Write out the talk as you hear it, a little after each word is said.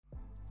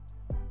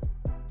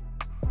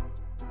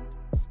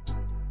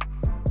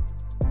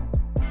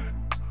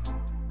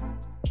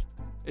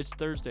It's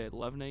Thursday at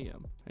 11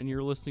 a.m., and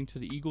you're listening to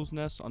the Eagles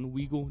Nest on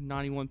Weagle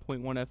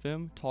 91.1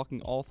 FM,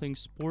 talking all things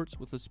sports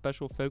with a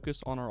special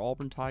focus on our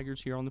Auburn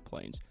Tigers here on the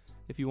Plains.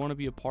 If you want to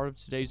be a part of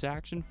today's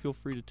action, feel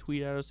free to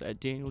tweet at us at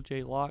Daniel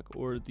J. Locke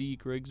or the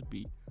Griggs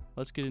Beat.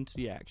 Let's get into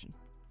the action.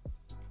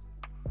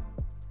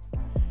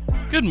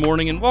 Good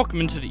morning and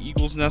welcome into the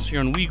Eagles Nest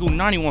here on Weagle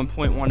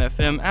 91.1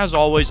 FM. As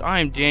always,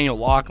 I am Daniel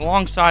Locke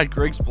alongside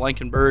Griggs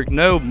Blankenburg.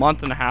 No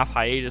month-and-a-half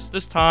hiatus.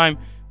 This time,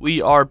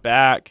 we are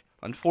back.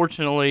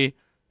 Unfortunately,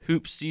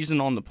 hoop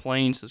season on the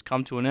Plains has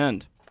come to an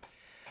end.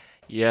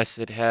 Yes,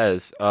 it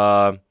has. It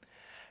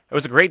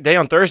was a great day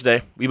on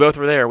Thursday. We both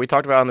were there. We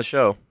talked about it on the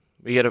show.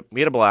 We had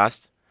a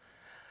blast.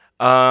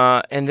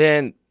 And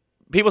then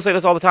people say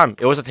this all the time.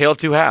 It was a tale of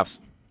two halves.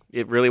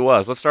 It really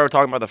was. Let's start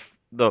talking about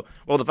the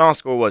final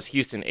score was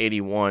Houston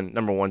 81,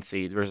 number 1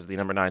 seed, versus the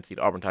number 9 seed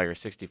Auburn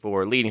Tigers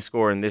 64. Leading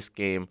scorer in this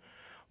game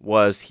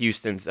was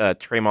Houston's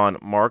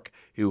Tremont Mark,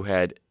 who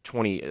had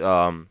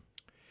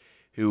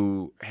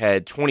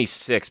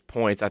 26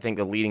 points. I think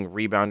the leading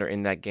rebounder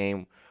in that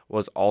game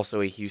was also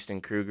a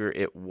Houston Cougar.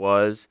 It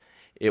was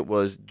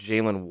Jairus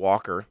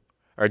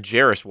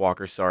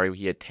Walker, sorry.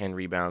 He had 10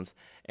 rebounds.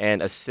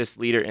 And assist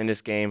leader in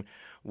this game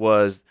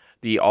was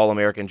the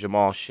All-American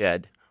Jamal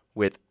Shed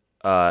with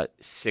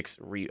 6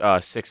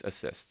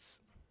 assists.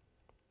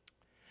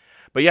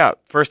 But yeah,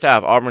 first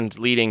half, Auburn's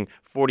leading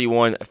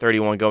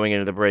 41-31 going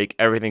into the break.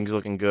 Everything's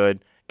looking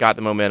good. Got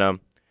the momentum.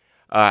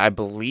 I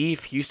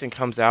believe Houston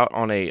comes out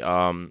on a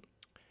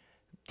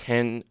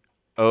 10-2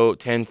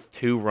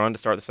 run to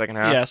start the second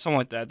half. Yeah, something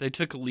like that. They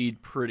took a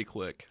lead pretty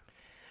quick.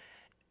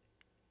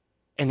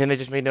 And then they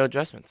just made no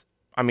adjustments.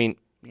 I mean,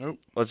 nope.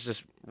 Let's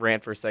just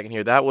rant for a second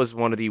here. That was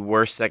one of the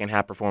worst second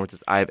half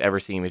performances I've ever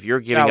seen. If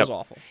you're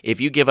awful.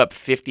 If you give up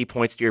 50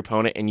 points to your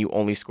opponent and you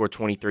only score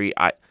 23,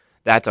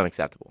 that's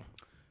unacceptable.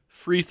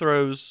 Free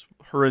throws,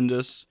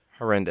 horrendous.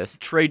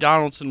 Trey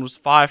Donaldson was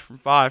 5 from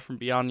 5 from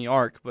beyond the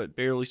arc, but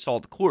barely saw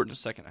the court in the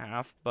second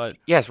half. But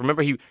yes,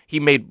 remember he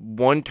made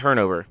one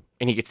turnover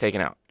and he gets taken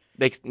out.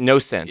 Makes no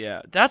sense.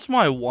 Yeah, that's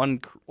my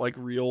one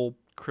real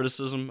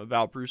criticism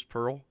about Bruce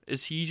Pearl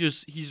is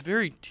he's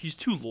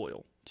too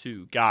loyal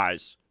to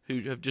guys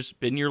who have just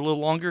been here a little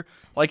longer.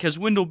 Like, has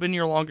Wendell been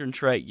here longer than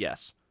Trey?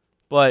 Yes,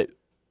 but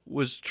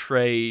was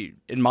Trey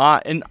and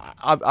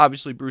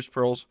obviously Bruce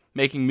Pearl's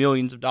making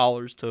millions of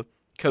dollars to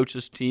coach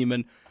this team,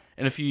 and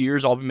in a few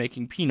years I'll be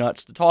making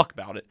peanuts to talk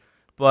about it.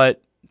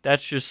 But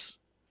that's just,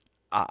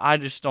 I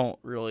just don't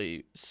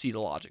really see the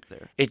logic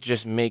there. It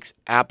just makes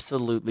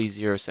absolutely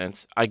zero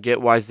sense. I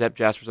get why Zep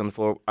Jasper's on the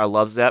floor. I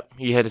love Zep.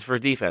 He had his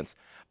first defense.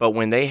 But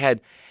when they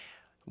had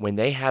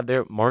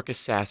their Marcus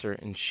Sasser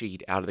and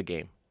Sheed out of the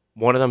game,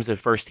 one of them is a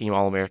first-team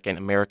All-American,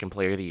 American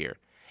Player of the Year,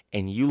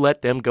 and you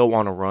let them go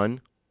on a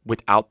run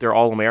without their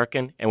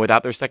All-American and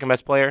without their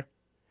second-best player,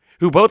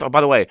 who both, by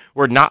the way,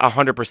 were not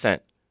 100%,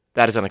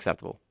 that is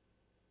unacceptable.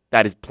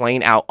 That is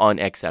plain out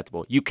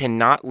unacceptable. You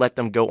cannot let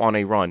them go on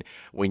a run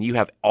when you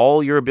have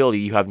all your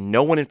ability. You have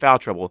no one in foul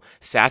trouble.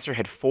 Sasser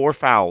had 4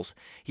 fouls.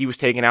 He was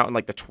taken out in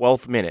the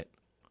 12th minute.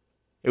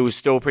 It was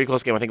still a pretty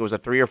close game. I think it was a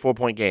 3 or 4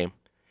 point game.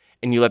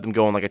 And you let them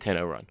go on a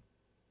 10-0 run.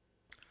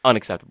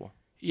 Unacceptable.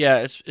 Yeah,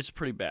 it's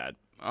pretty bad.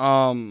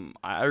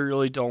 I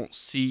really don't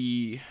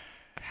see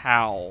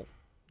how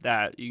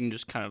that you can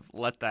just kind of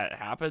let that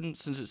happen,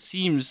 since it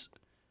seems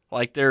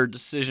like there are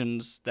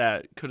decisions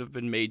that could have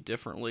been made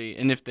differently,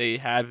 and if they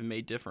had been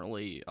made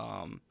differently,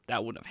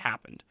 that wouldn't have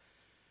happened.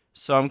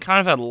 So I'm kind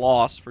of at a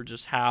loss for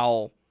just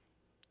how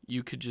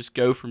you could just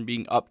go from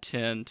being up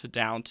 10 to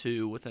down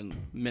 2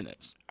 within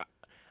minutes.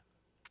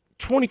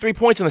 23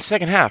 points in the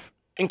second half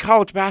in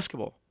college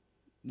basketball.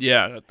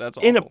 Yeah, that's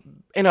awful.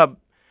 In a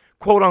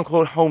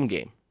quote-unquote home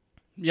game.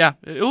 Yeah,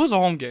 it was a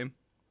home game.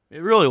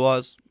 It really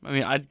was. I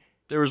mean,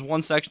 there was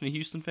one section of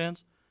Houston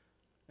fans.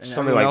 And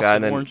something like that,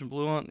 and then orange and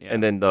blue on, yeah.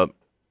 And then the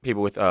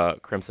people with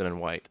crimson and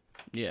white.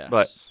 Yeah,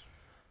 but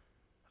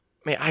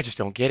man, I just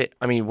don't get it.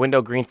 I mean,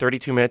 Wendell Green,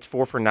 32 minutes,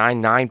 4 for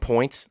 9, 9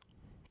 points,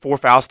 4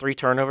 fouls, 3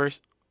 turnovers.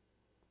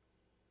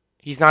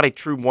 He's not a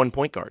true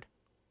 1-point guard.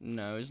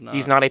 No, he's not.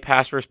 He's not a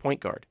pass-first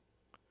point guard.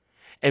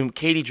 And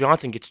Katie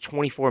Johnson gets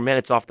 24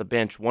 minutes off the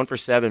bench, 1 for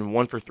 7,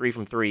 1 for 3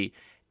 from 3,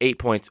 8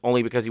 points,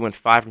 only because he went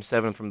 5 from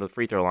 7 from the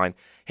free throw line.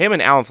 Him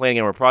and Alan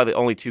Flanagan were probably the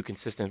only 2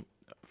 consistent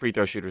free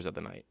throw shooters of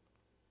the night.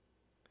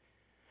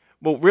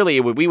 Well, really,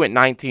 we went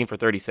 19 for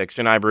 36.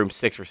 Janai Broom,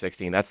 6 for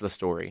 16. That's the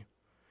story.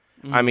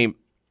 Mm-hmm. I mean,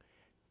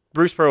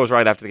 Bruce Pearl was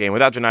right after the game.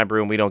 Without Janai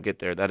Broom, we don't get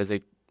there. That is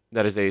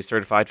a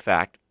certified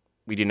fact.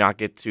 We do not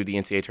get to the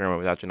NCAA Tournament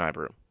without Janai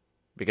Broom.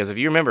 Because if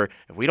you remember,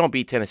 if we don't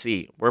beat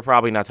Tennessee, we're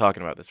probably not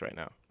talking about this right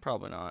now.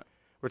 Probably not.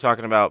 We're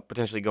talking about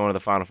potentially going to the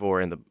Final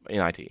Four in the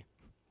NIT.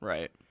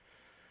 Right.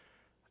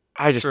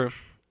 True.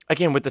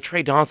 Again, with the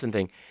Trey Donaldson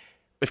thing,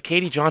 if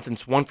Katie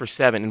Johnson's 1 for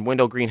 7 and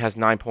Wendell Green has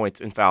 9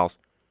 points in fouls,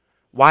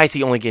 why is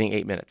he only getting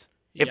 8 minutes?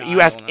 If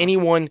you ask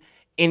anyone,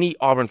 any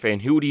Auburn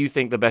fan, who do you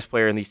think the best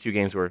player in these 2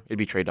 games were, it'd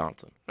be Trey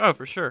Donaldson. Oh,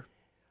 for sure.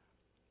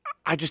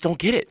 I just don't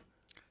get it.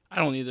 I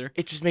don't either.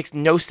 It just makes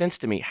no sense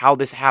to me how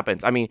this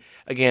happens. I mean,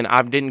 again,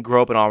 I didn't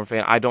grow up an Auburn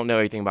fan. I don't know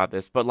anything about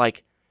this. But,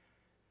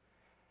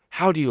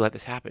 How do you let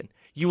this happen?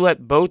 You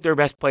let both their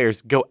best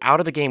players go out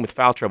of the game with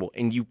foul trouble,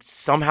 and you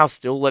somehow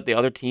still let the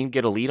other team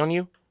get a lead on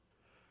you?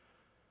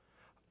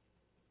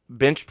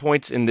 Bench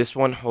points in this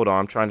one. Hold on,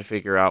 I'm trying to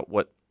figure out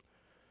what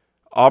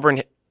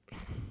Auburn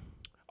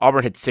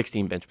had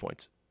 16 bench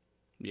points.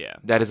 Yeah.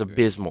 That is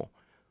abysmal.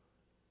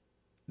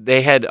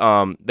 They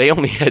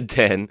only had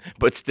 10,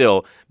 but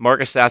still,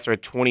 Marcus Sasser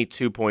had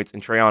 22 points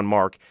and Trayon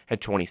Mark had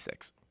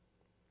 26.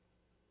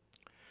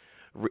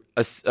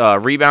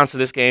 Rebounds to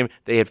this game,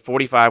 they had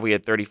 45, we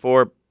had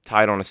 34,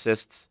 tied on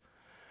assists.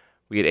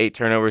 We had 8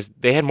 turnovers.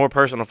 They had more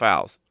personal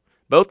fouls.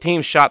 Both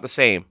teams shot the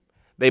same.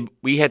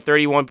 We shot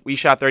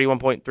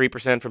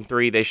 31.3% from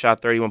 3, they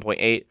shot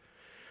 31.8.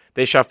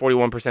 They shot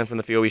 41% from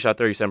the field, we shot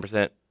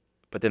 37%.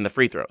 But then the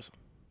free throws.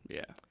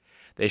 Yeah.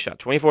 They shot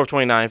 24 of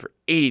 29 for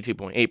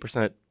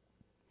 82.8%.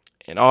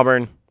 And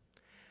Auburn,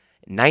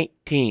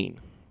 19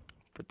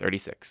 for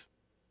 36.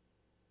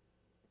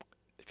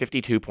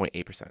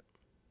 52.8%.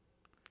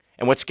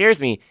 And what scares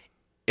me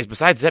is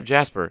besides Zep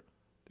Jasper,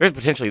 there's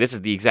potentially this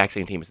is the exact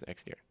same team as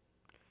next year.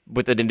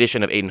 With the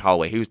addition of Aiden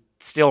Holloway, who's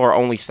still our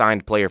only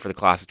signed player for the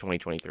class of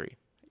 2023.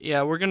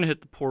 Yeah, we're going to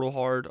hit the portal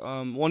hard.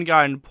 One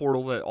guy in the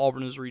portal that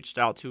Auburn has reached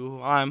out to,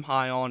 who I'm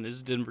high on,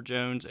 is Denver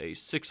Jones, a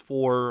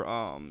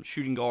 6'4"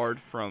 shooting guard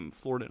from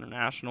Florida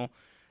International.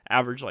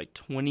 Averaged like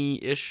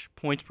 20-ish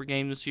points per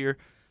game this year.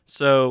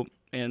 So,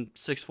 and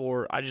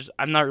 6'4",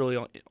 I'm not really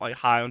like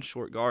high on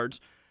short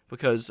guards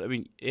because, I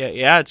mean,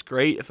 yeah, it's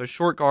great. If a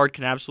short guard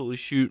can absolutely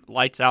shoot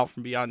lights out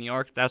from beyond the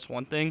arc, that's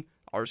one thing.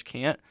 Ours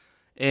can't.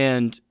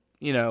 And,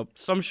 you know,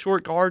 some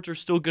short guards are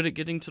still good at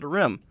getting to the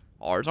rim.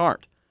 Ours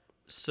aren't.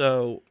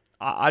 So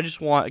I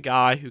just want a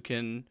guy who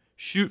can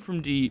shoot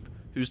from deep,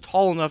 who's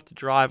tall enough to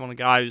drive on a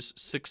guy who's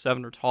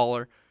 6'7" or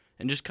taller,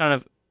 and just kind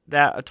of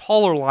that a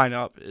taller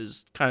lineup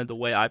is kind of the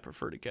way I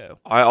prefer to go.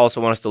 I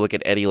also want us to look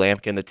at Eddie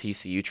Lampkin, the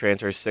TCU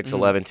transfer, 6'11",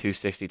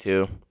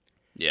 262.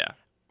 Yeah. I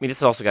mean, this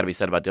has also got to be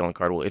said about Dylan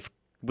Cardwell. If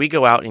we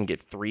go out and get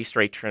 3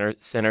 straight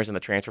centers in the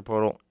transfer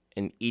portal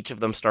and each of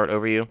them start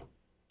over you,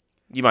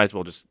 you might as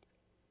well just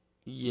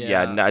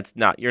no, it's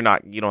not. You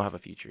don't have a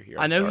future here.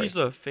 I know sorry. He's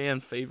a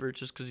fan favorite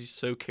just because he's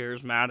so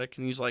charismatic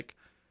and he's like.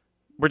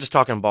 We're just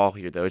talking ball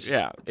here, though. This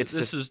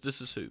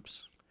is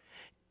hoops.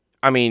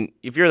 I mean,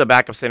 if you're the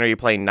backup center, you're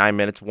playing 9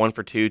 minutes, 1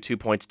 for 2, 2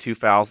 points, 2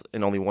 fouls,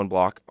 and only 1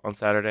 block on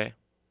Saturday.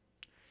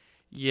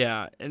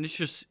 Yeah, and it's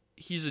just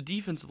he's a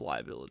defensive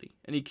liability,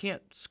 and he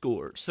can't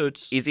score. So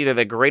he's either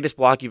the greatest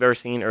block you've ever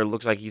seen, or it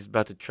looks like he's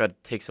about to try to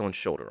take someone's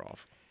shoulder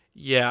off.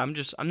 Yeah,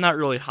 I'm not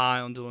really high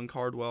on Dylan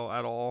Cardwell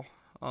at all.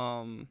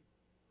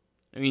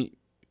 I mean,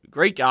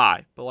 great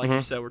guy, but like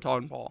you said, we're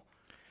talking ball.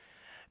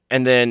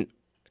 And then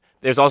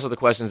there's also the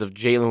questions of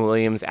Jalen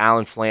Williams,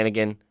 Alan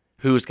Flanagan,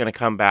 who's going to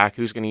come back,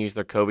 who's going to use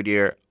their COVID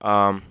year.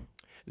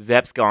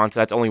 Zep's gone,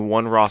 so that's only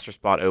 1 roster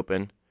spot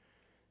open.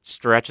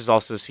 Stretch is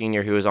also a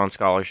senior who is on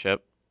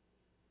scholarship.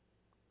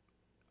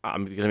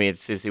 I'm going to be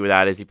interested to see what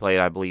that is. He played,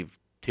 I believe,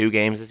 2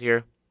 games this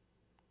year.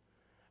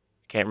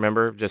 Can't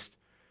remember. Just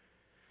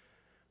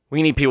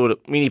we need people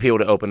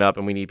to open up,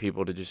 and we need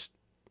people to just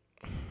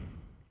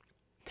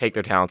take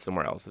their talent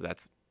somewhere else. So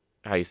that's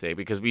how you say it.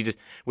 Because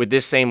with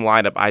this same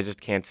lineup, I just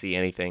can't see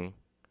anything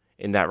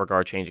in that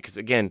regard changing. Because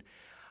again,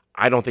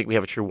 I don't think we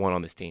have a true 1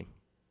 on this team.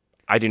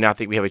 I do not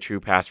think we have a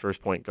true pass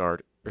first point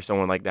guard or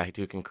someone like that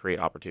who can create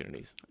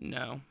opportunities.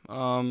 No.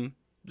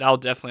 That'll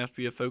definitely have to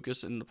be a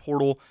focus in the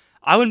portal.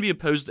 I wouldn't be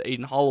opposed to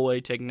Aiden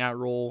Holloway taking that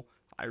role.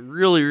 I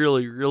really,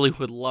 really, really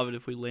would love it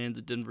if we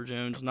landed Denver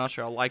Jones. Not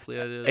sure how likely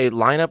that is. A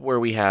lineup where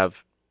we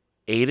have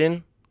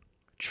Aiden,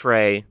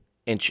 Trey,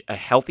 and a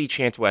healthy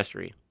Chance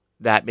Westry,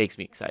 that makes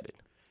me excited.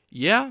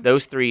 Yeah.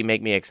 Those 3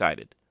 make me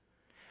excited.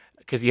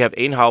 Because you have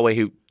Aiden Holloway,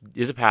 who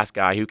is a pass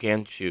guy, who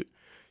can shoot.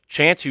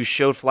 Chance, who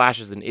showed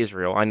flashes in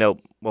Israel. I know,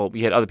 well,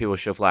 we had other people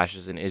show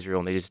flashes in Israel,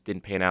 and they just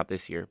didn't pan out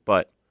this year.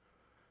 But,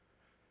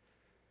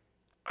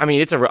 I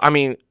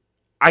mean,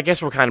 I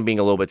guess we're kind of being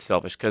a little bit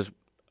selfish, because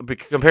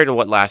compared to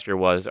what last year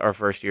was, our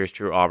first year as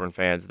true Auburn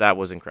fans, that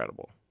was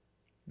incredible.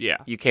 Yeah.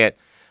 You can't,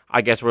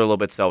 I guess we're a little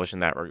bit selfish in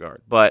that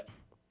regard. But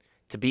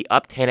to be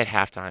up 10 at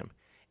halftime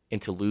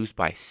and to lose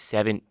by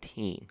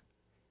 17.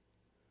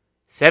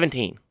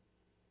 17.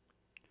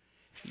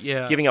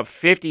 Yeah. Giving up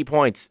 50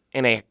 points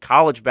in a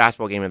college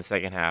basketball game in the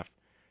second half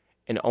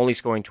and only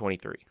scoring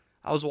 23.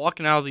 I was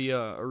walking out of the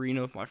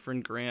arena with my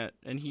friend Grant,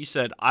 and he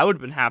said, I would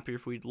have been happier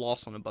if we'd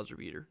lost on a buzzer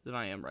beater than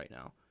I am right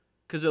now.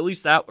 Because at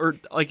least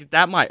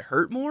that might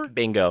hurt more.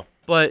 Bingo.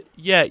 But,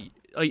 yeah,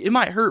 like, it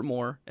might hurt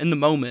more in the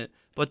moment.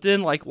 But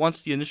then, like,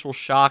 once the initial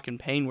shock and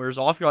pain wears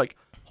off, you're like,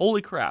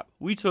 holy crap,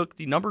 we took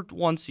the number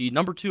 1 seed,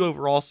 number 2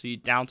 overall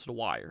seed down to the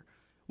wire.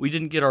 We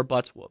didn't get our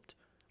butts whooped.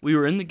 We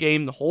were in the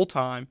game the whole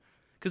time.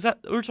 Because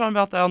we were talking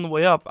about that on the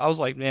way up. I was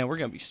like, man, we're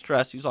going to be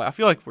stressed. He's like, I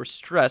feel like if we're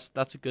stressed,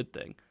 that's a good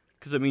thing.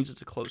 Because it means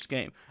it's a close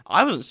game.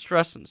 I wasn't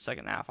stressed in the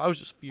second half. I was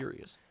just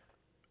furious.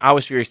 I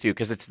was furious, too,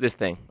 because it's this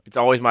thing. It's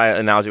always my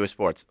analogy with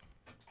sports.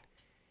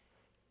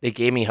 They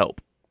gave me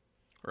hope.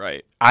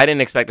 Right. I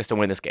didn't expect us to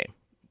win this game.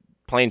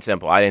 Plain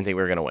simple. I didn't think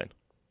we were going to win.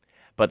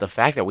 But the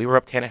fact that we were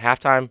up 10 at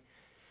halftime,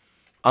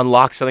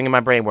 unlocked something in my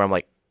brain where I'm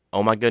like,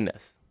 oh my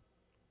goodness,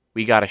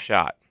 we got a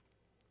shot,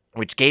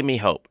 which gave me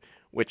hope.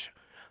 Which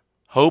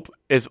hope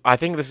is, I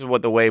think this is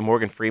what the way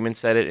Morgan Freeman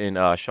said it in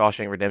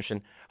Shawshank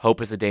Redemption.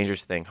 Hope is a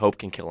dangerous thing. Hope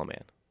can kill a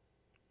man.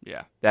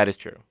 Yeah. That is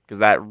true because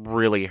that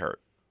really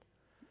hurt.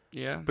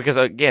 Yeah. Because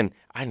again,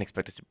 I didn't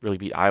expect us to really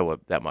beat Iowa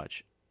that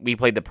much. We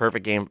played the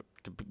perfect game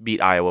to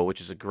beat Iowa,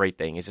 which is a great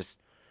thing. It's just,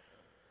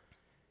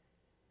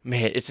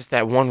 man, it's just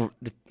that one,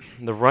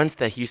 the runs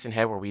that Houston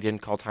had where we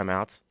didn't call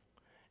timeouts,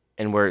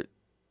 and where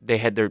they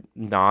had they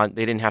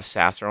didn't have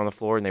Sasser on the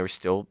floor, and they were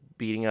still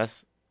beating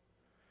us.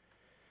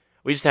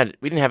 We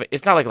didn't have.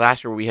 It's not like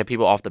last year where we had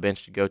people off the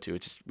bench to go to.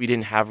 It's just we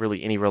didn't have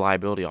really any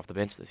reliability off the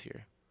bench this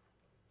year.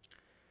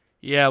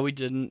 Yeah, we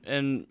didn't,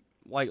 and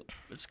like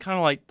it's kind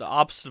of like the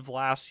opposite of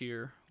last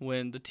year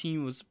when the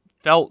team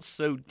felt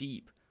so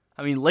deep.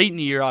 I mean, late in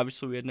the year,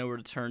 obviously we had nowhere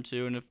to turn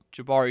to, and if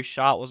Jabari's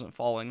shot wasn't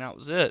falling, that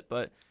was it.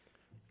 But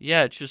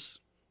yeah, it's just.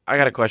 I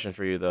got a question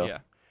for you though. Yeah.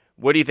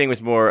 What do you think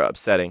was more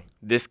upsetting,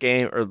 this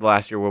game or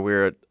last year where we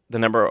were the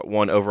number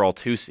 1 overall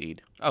 2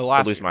 seed? Oh,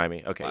 last year.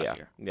 Miami. Okay, last yeah.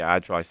 Year. Yeah,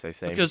 I'd probably say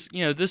same. Because,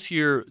 this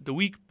year, the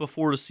week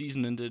before the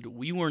season ended,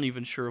 we weren't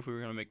even sure if we were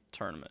going to make the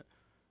tournament.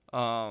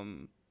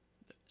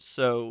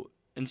 So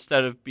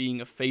instead of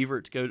being a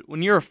favorite to go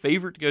when you're a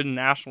favorite to go to the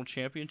national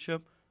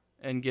championship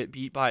and get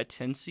beat by a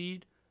 10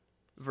 seed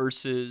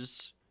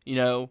versus,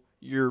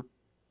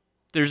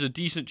 there's a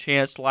decent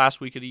chance the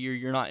last week of the year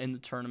you're not in the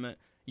tournament.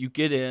 You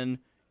get in,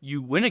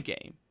 you win a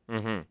game.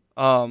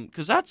 Mm-hmm.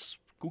 Because that's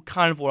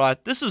kind of what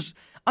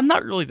I'm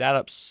not really that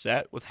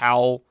upset with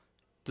how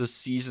the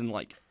season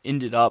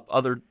ended up,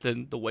 other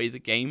than the way the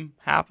game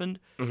happened.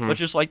 Mm-hmm. But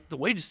just the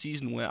way the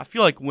season went, I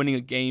feel like winning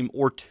a game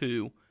or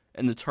two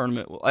in the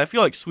tournament. I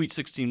feel like Sweet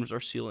 16 was our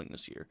ceiling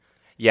this year.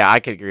 Yeah,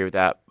 I could agree with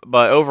that.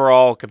 But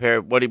overall,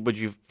 would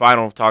you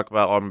final talk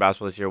about Auburn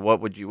basketball this year?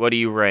 What do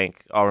you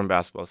rank Auburn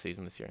basketball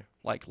season this year?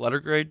 Like letter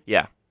grade?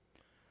 Yeah.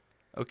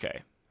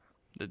 Okay.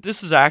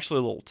 This is actually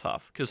a little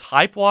tough because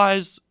hype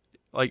wise,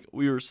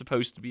 we were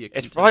supposed to be a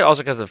contender. It's probably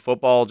also because of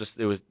football. Just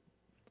it was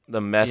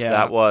the mess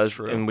that was,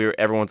 true. and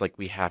everyone's like,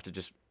 we have to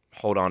just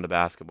hold on to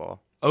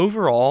basketball.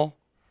 Overall,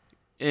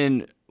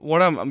 in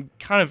what I'm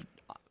kind of,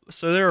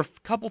 so there are a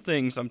couple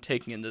things I'm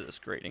taking into this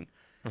grading.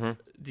 Mm-hmm.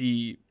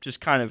 The just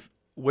kind of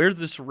where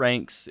this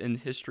ranks in the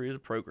history of the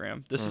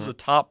program. This is a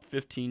top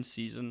 15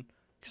 season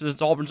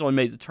because Auburn's only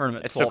made the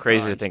tournament. It's so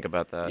crazy times. to think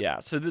about that. Yeah,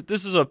 so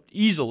this is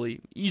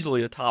easily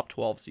a top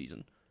 12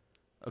 season.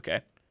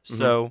 Okay,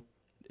 so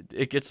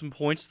it gets some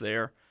points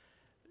there.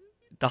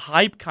 The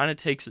hype kind of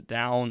takes it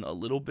down a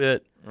little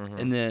bit,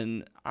 and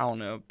then I don't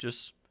know,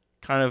 just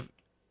kind of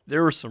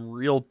there were some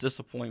real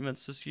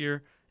disappointments this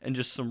year, and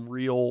just some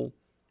real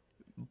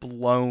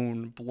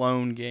blown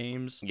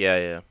games.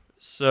 Yeah.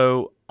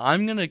 So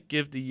I'm gonna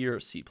give the year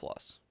a C+.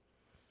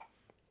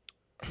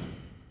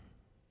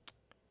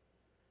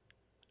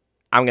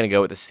 I'm gonna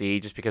go with a C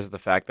just because of the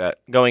fact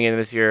that going into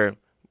this year,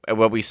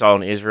 what we saw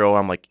in Israel,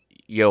 I'm like,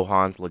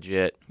 Johan's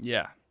legit.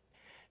 Yeah.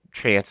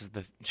 Chance is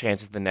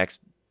the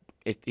next.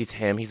 It's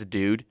him. He's a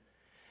dude,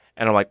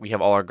 and I'm like, we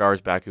have all our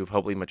guards back who've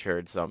hopefully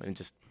matured some, and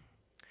just.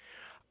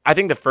 I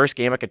think the first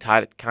game I could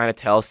kind of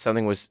tell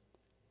something was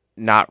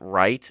not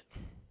right.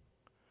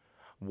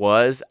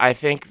 I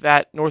think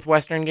that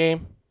Northwestern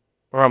game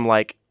where I'm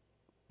like,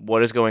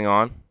 what is going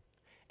on?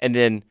 And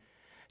then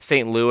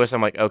St. Louis,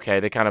 I'm like, okay,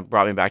 they kind of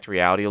brought me back to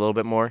reality a little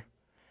bit more.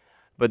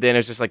 But then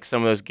it's just like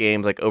some of those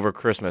games like over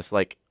Christmas,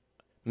 like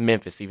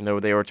Memphis, even though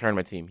they were a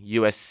tournament team,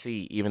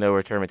 USC, even though they were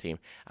a tournament team.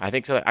 I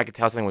think so. I could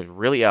tell something was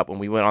really up when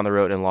we went on the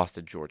road and lost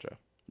to Georgia.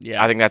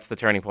 Yeah, I think that's the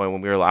turning point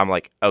when I'm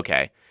like,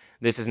 okay,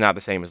 this is not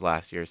the same as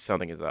last year.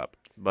 Something is up.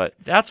 But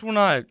that's when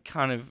I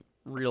kind of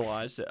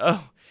realized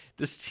that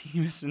this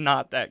team is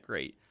not that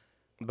great.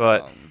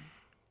 But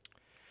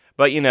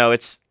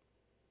it's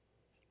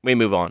we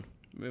move on.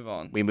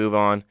 We move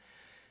on,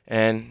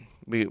 and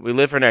we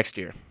live for next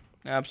year.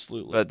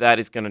 Absolutely. But that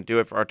is going to do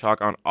it for our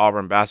talk on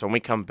Auburn basketball. When we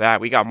come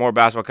back, we got more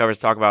basketball coverage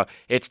to talk about.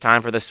 It's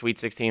time for the Sweet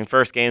 16.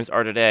 First games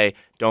are today.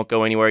 Don't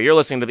go anywhere. You're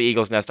listening to the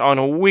Eagles Nest on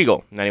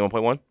Weagle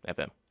 91.1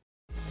 FM.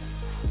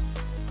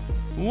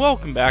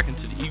 Welcome back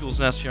into the Eagles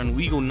Nest here on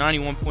Weagle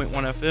 91.1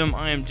 FM.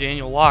 I am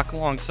Daniel Locke.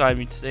 Alongside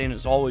me today, and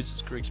as always,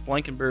 it's Griggs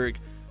Blankenburg.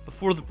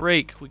 Before the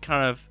break, we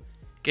kind of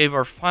gave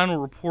our final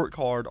report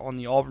card on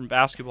the Auburn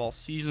basketball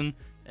season,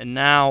 and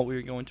now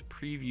we're going to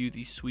preview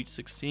the Sweet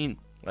 16.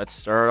 Let's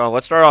start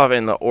off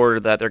in the order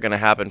that they're going to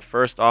happen.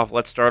 First off,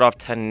 let's start off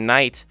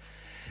tonight.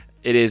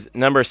 It is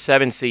number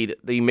 7 seed,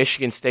 the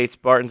Michigan State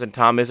Spartans and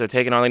Tom Izzo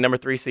taking on the number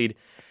 3 seed,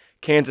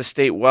 Kansas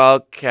State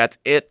Wildcats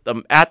at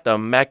the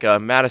Mecca,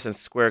 Madison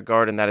Square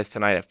Garden. That is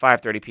tonight at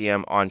 5:30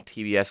 p.m. on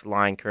TBS.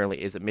 Line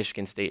currently is that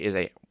Michigan State is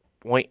a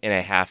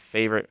 1.5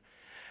 favorite.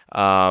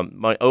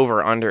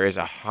 Over-under is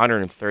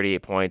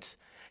 138 points.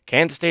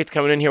 Kansas State's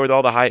coming in here with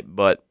all the hype,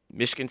 but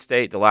Michigan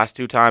State, the last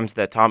 2 times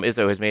that Tom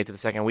Izzo has made it to the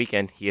second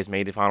weekend, he has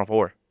made the Final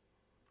Four.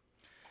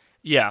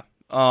 Yeah.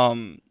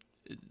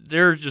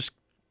 They're just,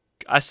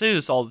 I say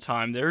this all the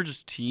time, they're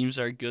just teams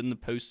that are good in the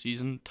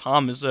postseason.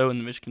 Tom Izzo and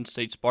the Michigan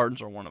State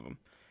Spartans are one of them.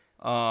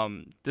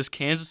 This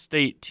Kansas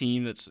State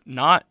team that's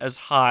not as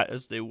hot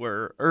as they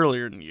were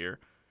earlier in the year.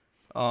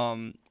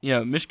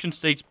 Michigan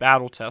State's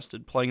battle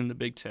tested playing in the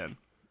Big Ten.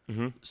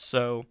 Mm-hmm.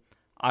 So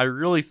I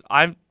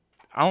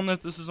don't know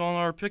if this is on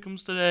our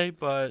pick'ems today,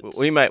 but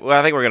we might. Well,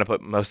 I think we're gonna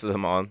put most of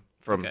them on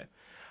from. Okay.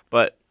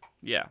 But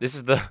yeah, this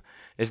is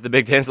the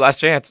Big Ten's last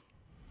chance.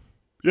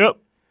 Yep.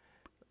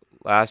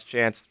 Last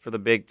chance for the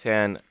Big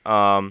Ten.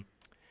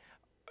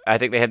 I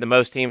think they had the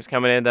most teams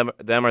coming in.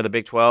 Them are the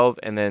Big 12,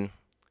 and then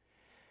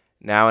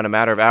now in a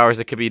matter of hours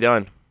it could be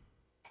done.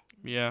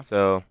 Yeah.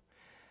 So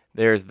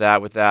there's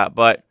that with that.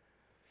 But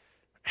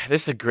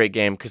this is a great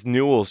game because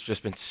Newell's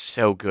just been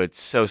so good,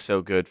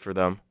 so good for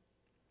them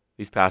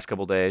these past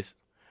couple days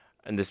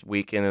and this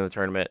weekend in the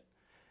tournament.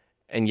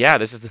 And yeah,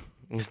 this is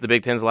the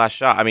Big Ten's last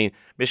shot. I mean,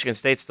 Michigan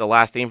State's the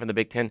last team from the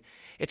Big Ten.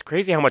 It's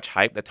crazy how much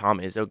hype that Tom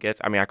Izzo gets.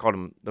 I mean, I called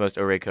him the most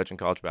overrated coach in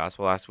college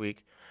basketball last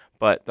week,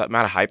 but the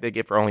amount of hype they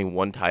get for only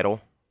one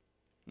title.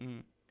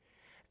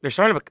 They're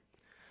starting to.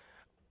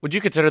 Would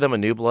you consider them a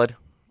new blood?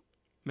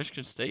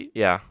 Michigan State?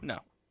 Yeah. No.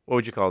 What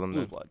would you call them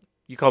Blue then? blood.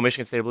 You call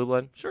Michigan State a blue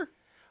blood? Sure.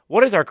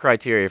 What is our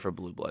criteria for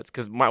blue bloods?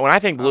 Because when I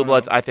think blue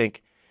bloods, I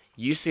think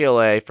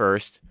UCLA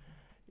first,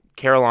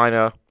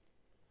 Carolina,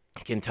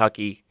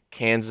 Kentucky,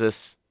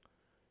 Kansas,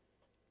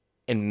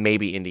 and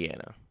maybe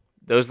Indiana.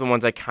 Those are the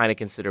ones I kind of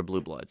consider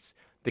blue bloods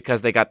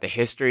because they got the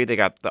history, they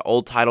got the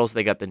old titles,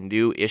 they got the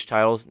new-ish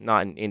titles.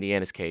 Not in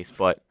Indiana's case,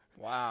 but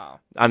wow,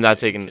 I'm not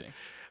taking.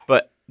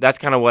 But that's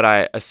kind of what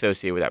I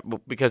associate with that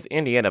because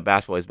Indiana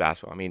basketball is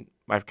basketball. I mean,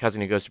 my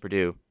cousin who goes to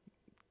Purdue,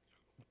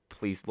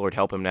 please Lord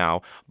help him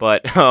now,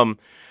 but it's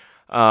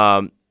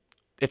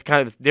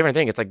kind of a different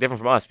thing. It's like different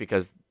from us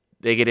because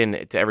they get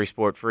into every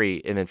sport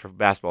free, and then for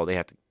basketball they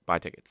have to buy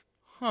tickets.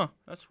 Huh,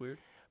 that's weird.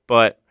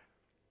 But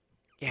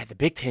yeah, the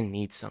Big Ten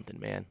needs something,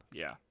 man.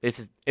 Yeah.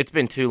 It's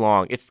been too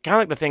long. It's kind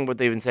of like the thing what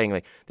they've been saying,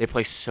 like they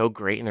play so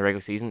great in the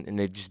regular season and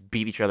they just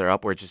beat each other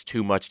up where it's just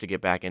too much to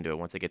get back into it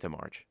once they get to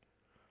March.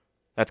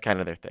 That's kind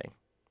of their thing.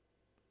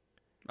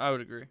 I would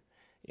agree.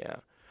 Yeah.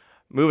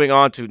 Moving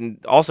on to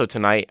also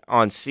tonight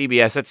on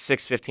CBS at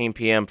 6:15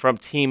 p.m. from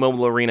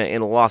T-Mobile Arena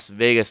in Las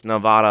Vegas,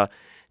 Nevada.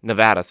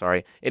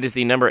 It is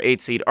the number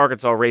 8 seed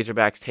Arkansas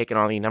Razorbacks taking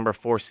on the number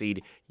 4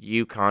 seed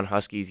UConn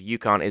Huskies.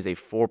 UConn is a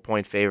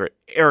 4-point favorite.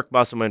 Eric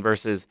Musselman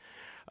versus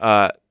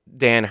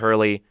Dan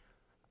Hurley.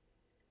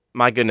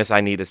 My goodness, I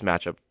need this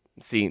matchup.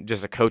 See,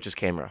 just a coach's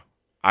camera.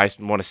 I just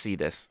want to see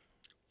this.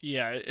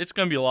 Yeah, it's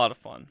going to be a lot of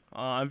fun.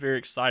 I'm very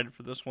excited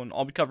for this one.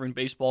 I'll be covering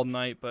baseball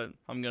tonight, but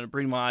I'm going to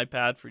bring my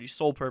iPad for the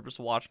sole purpose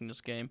of watching this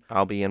game.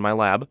 I'll be in my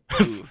lab.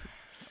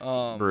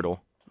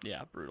 Brutal.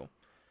 Yeah, brutal.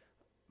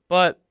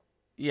 But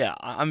yeah,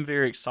 I'm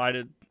very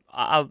excited.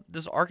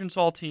 This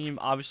Arkansas team,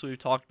 obviously we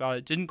talked about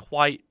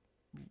it,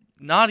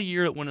 not a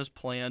year that went as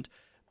planned,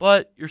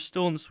 but you're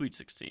still in the Sweet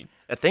 16.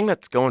 The thing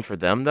that's going for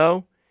them,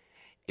 though,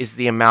 is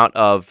the amount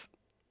of,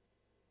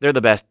 they're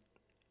the best,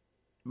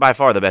 by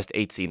far the best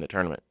 8 seed in the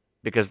tournament.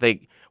 Because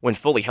when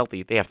fully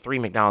healthy, they have 3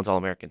 McDonald's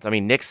All-Americans. I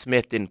mean, Nick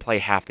Smith didn't play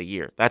half the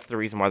year. That's the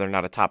reason why they're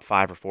not a top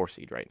 5 or 4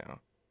 seed right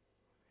now.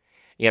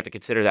 You have to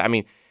consider that. I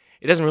mean,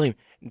 it doesn't really,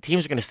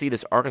 teams are going to see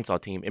this Arkansas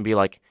team and be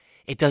like,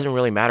 it doesn't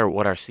really matter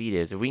what our seed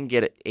is. If we can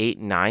get an 8,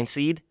 9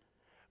 seed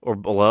or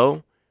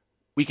below,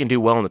 we can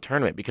do well in the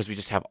tournament because we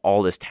just have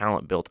all this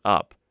talent built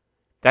up.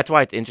 That's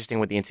why it's interesting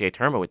with the NCAA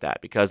tournament with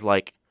that because,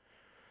 like,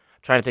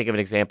 I'm trying to think of an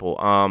example.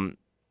 I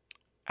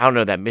don't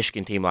know, that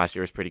Michigan team last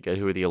year was pretty good,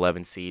 who were the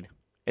 11 seed,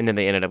 and then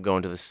they ended up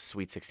going to the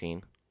Sweet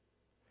 16.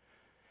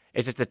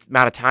 It's just the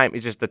amount of time.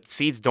 It's just the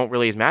seeds don't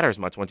really matter as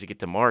much once you get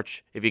to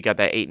March if you got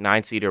that 8,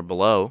 9 seed or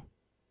below,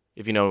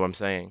 if you know what I'm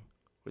saying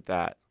with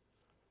that.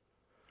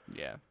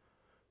 Yeah.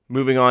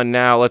 Moving on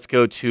now, let's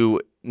go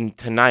to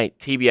tonight,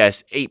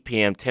 TBS, 8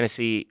 p.m.,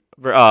 Tennessee,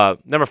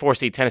 number 4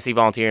 seed Tennessee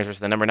Volunteers versus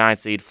the number 9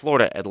 seed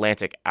Florida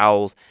Atlantic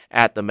Owls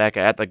at the Mecca,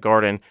 at the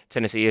Garden.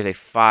 Tennessee is a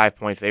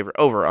 5-point favorite,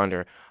 over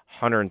under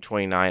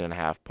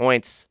 129.5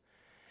 points.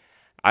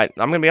 I'm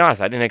going to be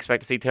honest, I didn't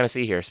expect to see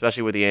Tennessee here,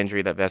 especially with the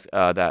injury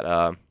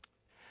that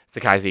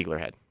Sakai Ziegler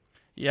had.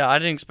 Yeah, I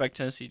didn't expect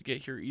Tennessee to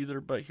get here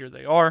either, but here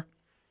they are.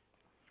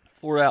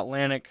 Florida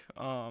Atlantic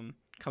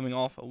coming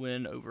off a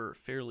win over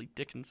Fairleigh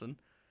Dickinson.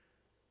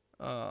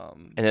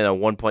 And then a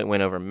 1-point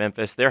win over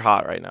Memphis. They're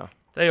hot right now.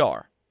 They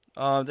are.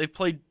 They've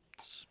played,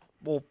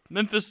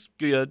 Memphis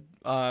good.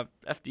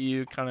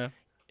 FDU kind of.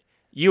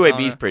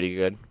 UAB's pretty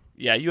good.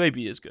 Yeah,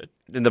 UAB is good.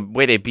 Then the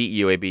way they beat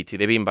UAB, too.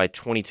 They beat them by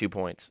 22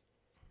 points.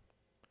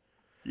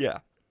 Yeah.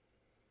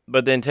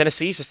 But then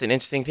Tennessee's just an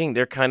interesting thing.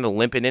 They're kind of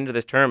limping into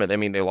this tournament. I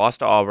mean, they lost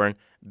to Auburn,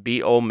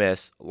 beat Ole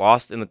Miss,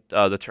 lost in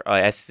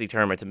the SEC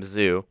tournament to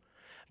Mizzou,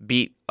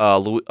 beat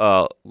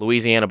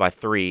Louisiana by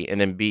 3,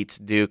 and then beats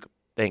Duke,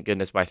 thank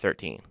goodness, by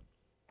 13.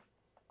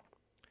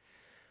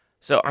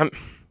 So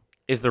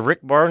is the Rick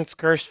Barnes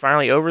curse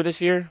finally over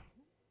this year?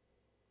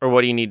 Or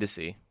what do you need to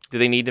see? Do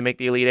they need to make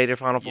the Elite Eight or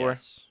Final Four?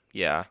 Yes.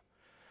 Yeah.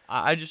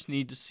 I just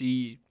need to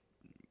see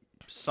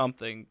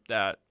something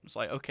that is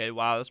like, okay,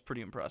 wow, that's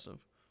pretty impressive.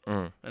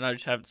 And I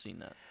just haven't seen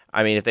that.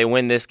 I mean, if they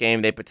win this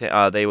game,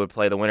 they would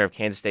play the winner of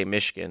Kansas State,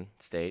 Michigan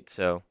State.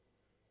 So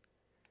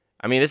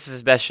I mean, this is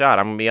his best shot.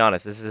 I'm going to be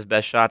honest. This is his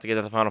best shot to get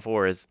to the Final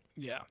Four is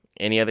Yeah,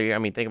 any other year. I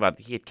mean, think about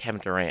it. He had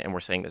Kevin Durant, and we're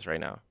saying this right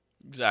now,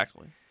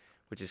 exactly.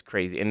 which is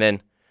crazy. And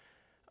then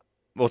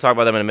we'll talk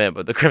about them in a minute,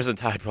 but the Crimson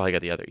Tide probably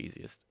got the other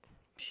easiest.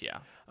 Yeah.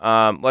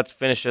 Let's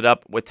finish it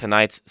up with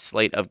tonight's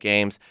slate of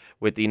games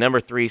with the number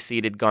 3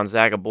 seeded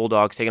Gonzaga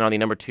Bulldogs taking on the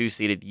number 2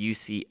 seeded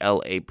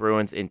UCLA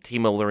Bruins in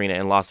T-Mobile Arena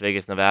in Las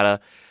Vegas, Nevada.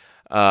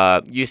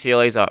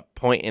 UCLA is a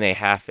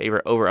 1.5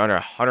 favorite over under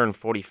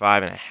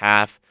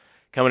 145.5.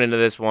 Coming into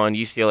this one,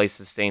 UCLA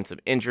sustained some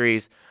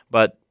injuries,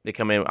 but they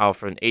come in out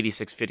for an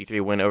 86-53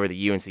 win over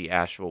the UNC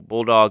Asheville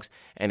Bulldogs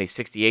and a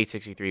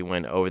 68-63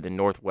 win over the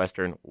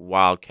Northwestern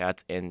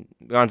Wildcats. And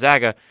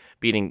Gonzaga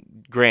beating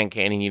Grand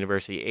Canyon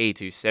University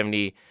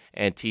 82-70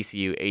 and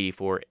TCU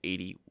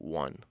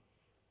 84-81.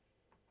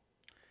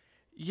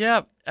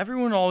 Yeah,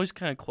 everyone always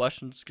kind of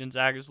questions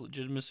Gonzaga's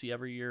legitimacy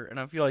every year, and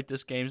I feel like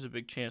this game's a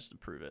big chance to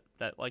prove it,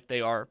 that like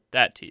they are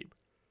that team.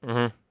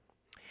 Mm-hmm.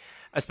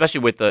 Especially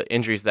with the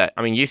injuries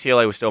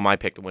UCLA was still my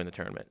pick to win the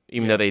tournament,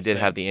 even though they did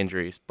have the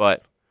injuries.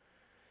 But,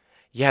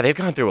 yeah, they've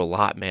gone through a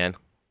lot, man.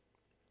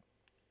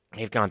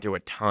 They've gone through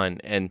a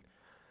ton, and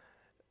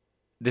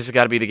this has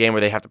got to be the game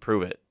where they have to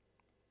prove it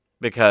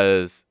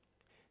because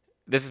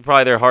this is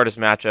probably their hardest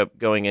matchup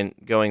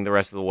going the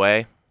rest of the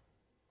way.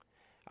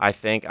 I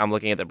think I'm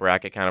looking at the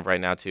bracket kind of right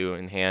now, too,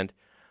 in hand.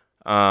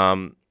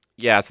 So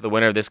the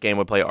winner of this game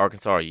would play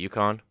Arkansas or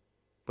UConn,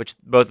 which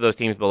both of those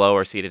teams below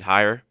are seated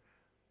higher,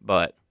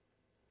 but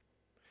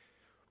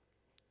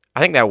I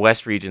think that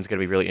West region is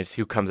going to be really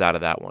interesting who comes out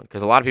of that one.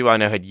 Because a lot of people I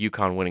know had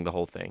UConn winning the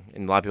whole thing.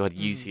 And a lot of people had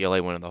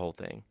UCLA winning the whole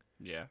thing.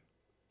 Yeah.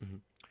 Mm-hmm.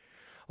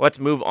 Let's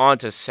move on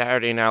to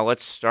Saturday now.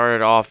 Let's start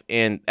it off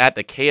at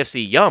the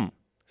KFC Yum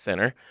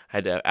Center. I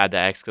had to add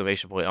that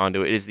exclamation point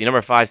onto it. It is the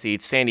number 5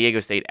 seed, San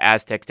Diego State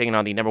Aztecs, taking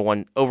on the number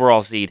 1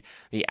 overall seed,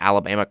 the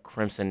Alabama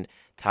Crimson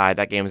Tide.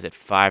 That game is at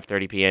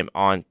 5:30 p.m.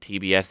 on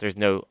TBS. There's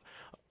no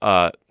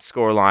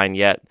score line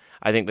yet.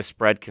 I think the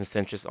spread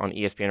consensus on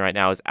ESPN right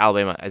now is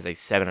Alabama as a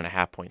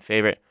 7.5 point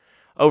favorite,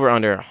 over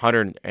under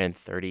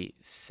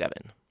 137.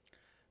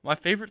 My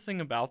favorite thing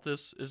about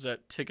this is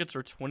that tickets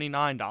are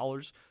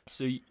 $29.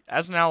 So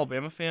as an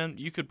Alabama fan,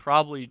 you could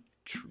probably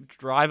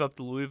drive up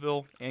to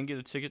Louisville and get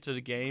a ticket to the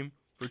game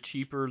for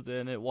cheaper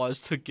than it was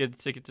to get a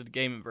ticket to the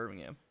game in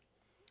Birmingham.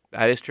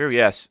 That is true,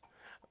 yes.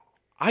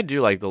 I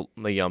do like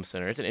the Yum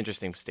Center. It's an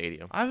interesting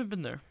stadium. I haven't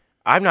been there.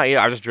 I've not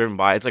yet. I've just driven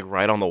by. It's like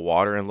right on the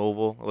water in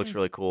Louisville. It looks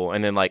really cool.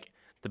 And then like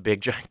the big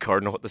giant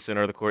cardinal at the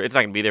center of the court. It's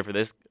not gonna be there for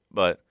this,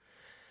 but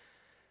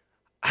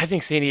I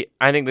think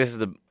this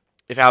is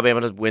if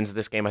Alabama wins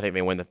this game, I think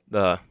they win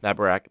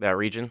that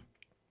region.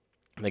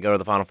 And they go to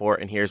the Final Four.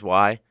 And here's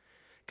why: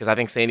 because I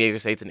think San Diego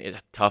State's a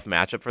tough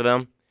matchup for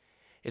them.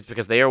 It's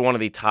because they are one of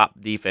the top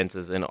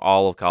defenses in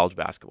all of college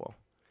basketball.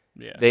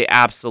 Yeah, they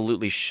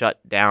absolutely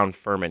shut down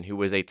Furman, who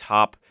was a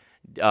top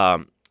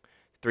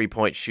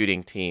 3-point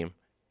shooting team.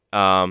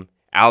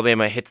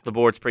 Alabama hits the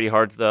boards pretty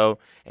hard, though,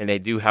 and they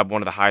do have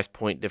one of the highest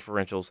point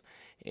differentials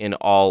in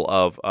all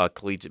of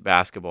collegiate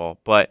basketball.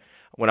 But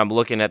when I'm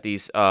looking at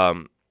these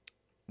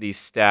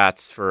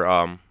stats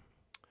for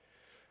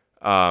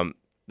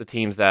the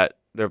teams that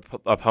their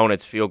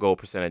opponents' field goal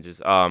percentages,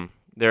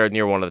 they're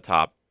near one of the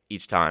top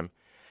each time,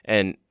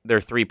 and their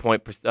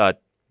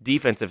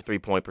defensive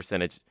 3-point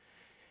percentage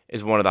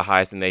is one of the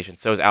highest in the nation.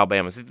 So is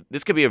Alabama's.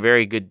 This could be a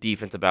very good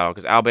defensive battle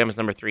because Alabama's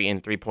number 3 in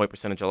 3-point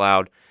percentage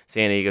allowed.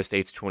 San Diego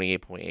State's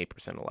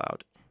 28.8%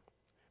 allowed.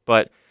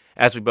 But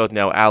as we both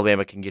know,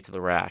 Alabama can get to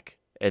the rack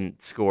and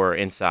score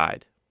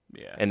inside.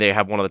 Yeah. And they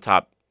have one of the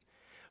top.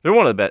 They're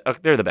one of the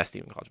best. They're the best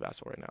team in college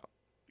basketball right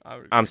now.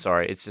 I'm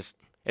sorry.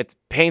 It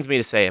pains me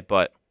to say it,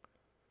 but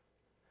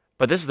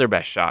this is their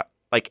best shot,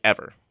 like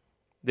ever.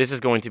 This is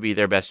going to be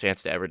their best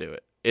chance to ever do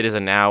it. It is a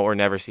now or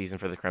never season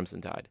for the Crimson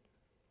Tide.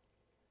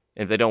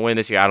 If they don't win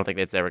this year, I don't think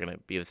it's ever going to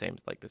be the same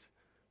like this.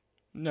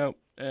 Nope,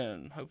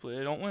 and hopefully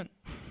they don't win.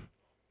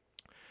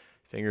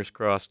 Fingers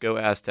crossed. Go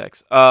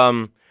Aztecs.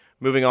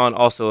 Moving on,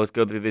 also, let's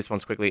go through this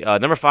ones quickly.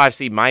 Number 5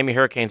 seed, Miami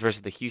Hurricanes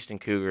versus the Houston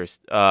Cougars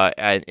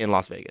in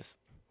Las Vegas.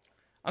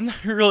 I'm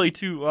not really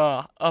too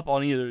up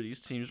on either of these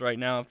teams right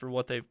now after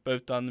what they've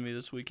both done to me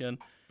this weekend.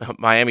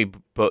 Miami,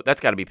 that's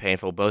got to be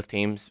painful. Both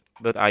IU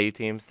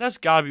teams. That's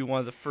got to be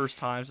one of the first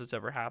times that's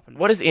ever happened.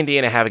 What does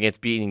Indiana have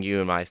against beating you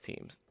and my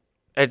teams?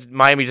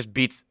 Miami just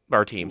beats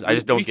our teams. I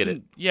just don't get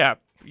it. Yeah.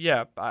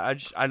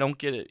 I don't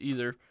get it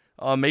either.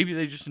 Maybe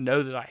they just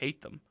know that I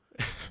hate them.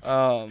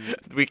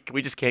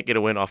 We just can't get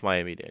a win off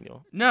Miami,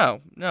 Daniel. No,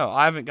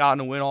 I haven't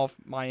gotten a win off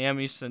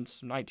Miami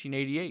since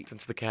 1988.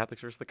 Since the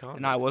Catholics versus the Convicts.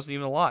 And I wasn't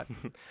even alive.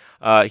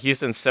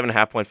 Houston's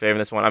 7.5 point favorite in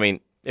this one. I mean,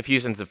 if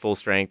Houston's at full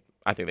strength,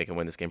 I think they can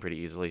win this game pretty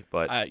easily.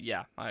 But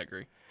yeah, I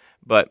agree.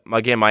 But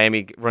again,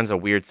 Miami runs a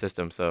weird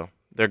system, so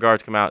their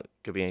guards come out,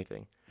 could be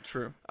anything.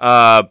 True.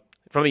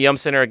 From the Yum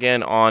Center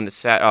again on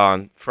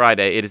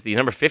Friday, it is the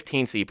number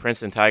 15 seed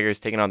Princeton Tigers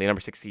taking on the number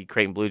 6 seed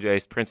Creighton Blue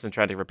Jays. Princeton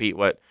trying to repeat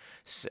what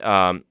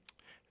St.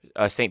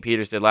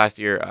 Peter's did last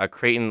year.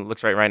 Creighton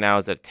looks right now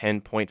is a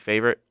 10-point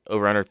favorite,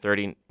 over under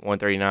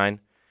 139.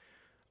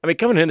 I mean,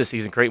 coming into the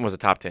season, Creighton was a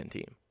top 10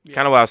 team. Yeah.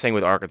 Kind of what I was saying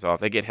with Arkansas. If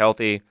they get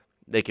healthy,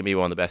 they can be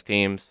one of the best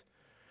teams.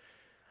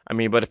 I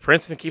mean, but if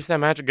Princeton keeps that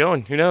magic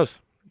going, who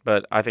knows?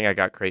 But I think I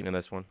got Creighton in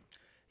this one.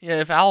 Yeah,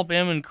 if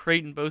Alabama and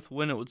Creighton both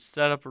win, it would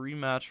set up a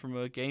rematch from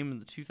a game in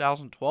the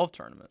 2012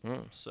 tournament.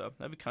 So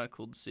that'd be kind of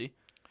cool to see.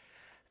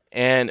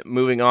 And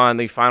moving on,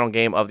 the final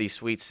game of the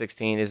Sweet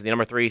 16 is the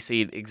number 3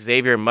 seed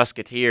Xavier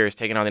Musketeers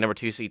taking on the number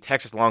 2 seed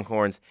Texas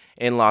Longhorns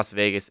in Las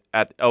Vegas.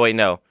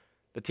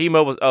 The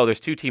T-Mobile. Oh, there's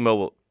 2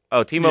 T-Mobile.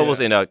 Oh, T-Mobile's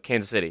in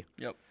Kansas City.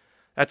 Yep.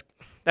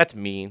 That's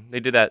mean. They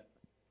did that.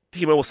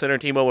 T-Mobile Center,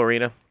 T-Mobile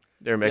Arena.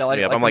 They're mixing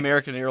me up. Like I'm like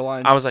American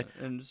Airlines. I was like,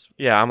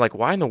 I'm like,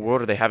 why in the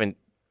world are they having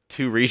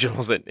 2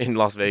 regionals in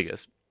Las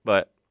Vegas?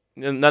 But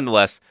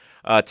nonetheless,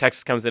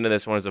 Texas comes into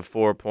this one as a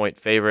 4-point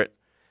favorite.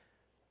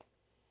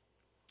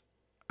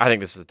 I think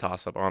this is a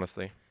toss-up,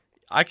 honestly.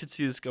 I could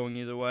see this going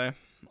either way.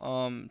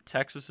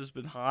 Texas has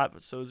been hot,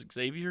 but so has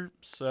Xavier.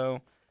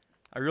 So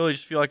I really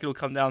just feel like it'll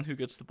come down who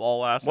gets the ball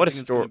last. What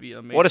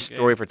a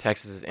story for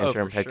Texas's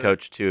interim head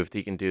coach too, if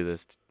he can do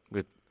this.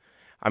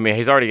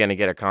 He's already going to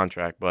get a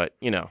contract, but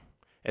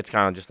it's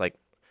kind of just like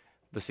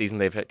the season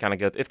they've kind of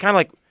go. It's kind of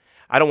like,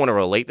 I don't want to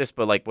relate this,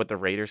 but like what the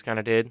Raiders kind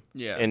of did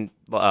in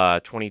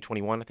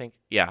 2021, I think.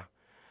 Yeah,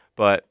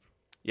 but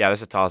yeah, this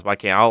is a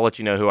toss-up. I'll let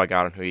you know who I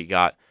got and who you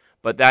got.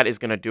 But that is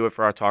going to do it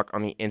for our talk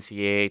on the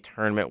NCAA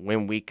tournament.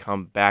 When we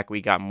come back,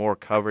 we got more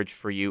coverage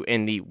for you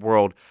in the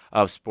world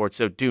of sports,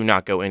 so do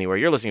not go anywhere.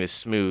 You're listening to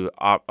Smooth.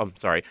 I'm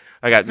sorry.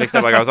 I got mixed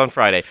up like I was on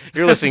Friday.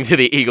 You're listening to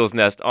the Eagles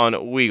Nest on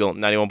Weagle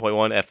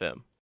 91.1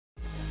 FM.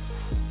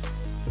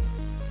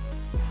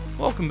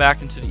 Welcome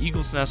back into the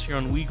Eagles Nest here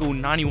on Weagle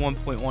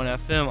 91.1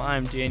 FM.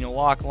 I'm Daniel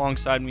Locke.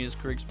 Alongside me is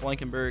Griggs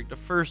Blankenburg. The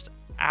first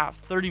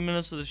 30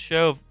 minutes of the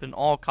show have been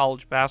all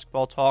college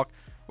basketball talk.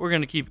 We're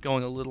going to keep it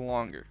going a little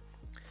longer.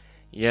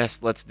 Yes,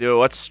 let's do it.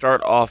 Let's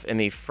start off in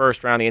the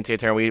first round of the NCAA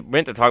tournament. We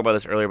meant to talk about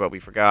this earlier, but we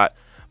forgot.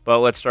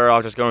 But let's start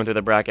off just going through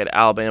the bracket.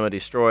 Alabama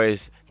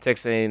destroys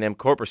Texas A&M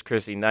Corpus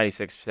Christi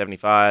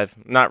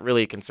 96-75. Not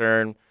really a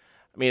concern.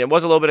 I mean, it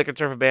was a little bit of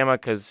concern for Bama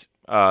because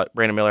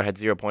Brandon Miller had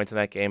 0 points in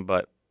that game,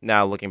 but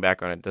now looking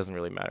back on it, it doesn't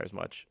really matter as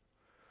much.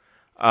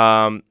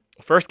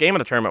 First game of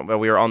the tournament, but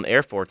we were on the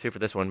air for, too, for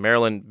this one.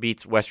 Maryland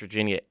beats West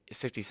Virginia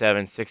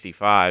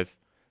 67-65.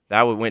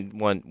 That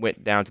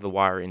went down to the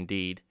wire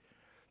indeed.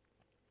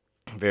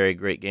 Very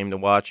great game to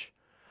watch.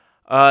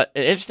 An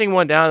interesting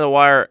one down the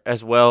wire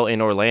as well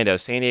in Orlando.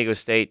 San Diego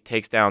State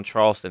takes down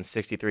Charleston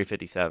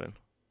 63-57.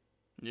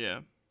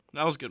 Yeah,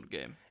 that was a good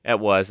game. It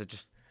was.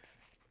 It's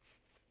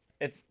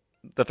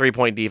the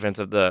 3-point defense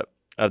of the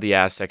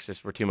Aztecs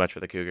just were too much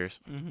for the Cougars.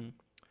 Mm-hmm.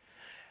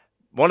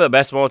 One of the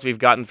best moments we've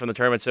gotten from the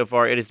tournament so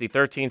far, it is the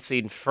 13th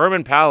seed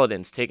Furman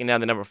Paladins taking down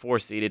the number 4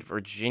 seeded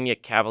Virginia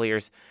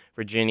Cavaliers.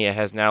 Virginia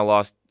has now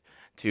lost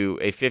to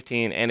a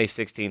 15 and a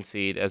 16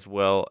 seed, as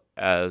well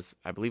as,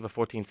 I believe, a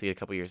 14 seed a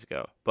couple years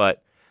ago.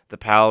 But the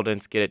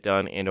Paladins get it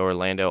done in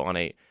Orlando on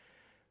a,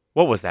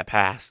 what was that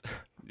pass?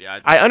 Yeah,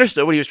 I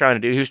understood what he was trying to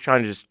do. He was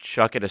trying to just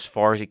chuck it as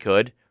far as he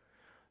could,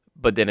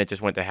 but then it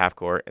just went to half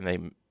court, and they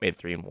made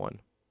 3-1.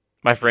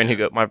 My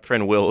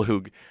friend Will,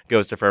 who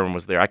goes to Furman,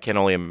 was there. I can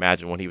only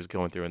imagine what he was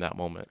going through in that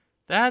moment.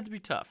 That had to be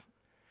tough.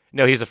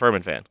 No, he's a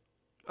Furman fan.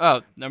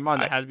 Oh, never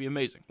mind. That had to be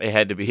amazing. They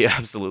had to be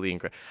absolutely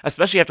incredible,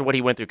 especially after what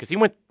he went through. Because he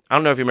went, I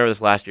don't know if you remember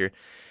this last year.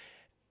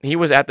 He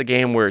was at the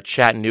game where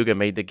Chattanooga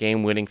made the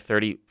game-winning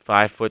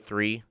 35-foot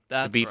three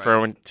to beat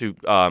Furman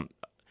to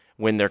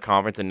win their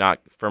conference, and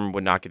Furman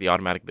would not get the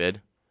automatic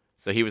bid.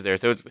 So he was there.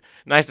 So it's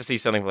nice to see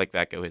something like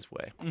that go his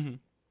way. Mm-hmm.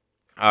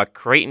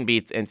 Creighton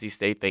beats NC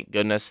State, thank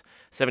goodness,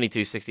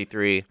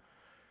 72-63.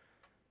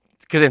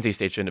 Because NC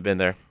State shouldn't have been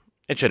there.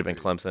 It should have been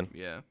Clemson.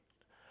 Yeah.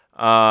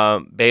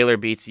 Baylor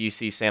beats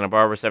UC Santa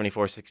Barbara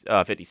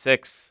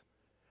 74-56.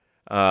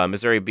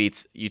 Missouri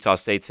beats Utah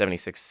State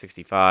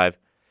 76-65.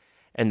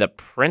 And the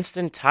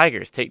Princeton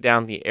Tigers take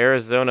down the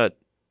Arizona,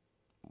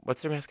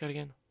 what's their mascot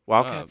again?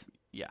 Wildcats?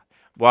 Yeah.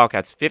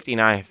 Wildcats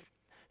 59-55.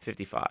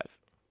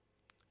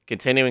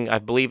 Continuing, I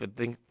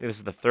think this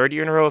is the third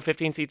year in a row of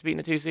 15 seeds beating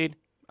the 2 seed.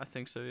 I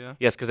think so, yeah.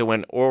 Yes, because it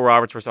went Oral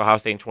Roberts versus Ohio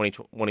State in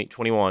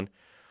 2021.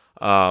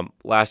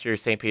 Last year,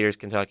 St. Peter's,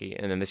 Kentucky,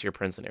 and then this year,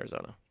 Princeton,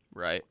 Arizona.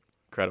 Right.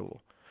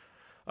 Incredible.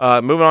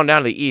 Moving on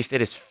down to the East,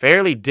 it is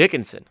Fairleigh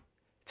Dickinson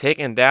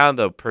taking down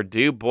the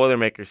Purdue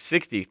Boilermakers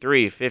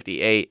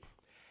 63-58.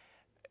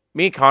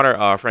 Me and Connor,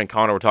 our friend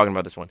Connor, were talking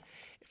about this one.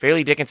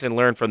 Fairleigh Dickinson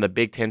learned from the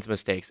Big Ten's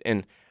mistakes,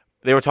 and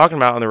they were talking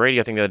about on the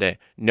radio, I think, the other day,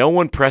 no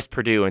one pressed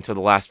Purdue until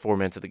the last 4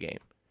 minutes of the game.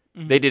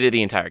 Mm-hmm. They did it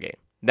the entire game.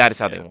 That is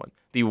how they won.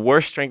 The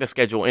worst strength of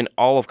schedule in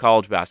all of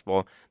college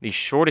basketball, the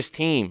shortest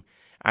team,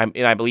 and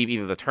I believe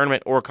either the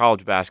tournament or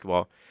college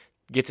basketball,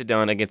 gets it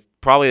done against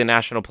probably the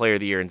National Player of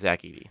the Year in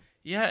Zach Edey.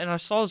 Yeah, and I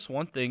saw this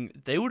one thing.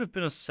 They would have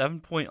been a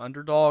 7-point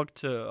underdog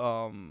to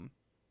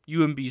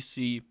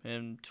UMBC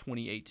in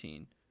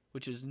 2018,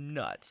 which is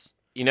nuts.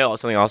 You know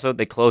something also?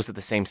 They closed at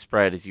the same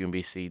spread as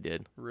UMBC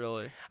did.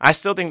 Really? I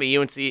still think the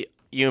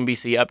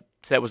UMBC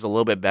upset was a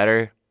little bit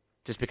better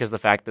just because of the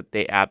fact that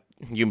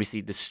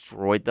UMBC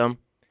destroyed them.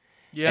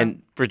 Yeah.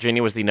 And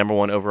Virginia was the number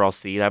 1 overall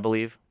seed, I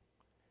believe.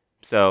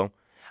 So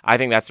I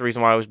think that's the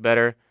reason why it was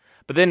better.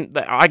 But then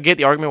I get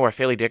the argument where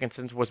Fairleigh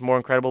Dickinson was more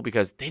incredible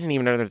because they didn't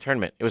even enter the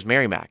tournament. It was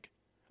Merrimack.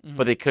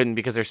 But they couldn't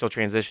because they're still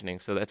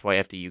transitioning, so that's why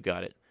FDU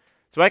got it.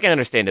 So I can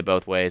understand it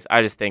both ways.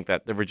 I just think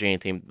that the Virginia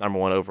team, number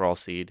 1 overall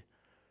seed,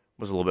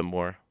 was a little bit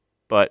more.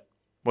 But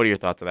what are your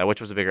thoughts on that? Which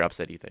was a bigger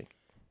upset, do you think?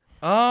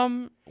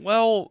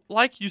 Well,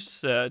 like you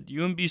said,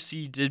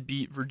 UMBC did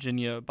beat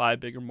Virginia by a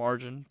bigger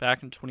margin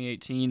back in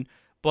 2018.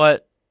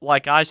 But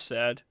like I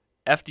said,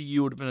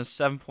 FDU would have been a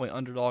 7-point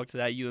underdog to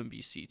that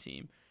UMBC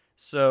team.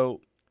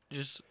 So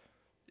this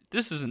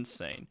is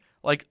insane.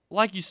 Like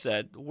you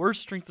said, the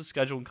worst strength of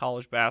schedule in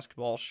college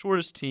basketball,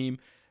 shortest team.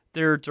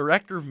 Their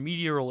director of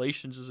media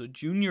relations is a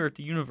junior at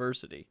the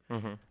university.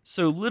 Mm-hmm.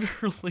 So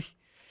literally,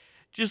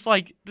 just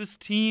like this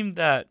team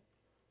that,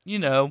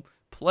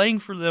 playing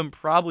for them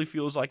probably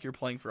feels like you're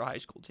playing for a high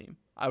school team.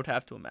 I would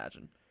have to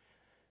imagine.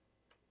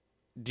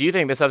 Do you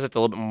think this upset's a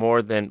little bit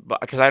more than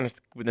because I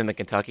understand within the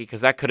Kentucky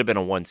because that could have been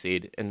a 1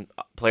 seed and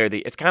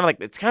it's kind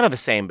of the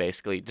same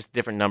basically, just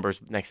different numbers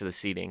next to the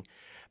seeding.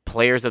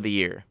 Players of the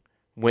year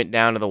went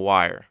down to the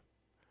wire,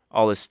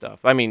 all this stuff.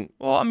 Like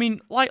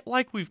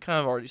we've kind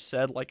of already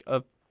said, like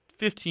a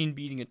 15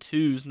 beating a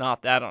 2 is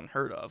not that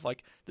unheard of.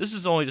 Like this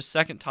is only the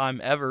second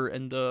time ever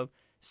in the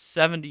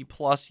 70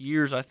 plus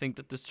years I think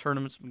that this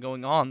tournament's been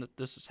going on that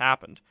this has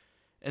happened,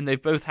 and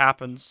they've both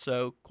happened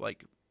so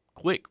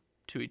quick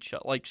to each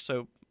other,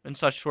 so in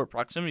such short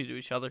proximity to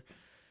each other.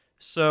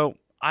 So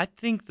I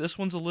think this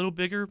one's a little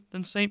bigger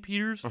than St.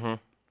 Peter's.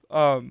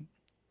 Mm-hmm.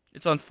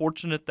 It's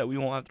unfortunate that we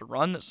won't have the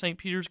run that St.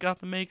 Peter's got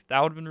to make.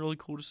 That would have been really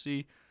cool to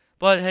see.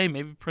 But hey,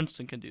 maybe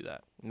Princeton can do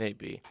that.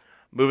 Maybe.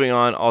 Moving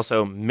on,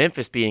 also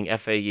Memphis beating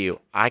FAU.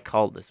 I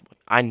called this one.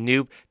 I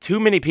knew too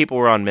many people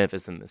were on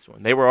Memphis in this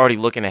one. They were already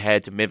looking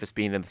ahead to Memphis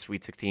being in the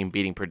Sweet 16,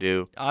 beating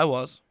Purdue. I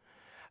was.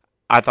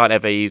 I thought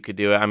FAU could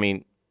do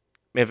it.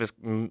 Memphis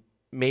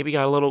maybe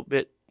got a little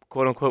bit,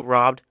 quote-unquote,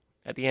 robbed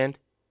at the end.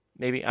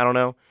 Maybe, I don't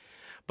know.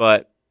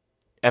 But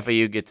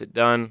FAU gets it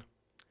done.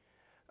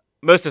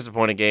 Most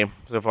disappointing game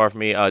so far for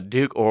me,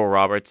 Duke Oral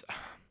Roberts.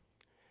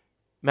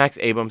 Max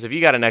Abrams, if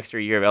you got an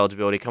extra year of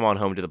eligibility, come on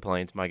home to the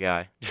Plains, my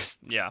guy.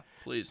 Yeah,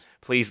 please.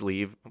 Please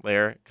leave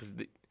there because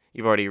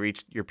you've already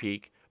reached your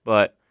peak.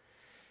 But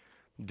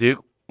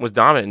Duke was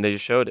dominant, and they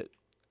just showed it.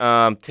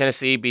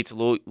 Tennessee beats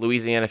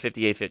Louisiana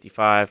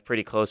 58-55,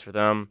 pretty close for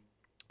them.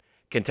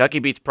 Kentucky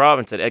beats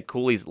Providence at Ed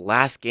Cooley's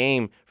last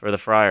game for the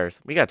Friars.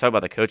 We got to talk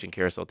about the coaching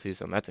carousel, too,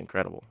 son. That's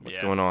incredible what's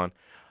going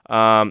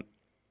on.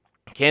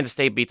 Kansas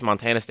State beats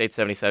Montana State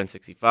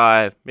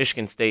 77-65.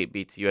 Michigan State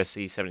beats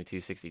USC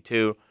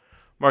 72-62.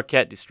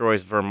 Marquette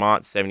destroys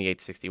Vermont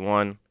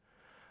 78-61.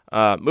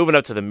 Moving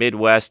up to the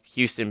Midwest,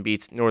 Houston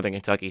beats Northern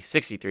Kentucky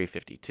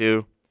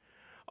 63-52.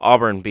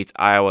 Auburn beats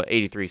Iowa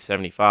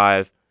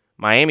 83-75.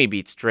 Miami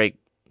beats Drake.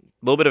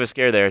 A little bit of a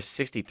scare there,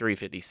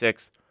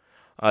 63-56.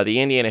 The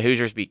Indiana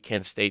Hoosiers beat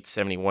Kent State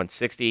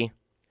 71-60.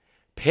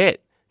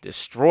 Pitt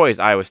destroys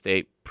Iowa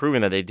State,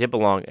 proving that they did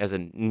belong as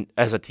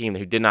a team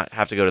who did not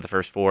have to go to the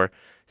first 4,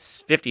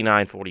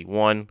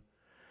 59-41.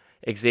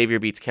 Xavier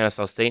beats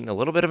Kennesaw State in a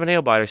little bit of a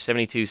nail-biter,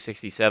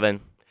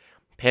 72-67.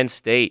 Penn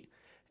State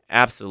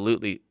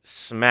absolutely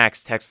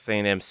smacks Texas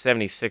A&M,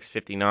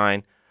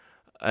 76-59.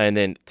 And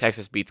then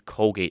Texas beats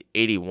Colgate,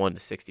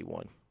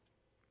 81-61.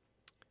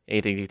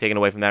 Anything you've taken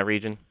away from that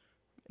region?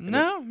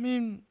 No,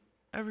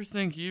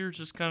 everything here is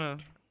just kind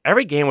of...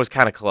 Every game was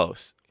kind of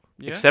close.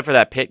 Yeah. Except for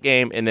that Pitt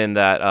game and then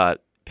that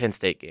Penn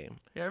State game.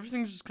 Yeah,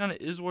 everything just kind of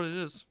is what it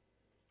is.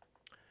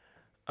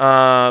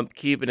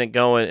 Keeping it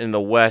going in the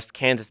West,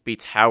 Kansas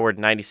beats Howard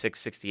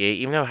 96-68,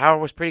 even though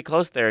Howard was pretty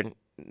close there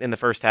in the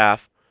first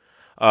half.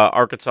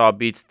 Arkansas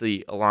beats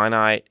the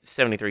Illini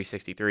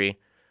 73-63.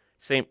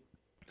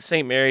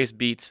 St. Mary's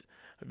beats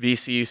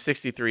VCU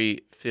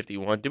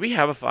 63-51. Did we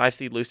have a 5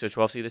 seed lose to a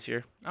 12 seed this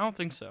year? I don't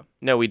think so.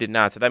 No, we did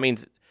not. So that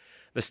means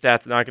the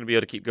stat's not going to be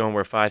able to keep going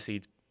where 5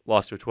 seeds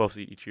lost to a 12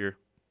 seed each year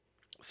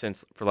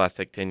for the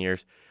last 10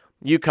 years.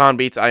 UConn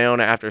beats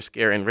Iona after a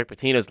scare in Rick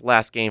Pitino's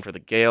last game for the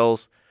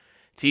Gales.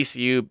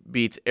 TCU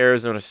beats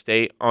Arizona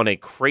State on a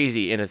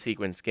crazy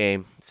in-a-sequence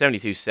game,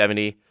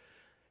 72-70.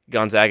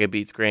 Gonzaga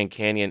beats Grand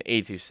Canyon,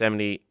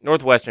 82-70.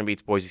 Northwestern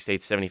beats Boise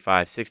State,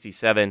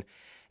 75-67.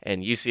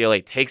 And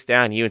UCLA takes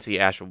down UNC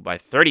Asheville by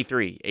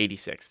 33,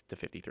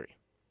 86-53.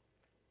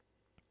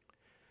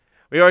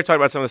 We already talked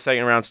about some of the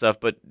second-round stuff,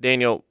 but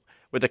Daniel,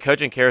 with the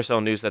coaching carousel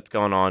news that's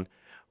going on,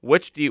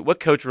 what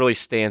coach really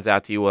stands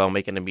out to you while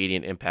making an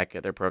immediate impact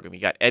at their program? You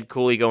got Ed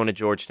Cooley going to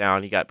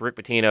Georgetown. You got Rick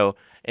Pitino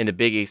in the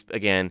Big East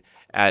again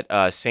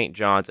at St.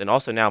 John's, and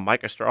also now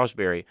Micah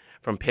Strasberry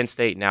from Penn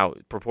State, now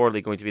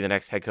purportedly going to be the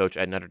next head coach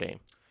at Notre Dame.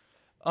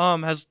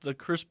 Has the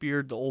Chris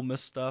Beard, the Ole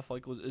Miss stuff,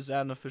 is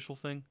that an official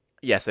thing?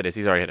 Yes, it is.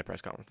 He's already had a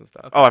press conference and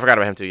stuff. Okay. Oh, I forgot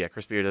about him too. Yeah,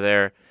 Chris Beard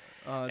there,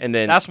 and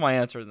then that's my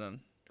answer then.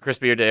 Chris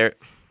Beard there.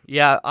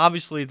 Yeah,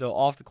 obviously the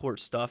off-the-court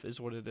stuff is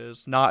what it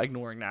is. Not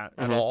ignoring that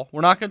at all.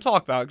 We're not going to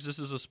talk about it because this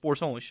is a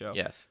sports-only show.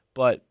 Yes.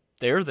 But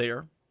they're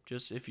there.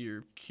 Just if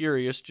you're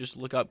curious, just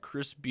look up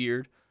Chris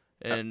Beard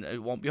and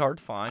it won't be hard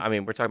to find. I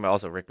mean, we're talking about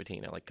also Rick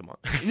Pitino. Like, come on.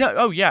 No,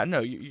 oh yeah,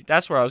 no,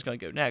 that's where I was going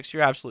to go next.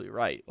 You're absolutely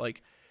right.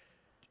 Like,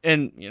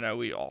 and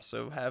we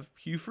also have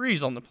Hugh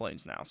Freeze on the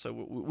Plains now, so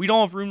we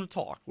don't have room to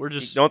talk. We're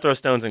just Don't throw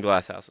stones in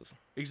glass houses.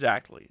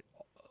 exactly.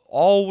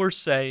 All we're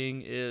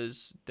saying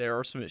is there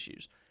are some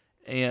issues,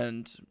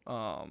 and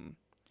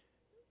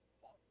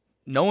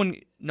no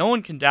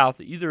one can doubt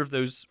that either of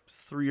those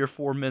 3 or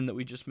 4 men that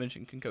we just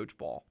mentioned can coach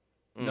ball.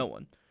 No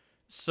one.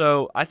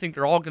 So I think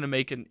they're all going to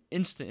make an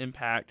instant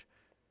impact.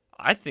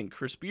 I think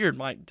Chris Beard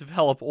might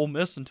develop Ole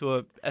Miss into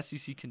a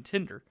SEC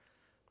contender.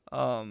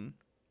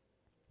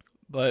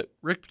 But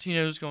Rick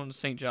Pitino is going to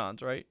St.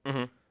 John's, right?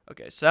 Mm-hmm.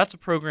 Okay, so that's a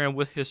program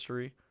with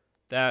history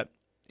that,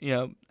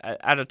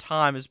 at a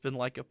time has been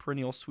like a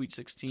perennial Sweet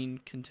 16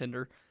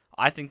 contender.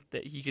 I think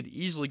that he could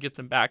easily get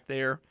them back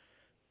there,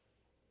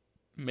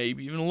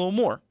 maybe even a little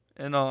more.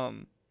 And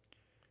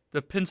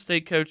the Penn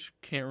State coach,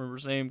 can't remember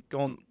his name,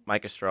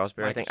 Micah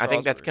Strasburg. Micah I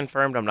think that's Strasburg.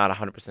 confirmed. I'm not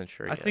 100%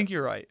 sure I yet. think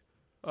you're right.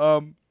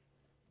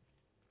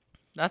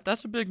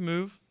 That's a big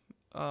move.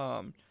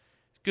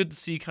 Good to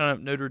see kind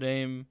of Notre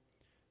Dame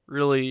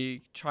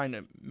really trying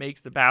to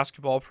make the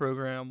basketball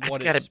program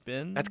what it's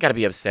been. That's got to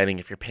be upsetting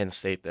if you're Penn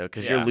State, though,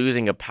 because Yeah. you're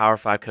losing a Power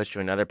 5 coach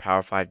to another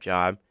Power 5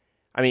 job.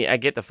 I mean, I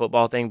get the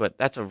football thing, but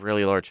that's a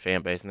really large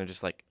fan base, and they're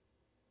just like,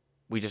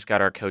 we just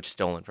got our coach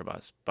stolen from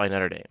us by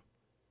Notre Dame.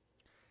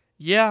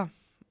 Yeah.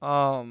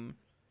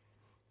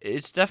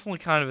 It's definitely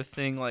kind of a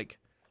thing. Like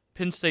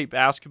Penn State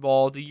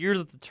basketball, the year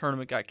that the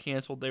tournament got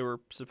canceled, they were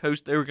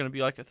going to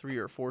be like a 3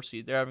 or 4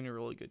 seed. They're having a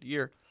really good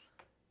year,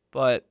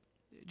 but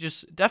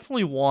just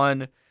definitely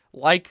one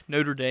like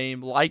Notre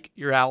Dame, like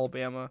your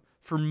Alabama.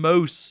 For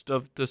most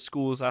of the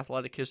school's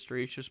athletic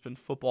history, it's just been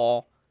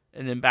football,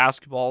 and then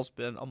basketball's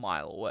been a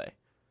mile away.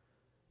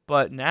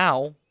 But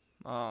now,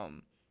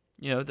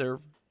 they're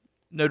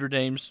Notre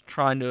Dame's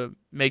trying to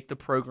make the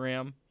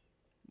program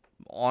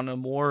on a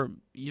more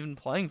even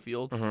playing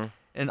field. Mm-hmm.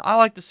 And I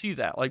like to see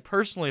that. Like,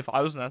 personally, if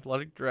I was an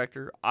athletic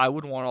director, I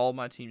would want all of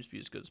my teams to be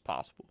as good as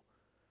possible.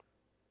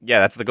 Yeah,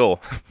 that's the goal.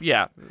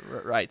 Yeah,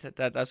 right.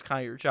 That's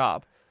kind of your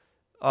job.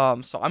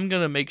 So I'm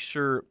going to make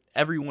sure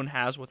everyone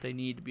has what they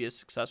need to be as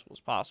successful as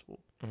possible.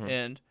 Mm-hmm.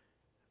 And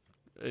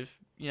if,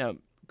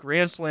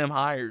 Grand Slam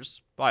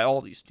hires by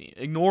all these teams,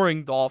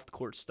 ignoring the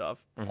off-the-court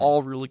stuff,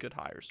 all really good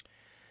hires.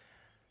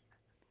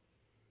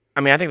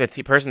 I mean, I think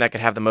the person that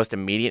could have the most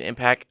immediate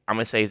impact, I'm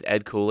going to say, is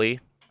Ed Cooley.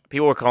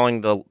 People were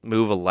calling the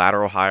move a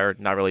lateral hire,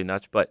 not really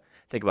nuts, but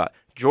think about it.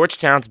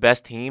 Georgetown's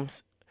best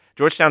teams,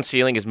 Georgetown's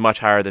ceiling is much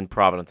higher than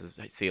Providence's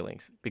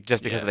ceilings,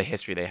 just because of the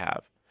history they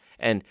have.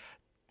 And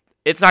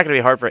it's not going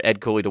to be hard for Ed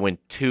Cooley to win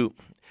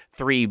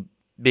 3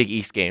 Big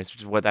East games,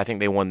 which is what I think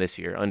they won this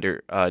year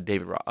under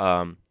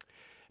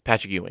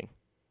Patrick Ewing.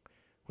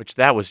 Which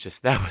that was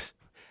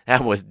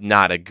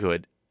not a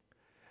good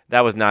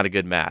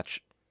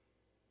match.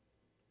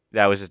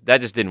 That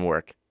just didn't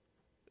work,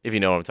 if you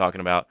know what I'm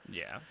talking about.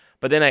 Yeah.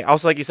 But then I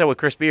also, like you said, with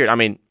Chris Beard, I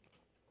mean,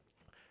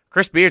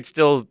 Chris Beard's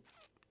still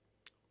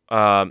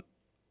 3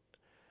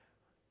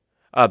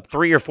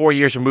 or 4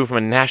 years removed from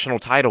a national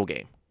title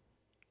game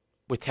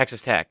with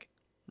Texas Tech.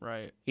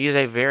 Right. He is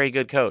a very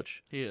good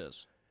coach. He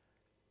is.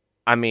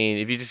 I mean,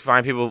 if you just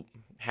find people,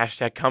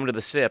 #come to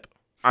the SIP,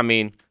 I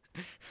mean,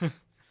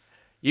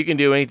 you can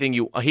do anything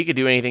he could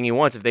do anything he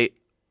wants if they.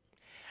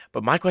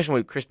 But my question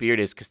with Chris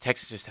Beard is, because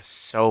Texas just has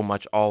so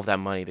much, all of that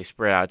money, they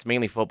spread out. It's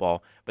mainly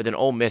football, but then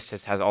Ole Miss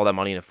just has all that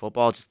money into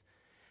football. Just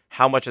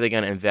how much are they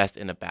going to invest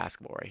into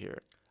basketball right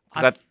here?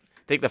 Because I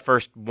think the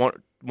first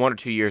one or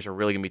 2 years are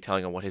really going to be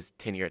telling on what his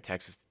tenure at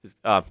Texas is.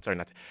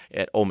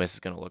 At Ole Miss is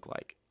going to look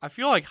like. I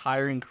feel like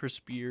hiring Chris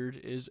Beard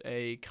is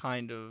a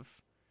kind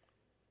of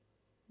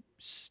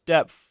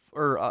step,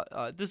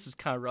 this is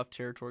kind of rough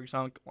territory because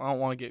I don't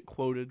want to get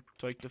quoted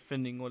like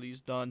defending what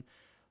he's done.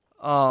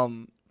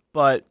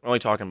 But Only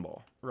talking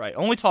ball. Right,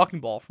 only talking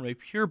ball from a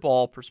pure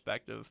ball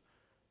perspective.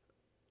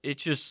 I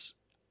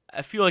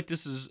feel like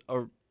this is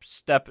a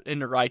step in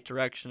the right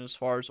direction as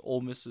far as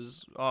Ole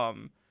Miss's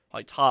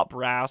top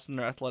brass and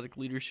their athletic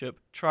leadership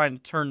trying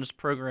to turn this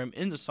program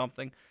into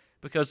something,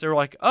 because they're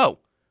like, oh,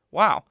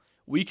 wow,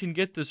 we can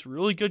get this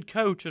really good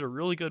coach at a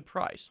really good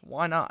price.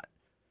 Why not?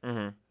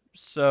 Mm-hmm.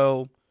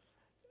 So,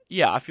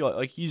 yeah, I feel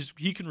like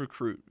he can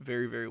recruit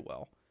very, very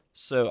well.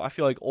 So I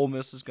feel like Ole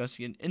Miss is going to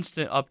see an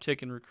instant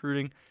uptick in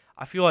recruiting.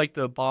 I feel like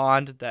the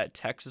bond that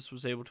Texas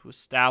was able to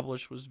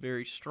establish was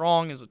very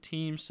strong as a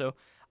team. So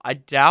I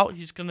doubt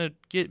he's going to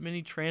get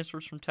many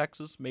transfers from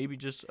Texas, maybe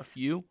just a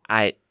few.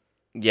 I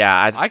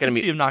can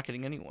see him not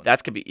getting anyone. I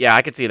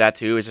could see that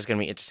too. It's just going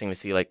to be interesting to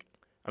see,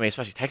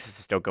 especially Texas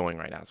is still going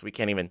right now, so we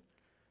can't even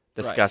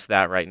discuss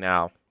that right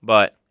now.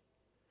 But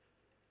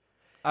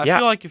I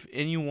feel like if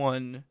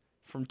anyone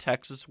from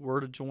Texas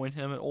were to join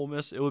him at Ole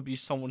Miss, it would be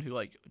someone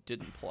who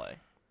didn't play.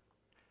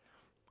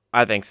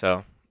 I think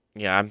so.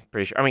 Yeah, I'm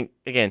pretty sure. I mean,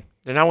 again,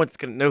 no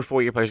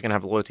 4-year player is going to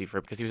have loyalty for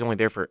it because he was only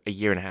there for a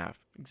year and a half.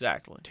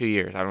 Exactly. 2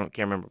 years. Can't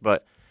remember,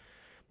 but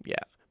yeah.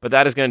 But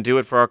that is going to do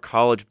it for our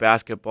college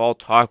basketball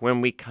talk.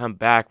 When we come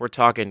back, we're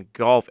talking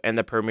golf and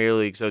the Premier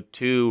League. So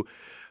 2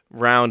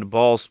 round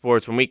ball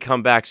sports when we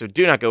come back. So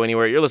do not go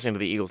anywhere. You're listening to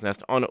the Eagles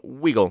Nest on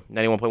Weagle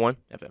 91.1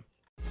 FM.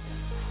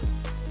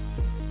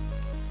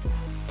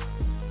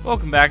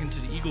 Welcome back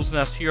into the Eagles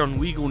Nest here on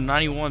Weagle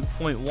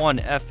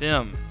 91.1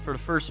 FM. For the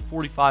first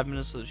 45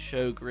 minutes of the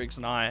show, Griggs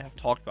and I have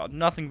talked about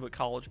nothing but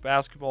college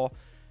basketball.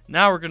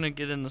 Now we're going to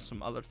get into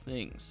some other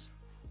things.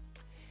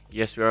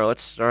 Yes, we are.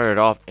 Let's start it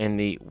off in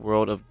the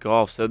world of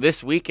golf. So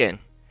this weekend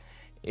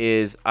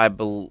is,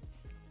 isn't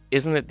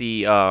it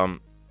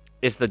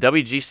it's the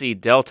WGC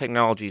Dell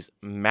Technologies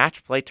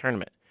Match Play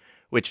Tournament,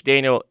 which,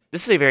 Daniel,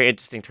 this is a very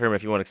interesting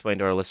tournament if you want to explain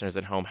to our listeners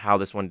at home how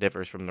this one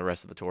differs from the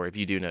rest of the tour, if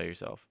you do know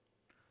yourself.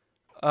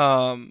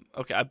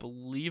 Okay, I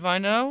believe I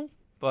know,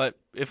 but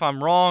if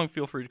I'm wrong,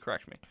 feel free to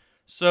correct me.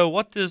 So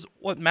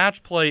what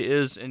match play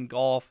is in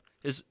golf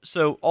is,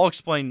 so I'll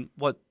explain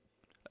what,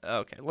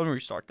 okay, let me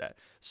restart that.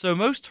 So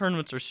most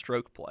tournaments are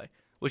stroke play,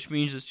 which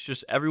means it's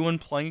just everyone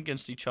playing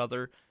against each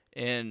other,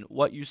 and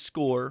what you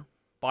score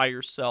by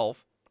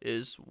yourself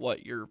is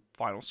what your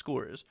final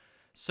score is.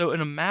 So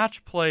in a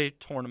match play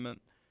tournament,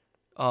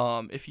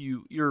 if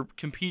you're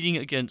competing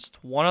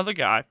against one other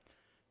guy,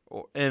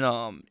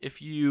 and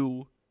if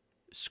you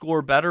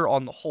score better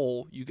on the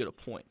hole, you get a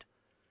point.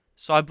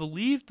 So I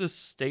believe the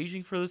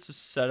staging for this is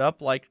set up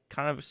like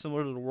kind of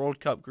similar to the World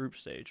Cup group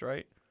stage,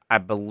 right? I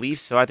believe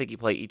so. I think you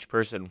play each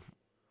person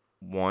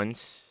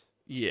once.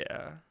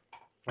 Yeah.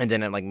 And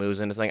then it like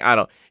moves into something. I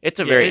don't. It's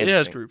a very interesting. It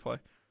has group play.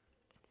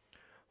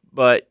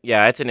 But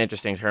yeah, it's an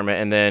interesting tournament.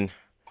 And then,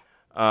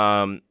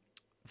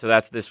 so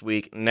that's this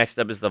week. Next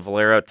up is the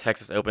Valero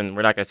Texas Open.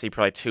 We're not going to see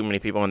probably too many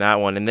people in that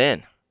one. And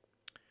then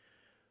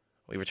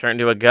we return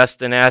to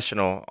Augusta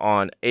National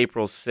on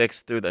April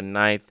 6th through the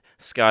 9th.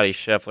 Scotty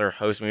Scheffler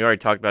hosting. We already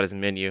talked about his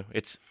menu.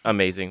 It's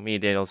amazing. Me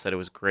and Daniel said it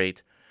was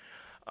great.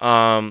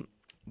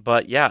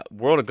 But yeah,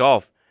 World of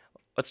Golf.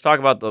 Let's talk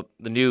about the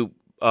new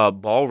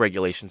ball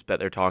regulations that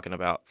they're talking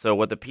about. So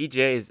what the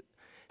PGA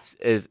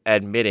is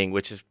admitting,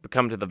 which has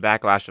become to the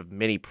backlash of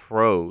many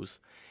pros,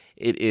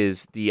 it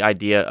is the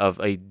idea of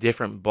a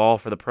different ball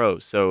for the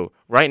pros. So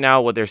right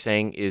now what they're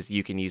saying is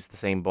you can use the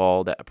same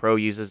ball that a pro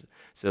uses.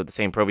 So the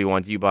same Pro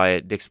V1s you buy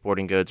at Dick's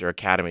Sporting Goods or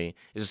Academy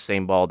is the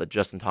same ball that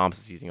Justin Thomas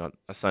is using on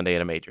a Sunday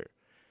at a major.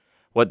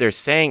 What they're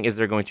saying is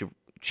they're going to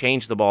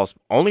change the balls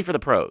only for the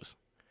pros,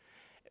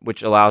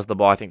 which allows the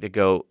ball, I think, to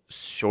go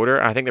shorter.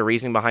 And I think the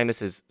reasoning behind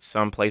this is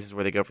some places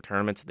where they go for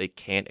tournaments, they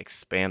can't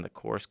expand the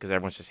course because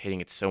everyone's just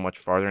hitting it so much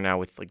farther now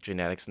with like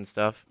genetics and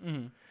stuff.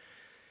 Mm-hmm.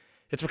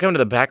 It's become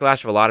to the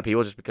backlash of a lot of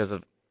people just because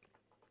of,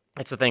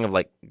 it's the thing of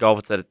like golf,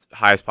 it's at its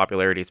highest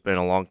popularity. It's been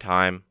a long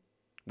time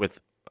with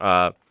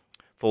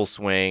full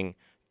swing,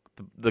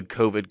 the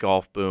COVID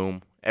golf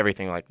boom,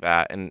 everything like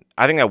that. And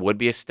I think that would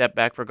be a step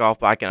back for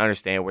golf, but I can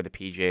understand where the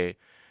PGA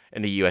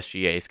and the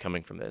USGA is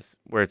coming from this,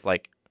 where it's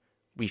like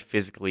we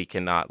physically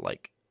cannot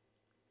like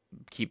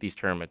keep these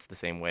tournaments the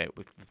same way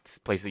with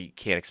places that you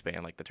can't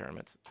expand like the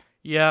tournaments.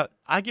 Yeah,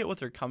 I get what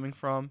they're coming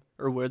from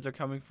or where they're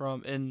coming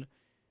from. And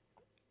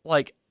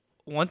like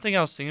one thing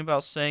I was thinking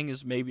about saying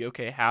is maybe,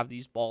 okay, have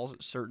these balls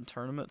at certain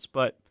tournaments,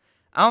 but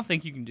I don't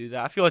think you can do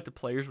that. I feel like the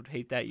players would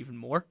hate that even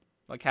more.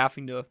 Like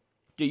having to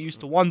get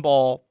used to one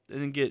ball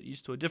and then get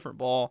used to a different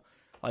ball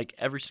like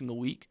every single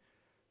week.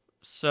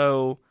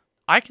 So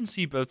I can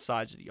see both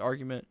sides of the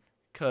argument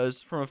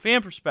because from a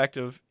fan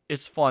perspective,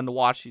 it's fun to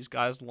watch these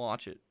guys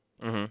launch it.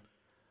 Mm-hmm.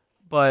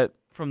 But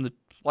from the,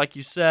 like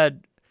you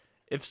said,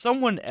 if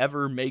someone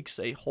ever makes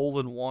a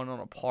hole-in-one on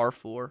a par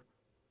 4,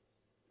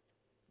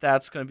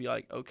 that's going to be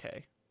like,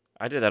 okay.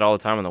 I do that all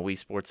the time on the Wii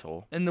Sports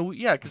hole. And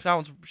yeah, because that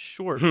one's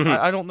short.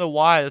 I don't know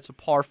why it's a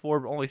par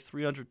 4, but only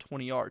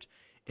 320 yards.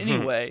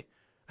 Anyway,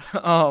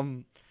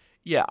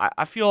 yeah,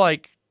 I feel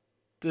like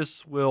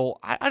this will.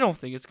 I don't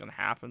think it's gonna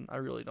happen. I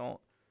really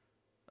don't.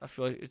 I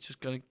feel like it's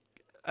just gonna,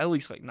 at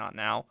least like not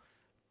now.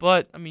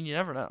 But I mean, you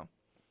never know.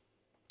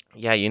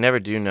 Yeah, you never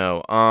do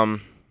know.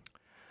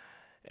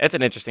 It's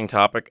an interesting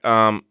topic.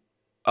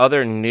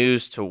 Other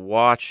news to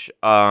watch.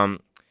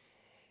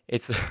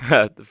 It's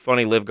the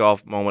funny live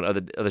golf moment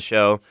of the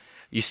show.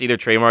 You see their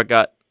trademark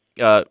got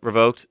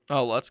revoked.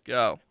 Oh, let's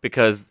go.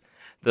 Because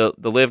the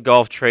live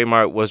golf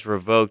trademark was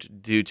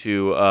revoked due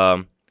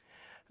to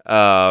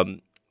the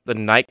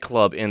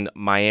nightclub in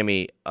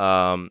Miami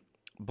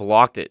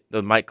blocked it.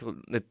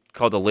 It's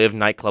called the Live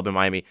nightclub in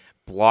Miami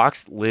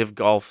blocks live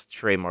golf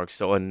trademark.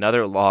 So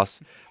another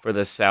loss for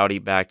the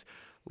Saudi-backed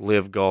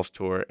live golf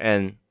tour,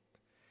 and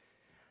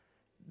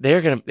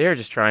they're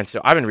just trying.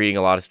 So I've been reading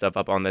a lot of stuff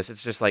up on this.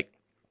 It's just like,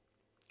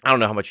 I don't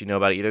know how much you know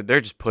about it either.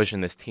 They're just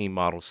pushing this team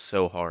model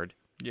so hard.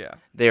 Yeah.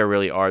 They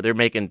really are. They're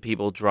making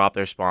people drop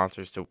their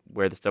sponsors to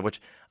wear the stuff, which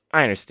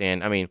I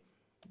understand. I mean,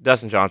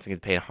 Dustin Johnson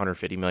gets paid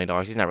 $150 million.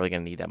 He's not really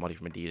going to need that money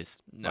from Adidas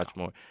much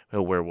more.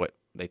 He'll wear what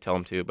they tell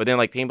him to. But then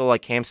like people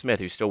like Cam Smith,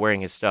 who's still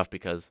wearing his stuff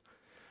because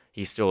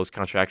he still is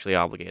contractually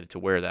obligated to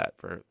wear that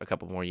for a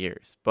couple more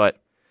years.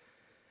 But,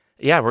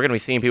 yeah, we're going to be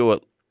seeing people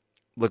that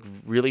look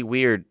really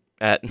weird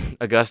at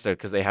Augusta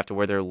because they have to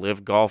wear their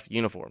live golf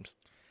uniforms.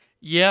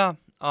 Yeah,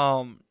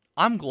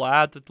 I'm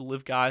glad that the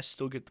live guys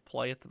still get to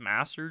play at the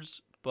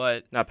Masters,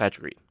 but not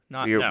Patrick Reed.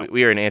 Not We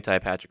we are an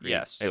anti-Patrick Reed.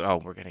 Yes. Oh,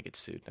 we're gonna get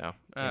sued now.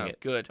 Dang it.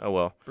 Good. Oh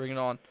well. Bring it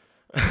on.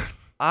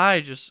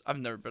 I've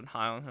never been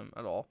high on him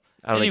at all.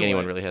 I don't think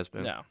anyone really has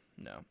been. No.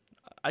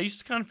 I used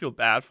to kind of feel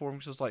bad for him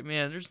because I was like,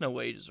 man, there's no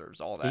way he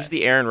deserves all that. He's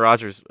the Aaron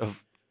Rodgers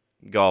of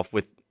golf.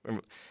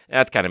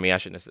 That's kind of me. I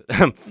shouldn't have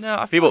said. No,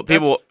 I feel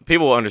people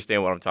will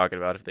understand what I'm talking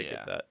about if they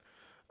get that.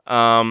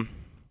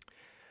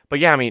 But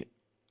yeah,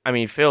 I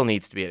mean, Phil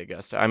needs to be at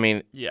Augusta. I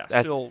mean, yeah,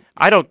 Phil.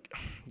 I don't.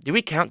 Do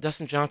we count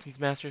Dustin Johnson's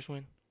Masters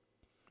win?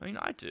 I mean,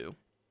 I do.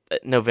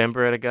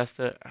 November at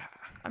Augusta.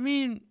 I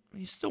mean,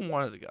 he still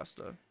won at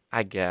Augusta.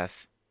 I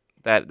guess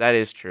that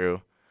is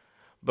true,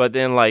 but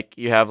then like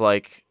you have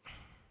like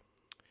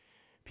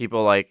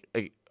people like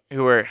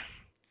who are.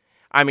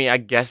 I mean, I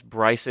guess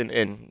Bryson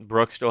and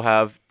Brooks still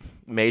have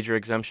major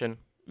exemption.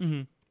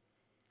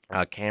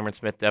 Mm-hmm. Cameron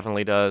Smith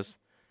definitely does.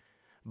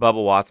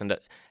 Bubba Watson.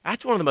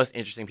 That's one of the most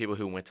interesting people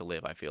who went to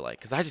live, I feel like.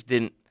 Because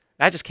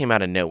that just came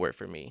out of nowhere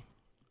for me,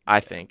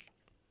 I think.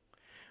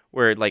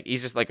 Where, like,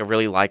 he's just, like, a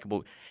really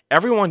likable.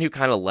 Everyone who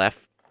kind of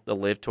left the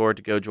live tour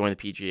to go join the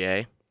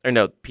PGA,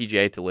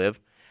 PGA to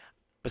live,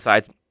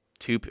 besides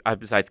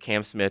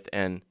Cam Smith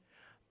and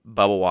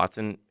Bubba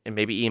Watson and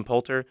maybe Ian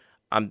Poulter,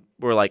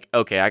 we're like,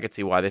 okay, I could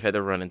see why they've had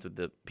to run into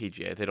the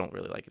PGA. They don't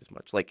really like it as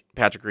much. Like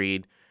Patrick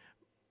Reed,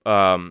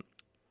 Bryson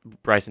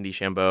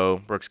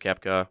DeChambeau, Brooks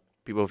Koepka,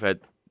 people who've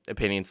had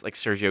opinions like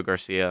Sergio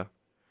Garcia.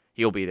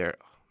 He'll be there.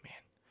 Oh, man.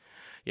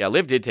 Yeah,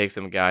 Liv did take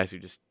some guys who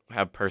just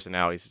have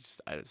personalities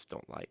I just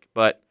don't like.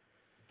 But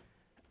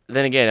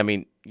then again, I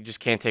mean, you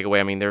just can't take away.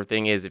 I mean, their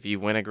thing is if you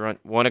won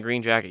a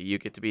green jacket, you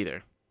get to be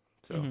there.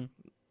 So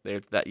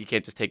there's that. You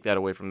can't just take that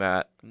away from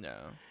that. No.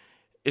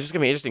 It's just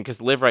going to be interesting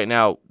because Liv right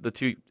now, the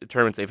two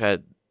tournaments they've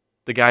had,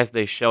 the guys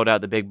they shelled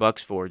out the big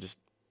bucks for just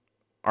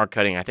aren't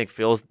cutting. I think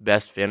Phil's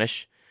best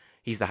finish,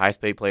 he's the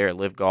highest paid player at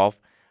Liv Golf,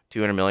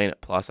 $200 million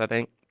plus, I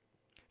think.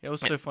 It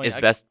was so funny. His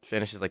best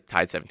finish is like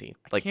tied 17th.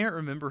 I can't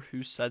remember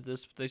who said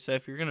this, but they said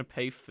if you're going to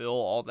pay Phil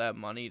all that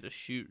money to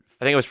shoot.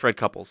 I think it was Fred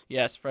Couples.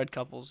 Yes, Fred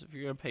Couples. If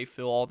you're going to pay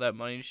Phil all that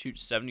money to shoot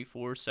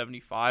 74,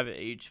 75 at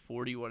age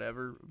 40,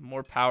 whatever,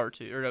 more power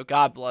to you. Or no,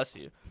 God bless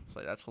you. It's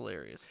like, that's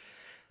hilarious.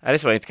 That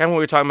is funny. It's kind of what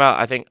we were talking about,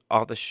 I think,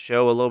 off the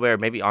show a little bit, or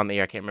maybe on the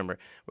air. I can't remember.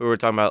 We were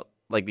talking about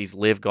like these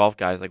live golf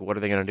guys. Like, what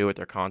are they going to do with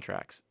their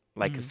contracts?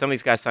 Like, 'cause some of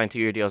these guys signed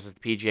 2-year deals. Is the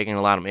PGA going to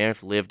allow them in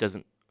if Liv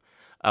doesn't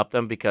up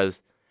them?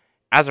 Because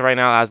as of right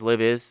now, as Liv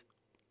is,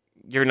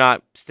 you're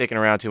not sticking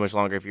around too much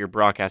longer if your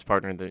broadcast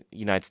partner in the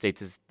United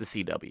States is the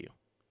CW.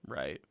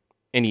 Right.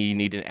 And you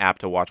need an app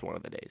to watch one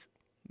of the days.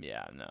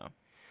 Yeah, no.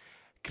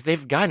 Because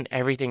they've gotten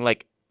everything.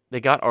 Like, they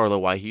got Arlo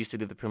White, who used to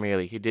do the Premier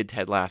League, who did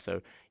Ted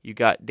Lasso. You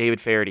got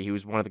David Faraday, who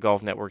was one of the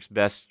Golf Network's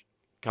best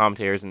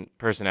commentators and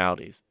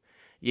personalities.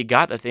 You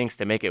got the things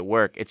to make it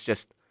work. It's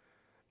just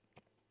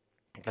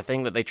the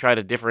thing that they try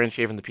to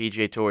differentiate from the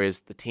PGA Tour is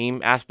the team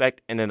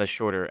aspect and then the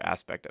shorter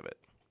aspect of it.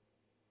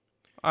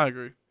 I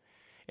agree.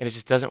 And it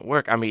just doesn't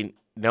work. I mean,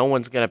 no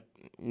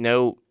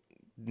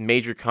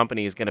major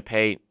company is going to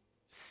pay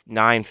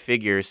 9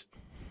 figures.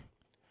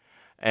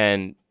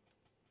 And,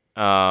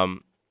 yeah,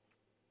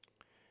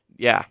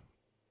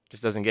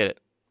 just doesn't get it.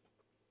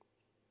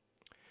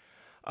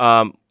 You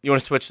want to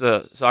switch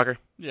to soccer?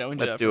 Yeah, we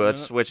can Let's do it.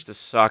 Let's switch to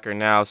soccer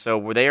now.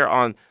 So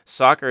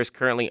soccer is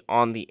currently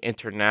on the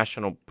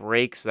international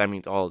break. So that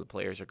means all of the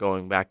players are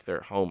going back to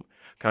their home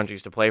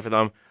countries to play for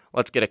them.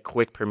 Let's get a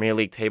quick Premier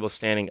League table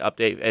standing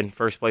update. In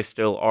first place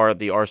still are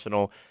the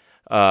Arsenal,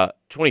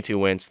 22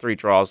 wins, 3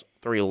 draws,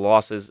 3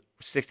 losses,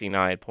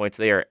 69 points.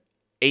 They are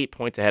 8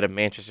 points ahead of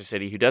Manchester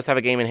City, who does have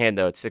a game in hand,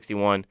 though. It's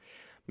 61.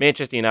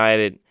 Manchester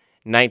United,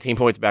 19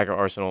 points back at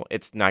Arsenal.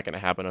 It's not going to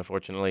happen,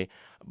 unfortunately.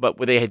 But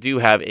they do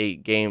have 2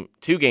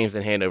 games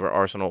in hand over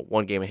Arsenal,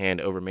 1 game in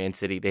hand over Man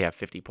City. They have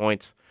 50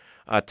 points.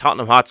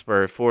 Tottenham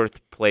Hotspur,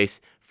 4th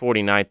place,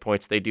 49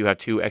 points. They do have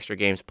 2 extra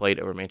games played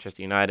over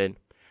Manchester United.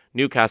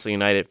 Newcastle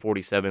United,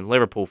 47.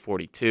 Liverpool,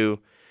 42.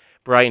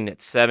 Brighton at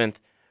 7th.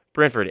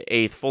 Brentford at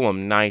 8th.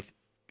 Fulham, 9th.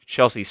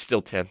 Chelsea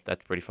still 10th.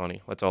 That's pretty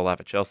funny. Let's all laugh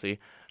at Chelsea.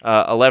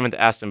 11th,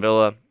 Aston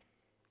Villa.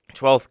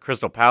 12th,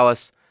 Crystal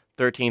Palace.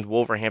 13th,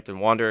 Wolverhampton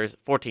Wanderers.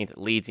 14th,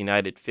 Leeds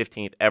United.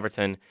 15th,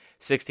 Everton.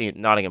 16th,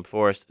 Nottingham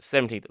Forest.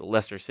 17th,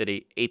 Leicester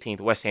City. 18th,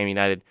 West Ham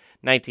United.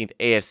 19th,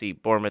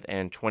 AFC Bournemouth.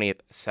 And 20th,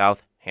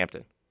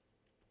 Southampton.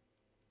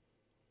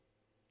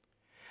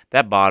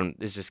 That bottom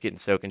is just getting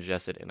so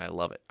congested, and I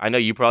love it. I know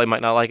you probably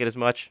might not like it as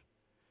much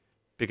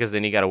because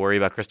then you got to worry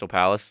about Crystal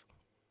Palace.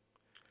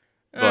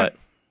 But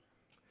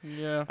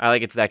yeah, I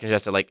like it's that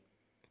congested. Like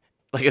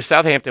if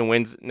Southampton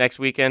wins next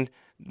weekend,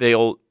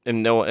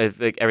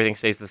 if everything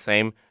stays the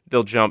same,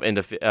 they'll jump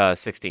into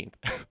 16th,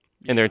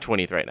 and they're in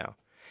 20th right now.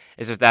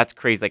 It's just that's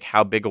crazy, like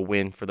how big a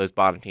win for those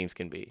bottom teams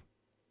can be.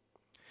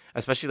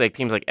 Especially like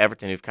teams like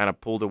Everton who've kind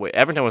of pulled away.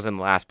 Everton was in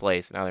last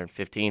place, now they're in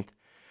 15th.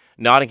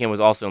 Nottingham was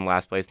also in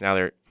last place, now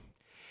they're.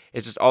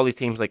 It's just all these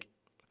teams like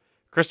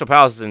Crystal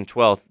Palace is in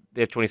 12th.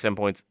 They have 27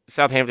 points.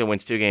 Southampton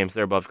wins 2 games.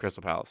 They're above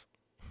Crystal Palace,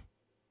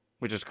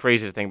 which is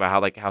crazy to think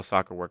about how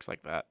soccer works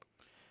like that.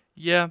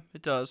 Yeah,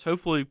 it does.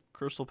 Hopefully,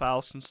 Crystal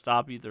Palace can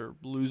stop either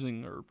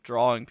losing or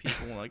drawing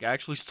people and like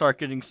actually start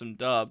getting some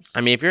dubs.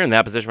 I mean, if you're in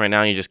that position right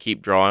now and you just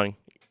keep drawing,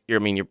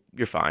 you're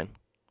fine.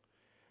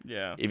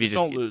 Yeah, If you just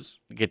just don't lose.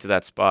 get to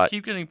that spot,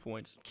 Keep getting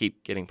points.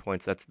 keep getting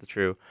points. That's the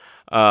true.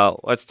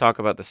 Let's talk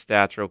about the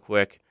stats real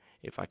quick,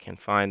 if I can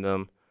find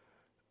them.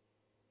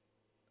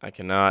 I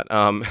cannot.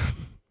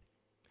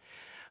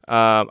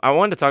 I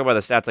wanted to talk about the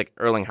stats like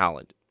Erling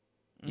Haaland.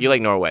 You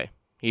like Norway.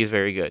 He's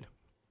very good.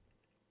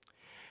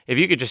 If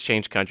you could just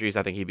change countries,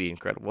 I think he'd be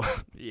incredible.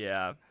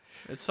 Yeah,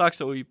 it sucks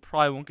that we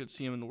probably won't get to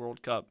see him in the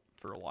World Cup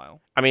for a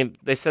while. I mean,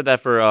 they said that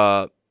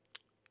for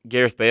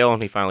Gareth Bale,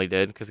 and he finally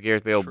did, because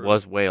Gareth Bale True.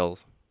 was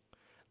Wales.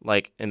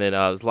 And then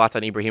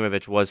Zlatan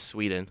Ibrahimovic was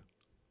Sweden.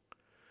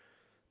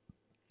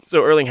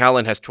 So Erling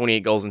Haaland has 28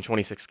 goals in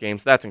 26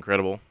 games. That's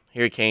incredible.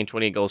 Harry Kane,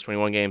 28 goals,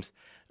 21 games.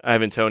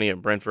 Ivan Toney at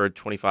Brentford,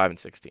 25 and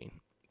 16.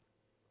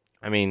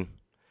 I mean,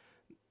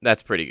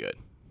 that's pretty good.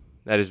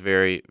 That is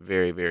very,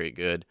 very, very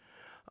good.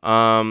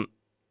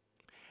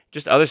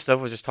 Just other stuff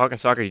was just talking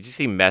soccer. Did you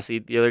see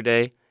Messi the other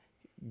day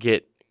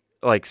get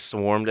like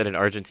swarmed at an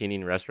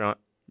Argentinian restaurant?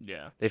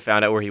 Yeah. They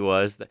found out where he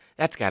was.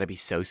 That's got to be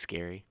so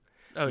scary.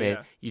 Oh, Man,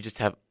 yeah. you just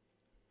have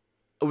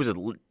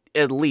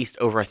at least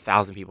over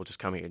 1,000 people just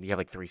come here. You have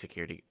like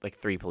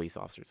three police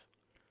officers.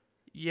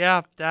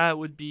 Yeah, that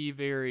would be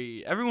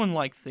very. Everyone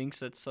like thinks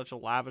that's such a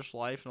lavish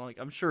life, and like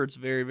I'm sure it's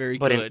very, very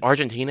But good. in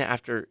Argentina,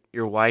 after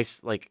your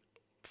wife's like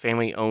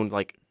family owned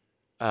like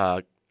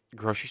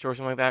grocery store or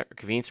something like that, or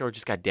convenience store,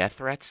 just got death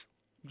threats,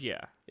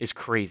 Yeah. is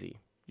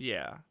crazy.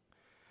 Yeah.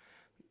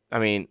 I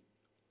mean,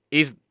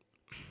 he's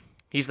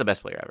the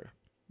best player ever.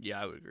 Yeah,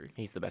 I would agree.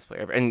 He's the best player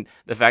ever, and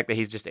the fact that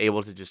he's just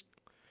able to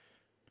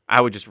I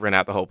would just rent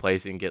out the whole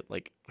place and get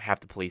like half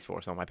the police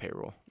force on my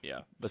payroll.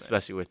 Yeah. But same.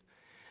 especially with,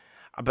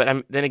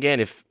 but then again,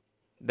 if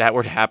that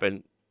were to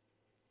happen,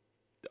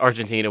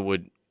 Argentina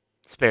would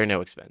spare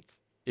no expense,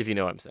 if you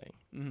know what I'm saying,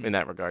 in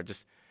that regard,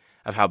 just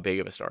of how big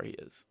of a star he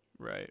is.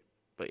 Right.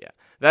 But yeah,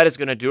 that is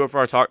going to do it for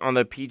our talk on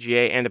the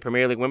PGA and the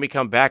Premier League. When we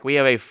come back, we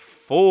have a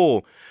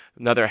full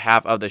another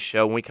half of the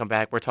show. When we come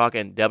back, we're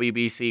talking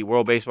WBC,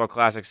 World Baseball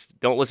Classics.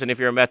 Don't listen if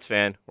you're a Mets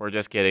fan. We're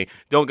just kidding.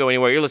 Don't go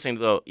anywhere. You're listening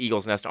to the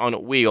Eagles Nest on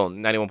Weagle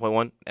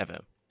 91.1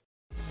 FM.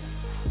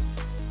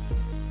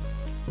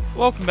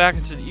 Welcome back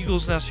into the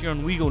Eagles Nest here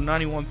on Weagle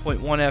 91.1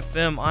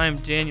 FM. I am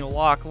Daniel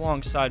Locke.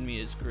 Alongside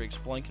me is Griggs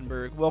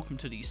Blankenburg. Welcome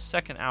to the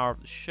second hour of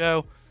the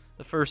show.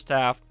 The first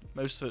half,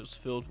 most of it was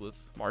filled with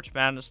March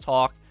Madness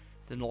talk.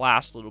 Then the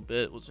last little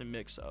bit was a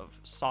mix of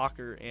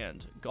soccer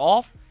and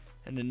golf.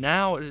 And then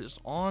now it is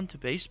on to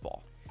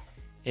baseball.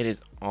 It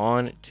is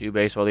on to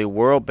baseball. The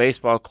World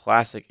Baseball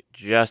Classic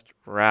just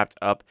wrapped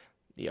up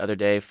the other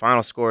day.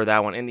 Final score of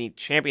that one in the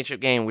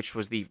championship game, which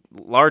was the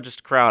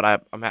largest crowd.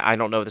 I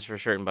don't know this for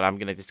certain, but I'm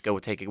gonna just go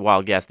take a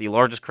wild guess. The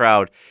largest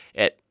crowd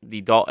at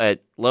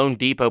Lone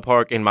Depot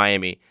Park in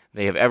Miami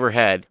they have ever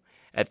had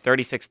at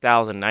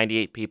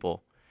 36,098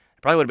 people.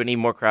 It probably would have been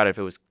even more crowded if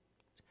it was.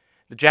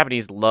 The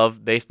Japanese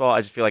love baseball.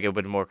 I just feel like it would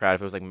have been more crowded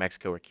if it was like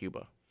Mexico or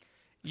Cuba.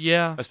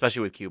 Yeah.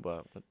 Especially with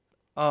Cuba.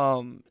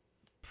 The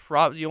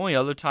only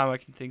other time I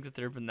can think that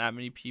there have been that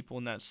many people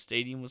in that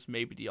stadium was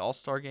maybe the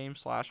All-Star Game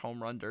 /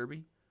 Home Run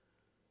Derby.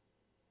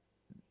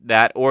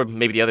 That, or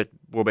maybe the other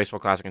World Baseball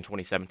Classic in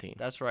 2017.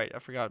 That's right. I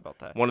forgot about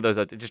that. One of those,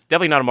 just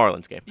definitely not a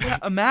Marlins game. Yeah,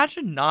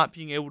 imagine not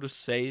being able to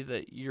say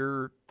that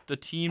you're the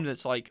team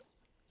that's like,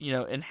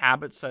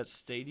 inhabits that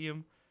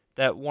stadium,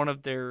 that one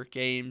of their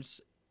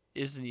games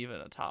isn't even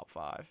a top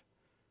 5,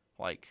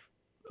 like,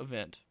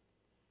 event,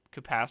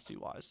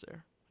 capacity-wise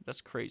there.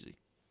 That's crazy.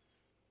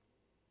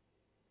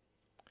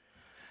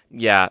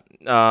 Yeah,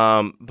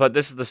 but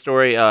this is the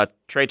story.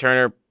 Trey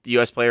Turner,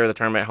 U.S. player of the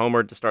tournament,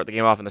 homered to start the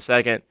game off in the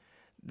second.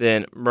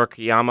 Then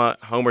Murkiyama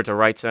homered to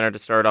right center to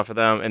start off for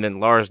them. And then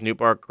Lars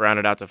Nootbaar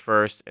grounded out to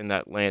first, and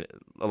that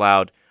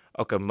allowed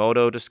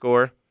Okamoto to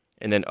score.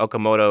 And then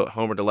Okamoto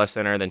homered to left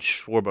center, and then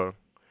Schwarber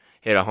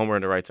hit a homer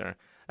into right center.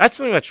 That's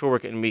something that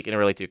Schwarber we can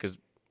relate to, because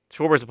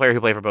Schwarber's a player who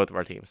played for both of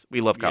our teams.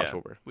 We love Kyle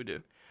Schwarber. We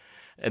do.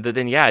 And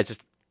then, it's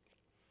just...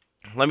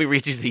 Let me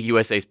read you the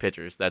USA's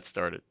pitchers that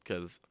started,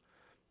 because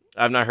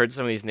I've not heard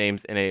some of these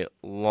names in a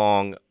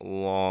long,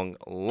 long,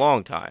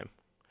 long time.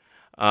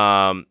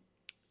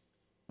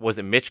 Was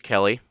it Mitch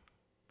Kelly?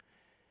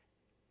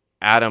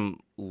 Adam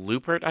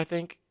Lupert, I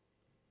think?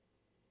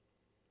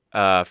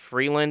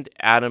 Freeland,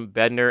 Adam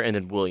Bednar, and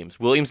then Williams.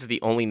 Williams is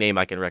the only name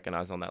I can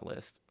recognize on that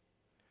list,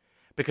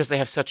 because they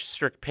have such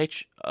strict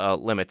pitch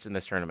limits in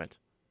this tournament.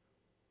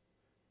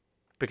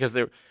 Because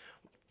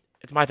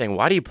it's my thing.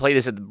 Why do you play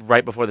this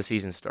right before the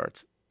season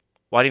starts?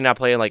 Why do you not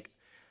play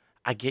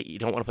I get you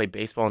don't want to play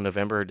baseball in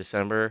November or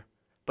December,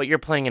 but you're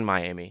playing in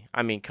Miami.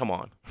 I mean, come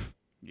on.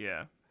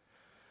 Yeah.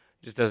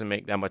 Just doesn't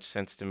make that much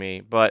sense to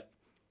me. But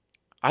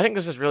I think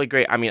this is really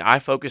great. I mean, I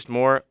focused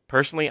more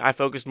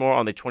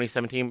on the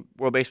 2017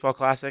 World Baseball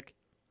Classic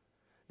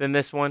than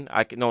this one.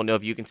 I don't know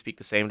if you can speak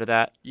the same to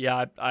that.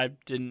 Yeah, I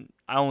didn't.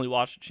 I only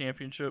watched the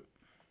championship.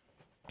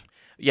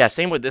 Yeah,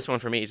 same with this one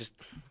for me. It's just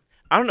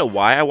I don't know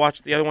why I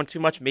watched the other one too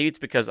much. Maybe it's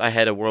because I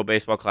had a World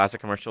Baseball Classic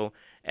commercial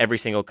every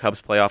single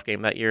Cubs playoff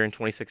game that year in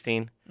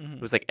 2016. Mm-hmm.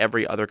 It was like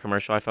every other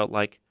commercial I felt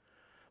like.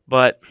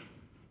 But,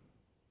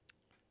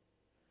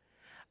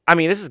 I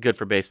mean, this is good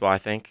for baseball, I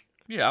think.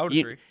 Yeah, I would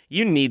agree.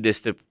 You need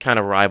this to kind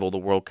of rival the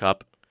World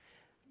Cup.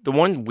 The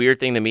one weird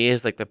thing to me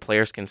is like the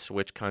players can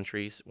switch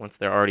countries once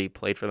they're already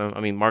played for them.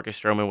 I mean, Marcus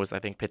Stroman was, I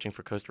think, pitching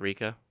for Costa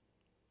Rica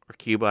or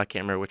Cuba. I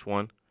can't remember which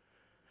one.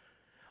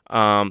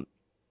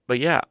 But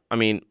yeah, I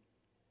mean,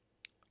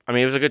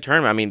 it was a good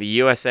tournament. I mean, the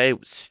USA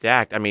was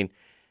stacked. I mean,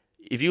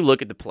 if you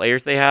look at the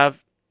players they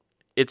have,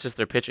 it's just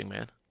their pitching,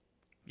 man.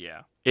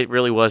 Yeah. It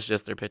really was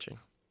just their pitching.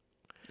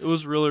 It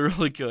was really,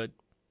 really good.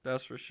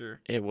 That's for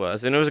sure. It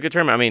was. And it was a good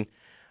tournament. I mean,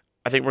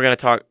 I think we're going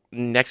to talk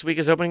next week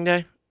is opening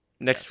day?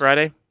 Next Yes.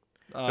 Friday?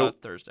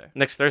 Thursday.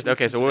 Next Thursday.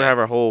 Okay, so Today. we'll have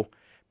our whole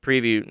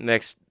preview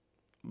next.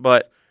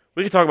 But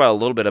we can talk about a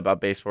little bit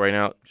about baseball right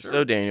now. Sure.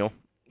 So, Daniel,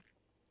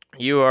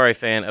 you are a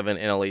fan of an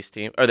NL East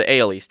team, or the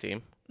AL East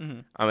team.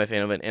 Mm-hmm. I'm a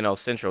fan of an NL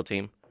Central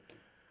team.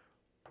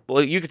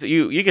 Well, you could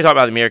talk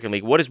about the American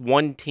League. What is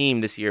one team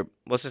this year?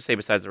 Let's just say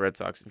besides the Red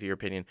Sox, in your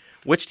opinion,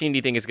 which team do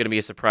you think is going to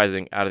be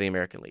surprising out of the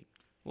American League?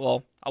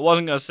 Well, I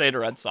wasn't going to say the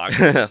Red Sox.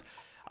 Because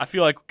I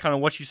feel like kind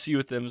of what you see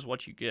with them is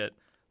what you get.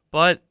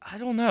 But I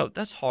don't know.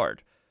 That's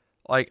hard.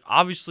 Like,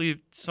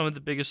 obviously, some of the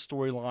biggest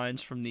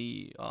storylines from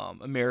the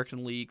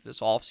American League this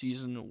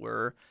offseason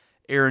were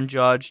Aaron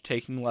Judge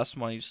taking less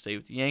money to stay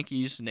with the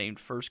Yankees, named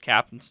first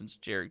captain since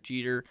Derek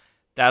Jeter.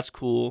 That's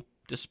cool.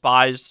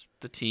 Despise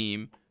the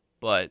team,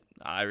 but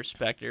I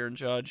respect Aaron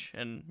Judge.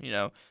 And, you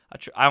know,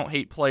 I don't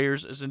hate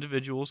players as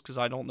individuals because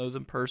I don't know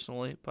them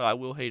personally, but I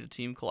will hate a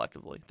team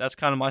collectively. That's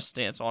kind of my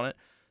stance on it.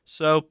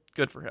 So,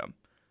 good for him.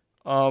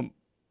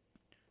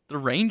 The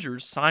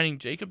Rangers signing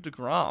Jacob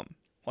deGrom.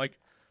 Like,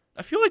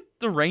 I feel like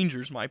the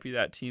Rangers might be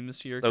that team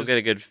this year. They'll get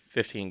a good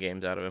 15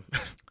 games out of him.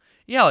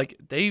 Yeah, like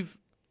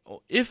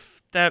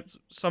if that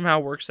somehow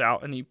works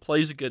out and he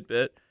plays a good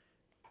bit,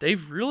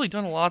 they've really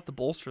done a lot to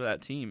bolster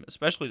that team,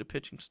 especially the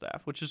pitching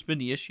staff, which has been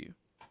the issue.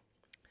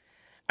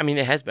 I mean,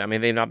 it has been. I mean,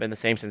 they've not been the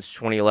same since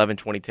 2011,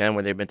 2010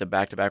 when they've been to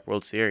back-to-back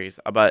World Series.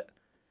 But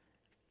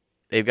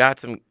they got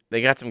some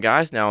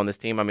guys now on this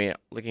team. I mean,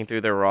 looking through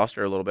their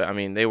roster a little bit, I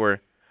mean, they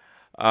were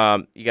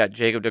you got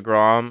Jacob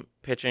deGrom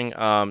pitching.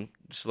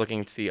 Just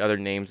looking to see other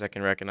names I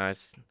can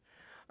recognize.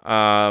 We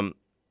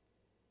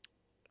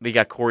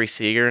got Corey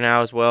Seager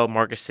now as well,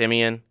 Marcus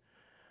Semien.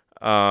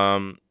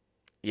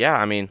 Yeah,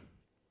 I mean,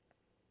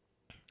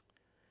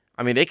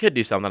 they could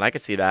do something. I could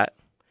see that.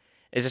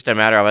 It's just a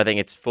matter of I think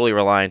it's fully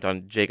reliant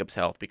on Jacob's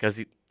health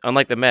because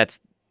unlike the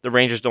Mets, the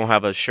Rangers don't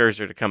have a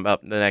Scherzer to come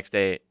up the next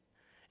day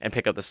and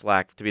pick up the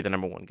slack to be the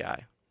number one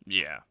guy.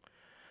 Yeah.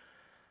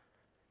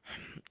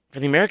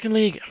 For the American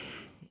League,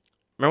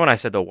 remember when I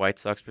said the White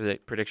Sox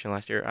prediction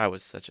last year? That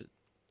was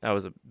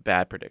a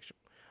bad prediction.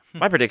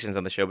 My predictions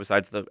on the show,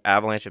 besides the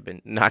Avalanche, have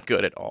been not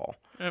good at all.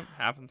 It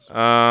happens.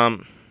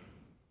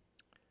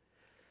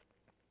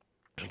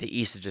 The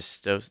East is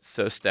just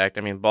so stacked.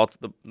 I mean,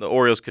 the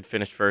Orioles could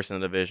finish first in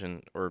the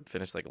division or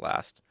finish like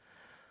last.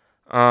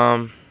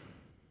 I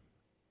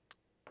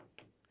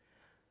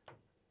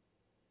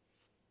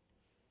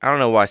don't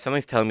know why.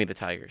 Something's telling me the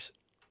Tigers.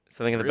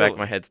 Something in the back of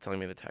my head's telling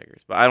me the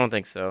Tigers, but I don't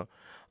think so.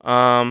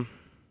 I'm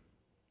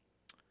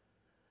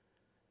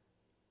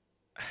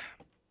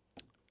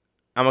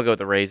going to go with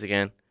the Rays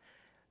again.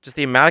 Just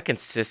the amount of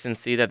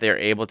consistency that they're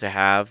able to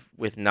have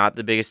with not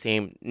the biggest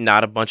team,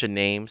 not a bunch of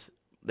names.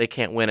 They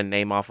can't win a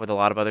name off with a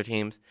lot of other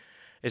teams.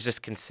 It's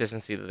just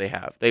consistency that they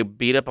have. They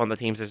beat up on the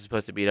teams they're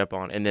supposed to beat up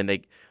on, and then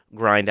they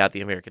grind out the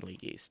American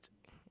League East.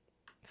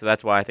 So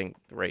that's why I think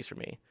the Rays for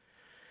me.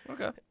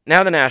 Okay.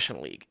 Now the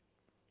National League.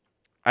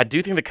 I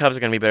do think the Cubs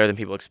are going to be better than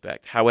people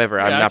expect. However,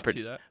 Yeah,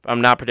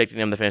 I'm not predicting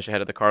them to finish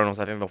ahead of the Cardinals.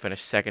 I think they'll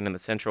finish second in the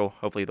Central.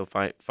 Hopefully they'll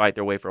fight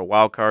their way for a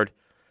wild card.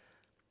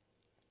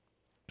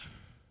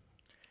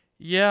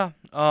 Yeah,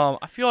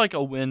 I feel like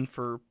a win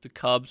for the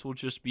Cubs will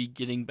just be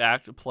getting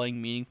back to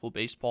playing meaningful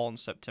baseball in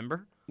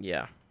September.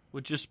 Yeah.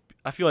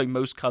 I feel like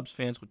most Cubs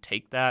fans would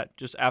take that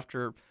just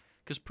after,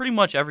 because pretty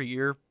much every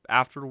year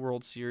after the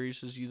World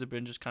Series has either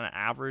been just kind of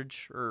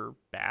average or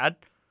bad.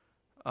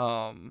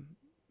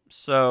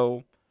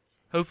 So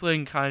hopefully they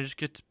can kind of just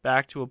get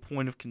back to a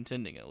point of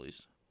contending at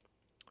least.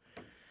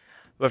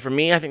 But for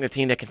me, I think the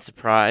team that can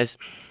surprise.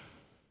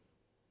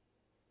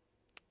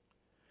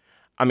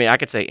 I mean, I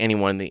could say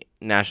anyone in the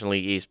National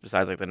League East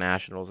besides like the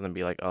Nationals, and then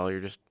be like, "Oh,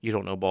 you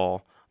don't know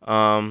ball."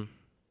 I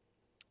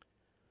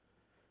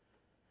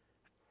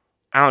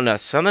don't know.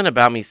 Something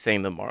about me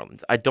saying the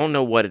Marlins. I don't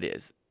know what it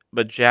is,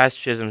 but Jazz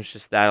Chisholm's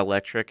just that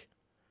electric,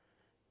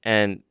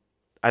 and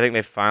I think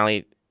they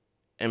finally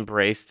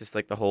embraced just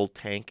like the whole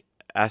tank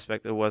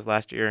aspect that it was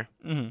last year.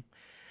 Mm-hmm.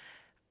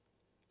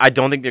 I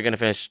don't think they're going to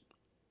finish.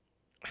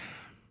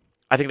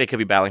 I think they could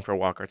be battling for a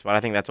wild card spot. I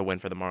think that's a win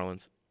for the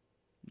Marlins.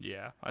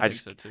 Yeah, I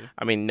think so too.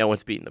 I mean, no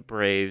one's beating the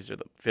Braves or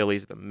the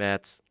Phillies or the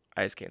Mets.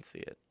 I just can't see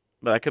it.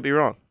 But I could be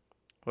wrong.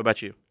 What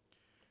about you?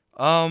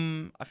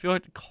 I feel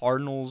like the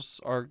Cardinals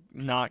are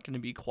not going to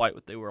be quite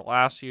what they were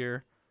last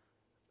year.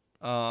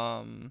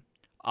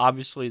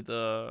 obviously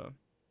the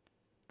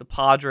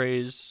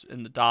Padres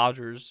and the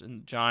Dodgers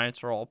and the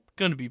Giants are all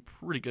going to be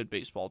pretty good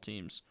baseball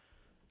teams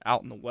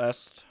out in the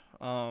West.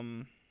 I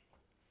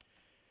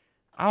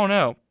don't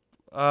know.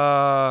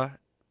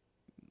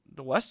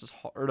 The West is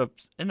hard, or the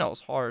NL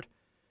is hard.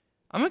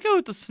 I'm gonna go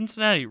with the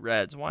Cincinnati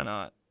Reds. Why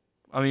not?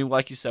 I mean,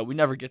 like you said, we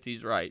never get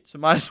these right, so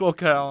might as well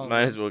cut on.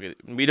 Might as well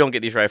we don't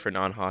get these right for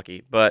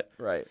non-hockey, but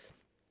right.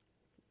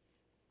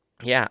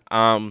 Yeah.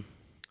 I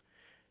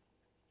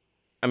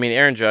mean,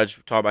 Aaron Judge,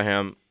 talk about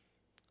him,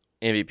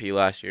 MVP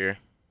last year.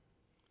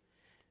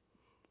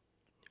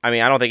 I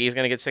mean, I don't think he's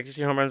gonna get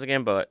 62 home runs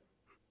again, but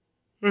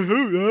I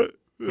hope not.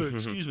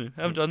 Excuse me,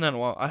 I haven't done that in a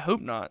while. I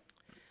hope not.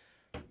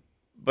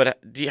 But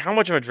how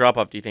much of a drop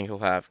off do you think he'll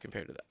have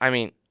compared to that? I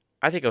mean,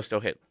 I think he'll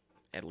still hit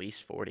at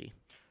least 40.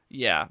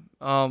 Yeah.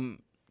 I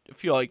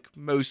feel like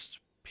most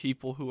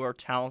people who are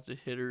talented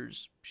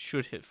hitters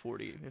should hit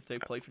 40 if they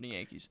play for the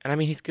Yankees. And I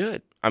mean, he's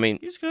good. I mean,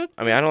 he's good.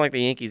 I mean, I don't like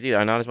the Yankees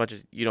either. Not as much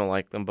as you don't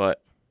like them,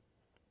 but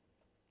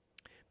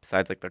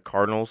besides like the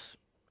Cardinals,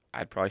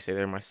 I'd probably say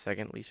they're my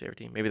second least favorite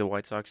team. Maybe the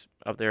White Sox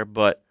up there,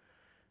 but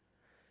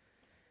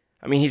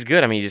I mean, he's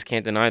good. I mean, you just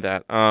can't deny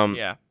that.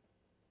 Yeah.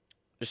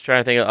 Just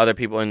trying to think of other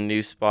people in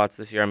new spots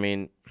this year. I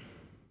mean,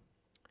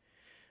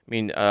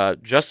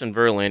 Justin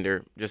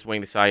Verlander just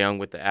winning the Cy Young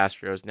with the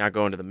Astros, now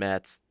going to the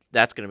Mets.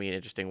 That's going to be an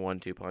interesting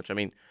 1-2 punch. I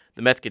mean,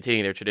 the Mets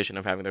continue their tradition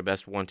of having their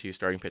best 1-2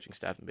 starting pitching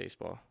staff in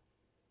baseball.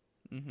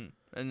 Mm-hmm.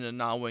 And then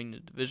not winning the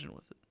division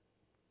with it.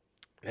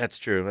 That's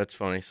true. That's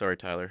funny. Sorry,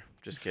 Tyler.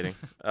 Just kidding.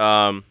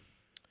 But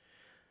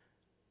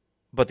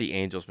the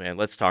Angels, man,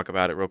 let's talk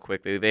about it real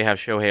quickly. They have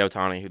Shohei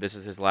Ohtani, who this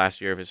is his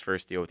last year of his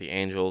first deal with the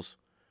Angels.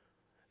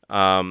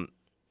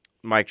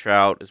 Mike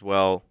Trout as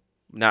well,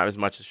 not as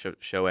much as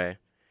Shohei.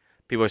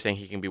 People are saying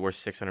he can be worth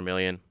 $600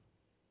 million.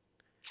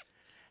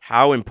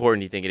 How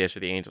important do you think it is for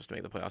the Angels to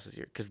make the playoffs this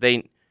year? Because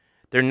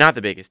they're not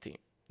the biggest team.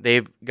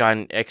 They've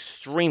gotten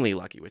extremely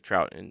lucky with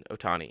Trout and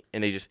Ohtani,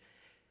 and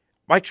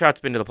Mike Trout's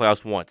been to the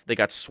playoffs once. They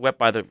got swept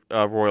by the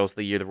Royals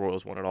the year the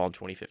Royals won it all in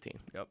 2015.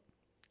 Yep.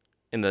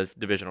 In the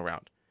divisional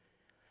round.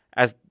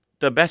 As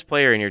the best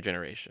player in your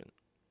generation,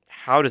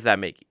 how does that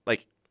make you?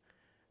 Like,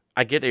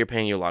 I get that you're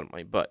paying you a lot of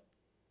money, but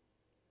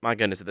my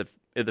goodness,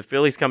 if the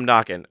Phillies come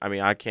knocking, I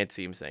mean, I can't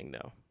see him saying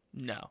no.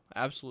 No,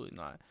 absolutely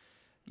not.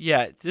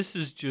 Yeah, this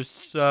is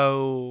just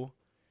so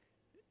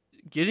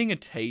getting a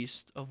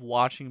taste of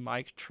watching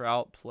Mike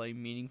Trout play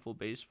meaningful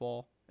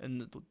baseball,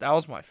 and that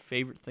was my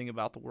favorite thing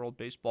about the World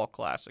Baseball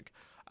Classic.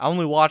 I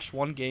only watched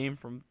one game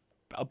from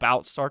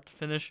about start to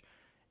finish,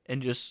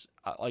 and just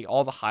like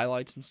all the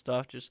highlights and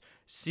stuff, just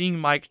seeing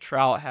Mike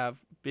Trout have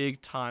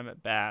big time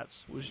at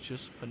bats was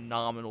just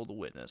phenomenal to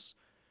witness.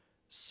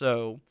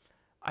 So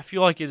I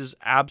feel like it is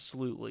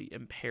absolutely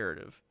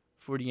imperative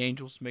for the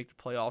Angels to make the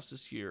playoffs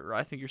this year.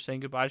 I think you're saying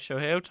goodbye to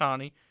Shohei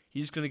Ohtani.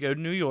 He's going to go to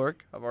New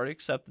York. I've already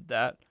accepted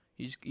that.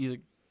 He's either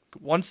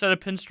one set of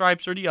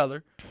pinstripes or the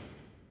other.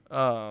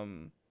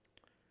 And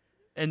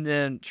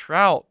then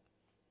Trout,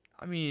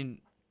 I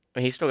mean,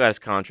 he's still got his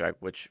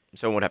contract, which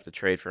someone would have to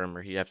trade for him,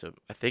 or he'd have to.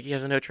 I think he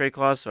has a no trade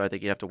clause, so I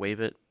think he'd have to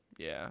waive it.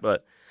 Yeah.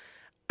 But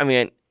I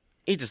mean,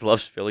 he just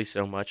loves Philly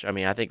so much. I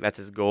mean, I think that's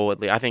his goal. At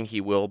least I think he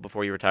will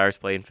before he retires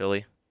play in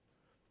Philly,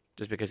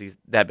 just because he's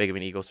that big of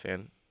an Eagles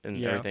fan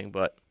and everything.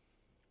 But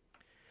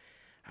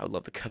I would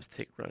love the Cubs to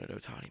take a run at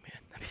Ohtani,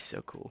 man. That'd be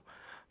so cool.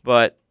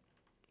 But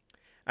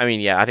I mean,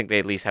 yeah, I think they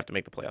at least have to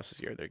make the playoffs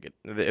this year.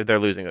 If they're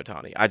losing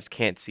Ohtani, I just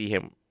can't see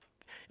him.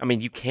 I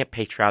mean, you can't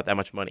pay Trout that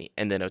much money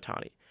and then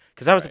Ohtani.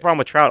 Because that was the problem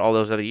with Trout all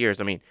those other years.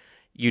 I mean,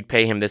 you'd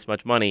pay him this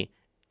much money,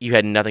 you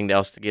had nothing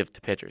else to give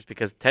to pitchers.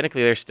 Because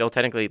technically, they're still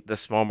the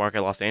small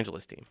market Los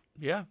Angeles team.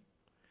 Yeah.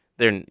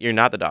 You're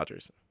not the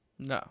Dodgers.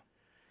 No.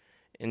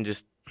 And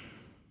just,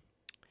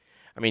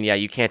 I mean, yeah,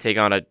 you can't take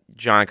on a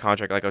giant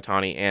contract like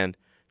Ohtani and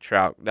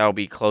Trout. That will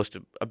be close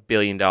to $1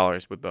 billion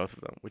with both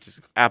of them, which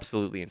is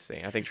absolutely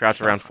insane. I think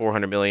Trout's around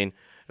 $400 million.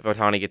 If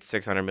Ohtani gets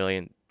 $600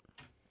 million.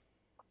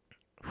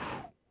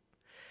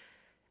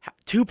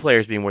 Two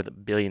players being worth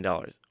 $1 billion.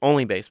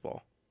 Only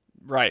baseball.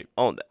 Right.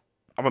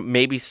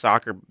 Maybe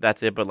soccer,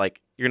 that's it, but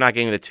like you're not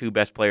getting the two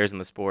best players in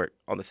the sport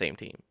on the same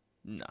team.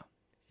 No.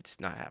 It's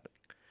just not happening.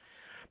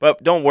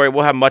 But don't worry,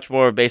 we'll have much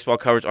more of baseball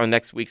coverage on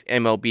next week's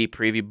MLB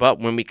preview. But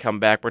when we come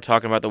back, we're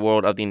talking about the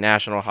world of the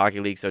National Hockey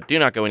League. So do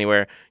not go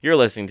anywhere. You're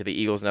listening to the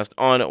Eagles Nest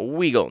on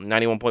Weagle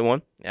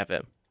 91.1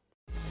 FM.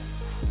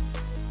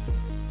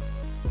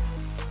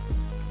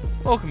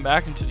 Welcome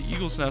back into the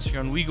Eagles Nest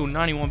here on Weagle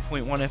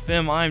 91.1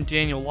 FM. I'm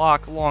Daniel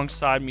Locke.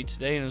 Alongside me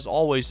today, and as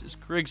always, is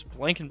Griggs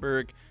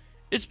Blankenburg.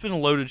 It's been a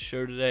loaded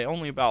show today.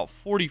 Only about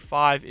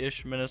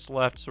 45-ish minutes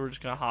left, so we're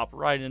just going to hop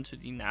right into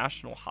the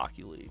National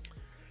Hockey League.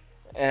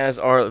 As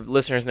our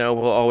listeners know,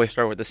 we'll always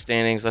start with the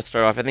standings. Let's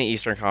start off in the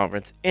Eastern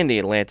Conference in the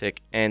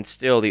Atlantic, and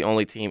still the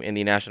only team in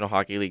the National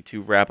Hockey League to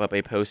wrap up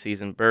a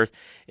postseason berth.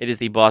 It is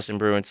the Boston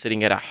Bruins,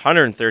 sitting at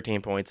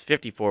 113 points,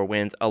 54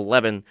 wins,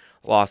 11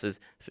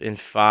 losses, and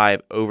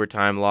 5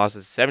 overtime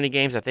losses. 70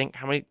 games, I think.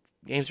 How many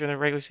games are in the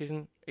regular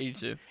season?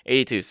 82.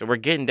 82. So we're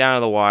getting down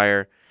to the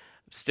wire.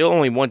 Still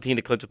only one team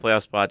to clinch a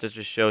playoff spot. This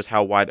just shows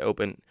how wide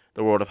open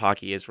the world of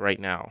hockey is right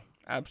now.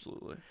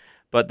 Absolutely.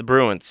 But the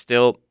Bruins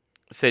still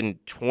sitting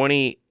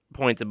 20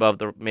 points above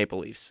the Maple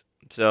Leafs.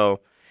 So,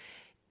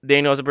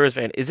 Daniel, as a Brewers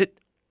fan,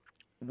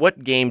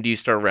 what game do you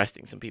start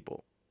resting some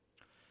people?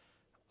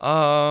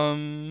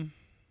 Um,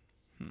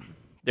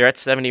 They're at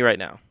 70 right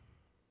now.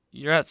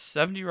 You're at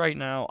 70 right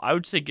now. I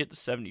would say get to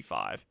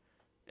 75.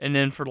 And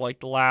then for like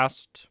the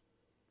last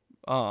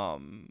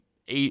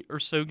 8 or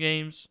so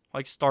games,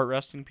 like start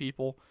resting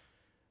people.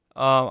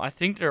 I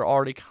think they're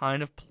already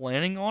kind of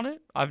planning on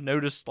it. I've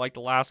noticed like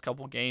the last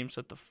couple games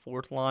that the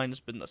fourth line has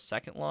been the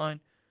second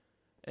line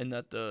and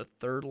that the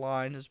third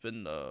line has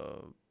been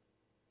the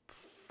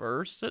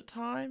first at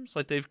times.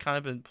 Like they've kind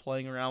of been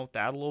playing around with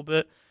that a little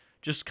bit.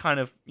 Just kind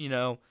of,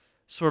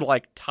 sort of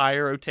like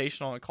tire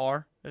rotation on a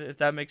car, if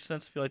that makes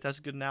sense. I feel like that's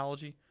a good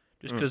analogy.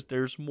 Just because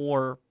there's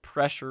more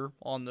pressure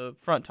on the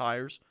front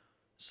tires.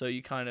 So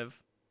you kind of,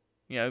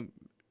 I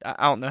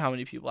don't know how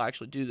many people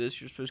actually do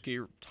this. You're supposed to get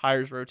your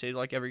tires rotated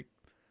like every,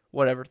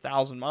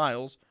 1,000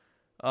 miles.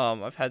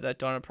 I've had that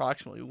done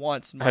approximately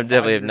once. I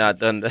definitely have not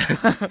done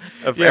that.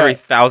 Yeah. Every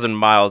 1,000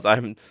 miles,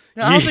 I'm.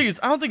 No, I don't think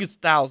it's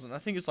 1,000. I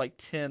think it's like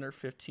 10 or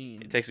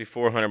 15. It takes me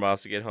 400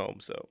 miles to get home.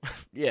 So.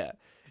 Yeah.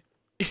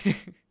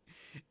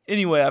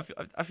 Anyway,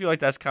 I feel like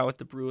that's kind of what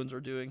the Bruins are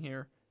doing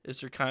here.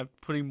 Is they're kind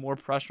of putting more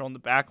pressure on the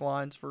back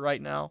lines for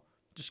right now,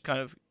 just kind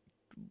of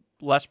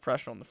less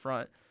pressure on the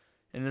front.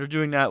 And they're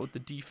doing that with the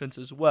defense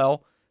as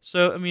well.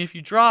 So, I mean, if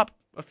you drop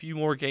a few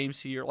more games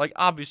here, like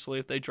obviously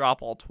if they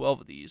drop all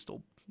 12 of these,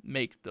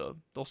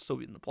 they'll still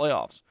be in the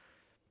playoffs.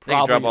 They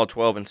can drop all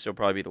 12 and still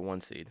probably be the 1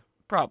 seed.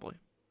 Probably.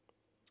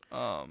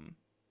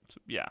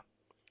 Yeah.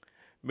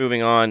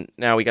 Moving on,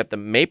 now we got the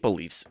Maple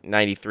Leafs,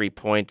 93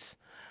 points,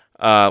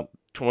 20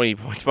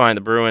 points behind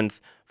the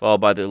Bruins,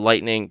 followed by the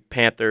Lightning,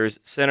 Panthers,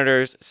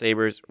 Senators,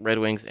 Sabres, Red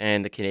Wings,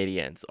 and the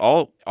Canadiens.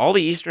 All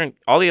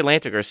the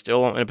Atlantic are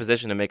still in a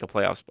position to make a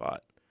playoff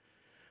spot.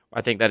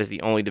 I think that is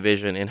the only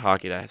division in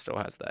hockey that still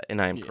has that, and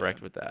I am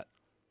correct with that.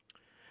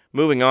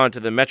 Moving on to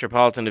the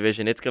Metropolitan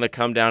Division, it's going to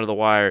come down to the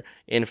wire.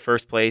 In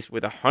first place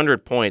with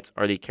 100 points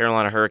are the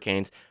Carolina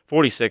Hurricanes,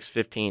 46,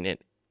 15, and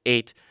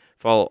 8,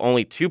 follow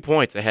only 2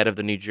 points ahead of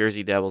the New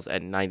Jersey Devils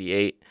at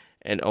 98,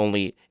 and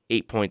only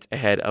 8 points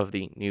ahead of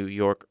the New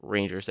York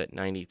Rangers at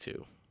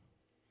 92.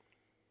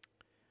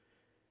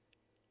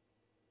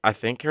 I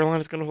think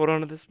Carolina's going to hold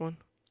on to this one,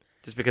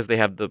 just because they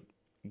have the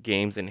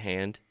games in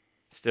hand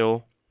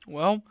still.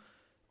 Well,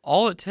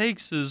 all it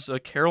takes is a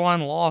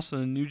Carolina loss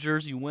and a New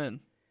Jersey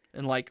win.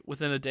 And, like,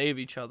 within a day of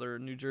each other,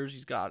 New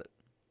Jersey's got it.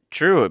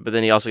 True, but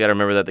then you also got to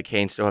remember that the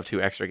Canes still have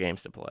 2 extra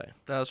games to play.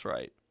 That's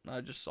right.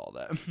 I just saw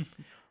that.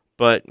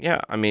 But,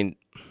 yeah, I mean,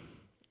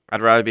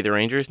 I'd rather be the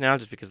Rangers now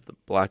just because of the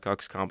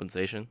Blackhawks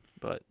compensation.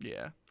 But,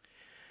 yeah,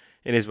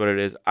 it is what it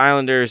is.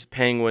 Islanders,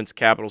 Penguins,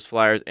 Capitals,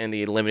 Flyers, and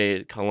the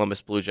eliminated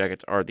Columbus Blue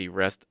Jackets are the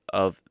rest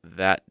of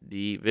that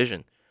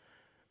division.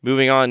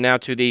 Moving on now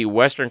to the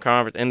Western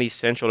Conference and the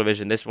Central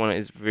Division. This one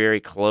is very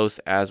close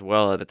as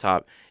well at the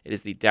top. It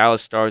is the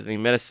Dallas Stars and the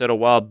Minnesota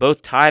Wild,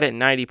 both tied at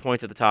 90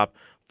 points at the top,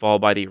 followed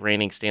by the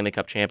reigning Stanley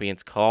Cup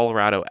champions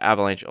Colorado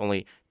Avalanche,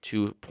 only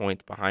 2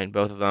 points behind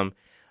both of them,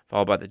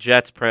 followed by the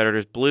Jets,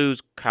 Predators,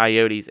 Blues,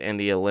 Coyotes, and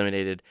the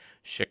eliminated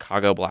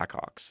Chicago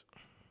Blackhawks.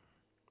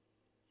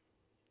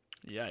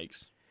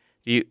 Yikes.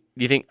 Do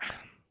you think...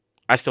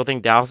 I still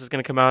think Dallas is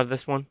going to come out of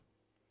this one,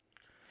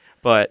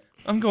 but...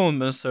 I'm going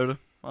Minnesota.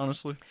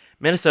 Honestly,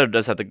 Minnesota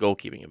does have the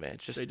goalkeeping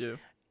advantage. They do.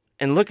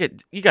 And look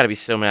at, you got to be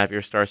so mad if you're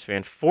a Stars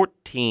fan.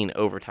 14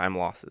 overtime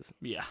losses.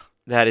 Yeah.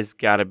 That is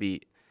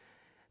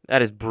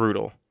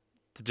brutal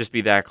to just be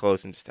that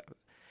close and just have it.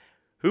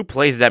 Who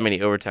plays that many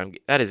overtime?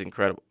 That is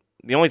incredible.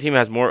 The only team that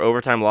has more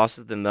overtime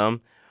losses than them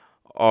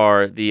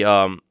are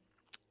the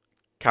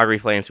Calgary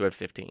Flames, who had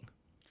 15.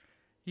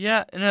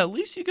 Yeah, and at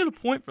least you get a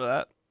point for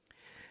that.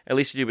 At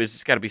least you do, but it's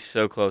just got to be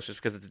so close just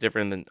because it's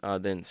different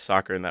than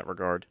soccer in that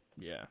regard.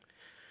 Yeah.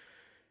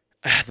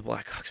 The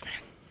Blackhawks, man.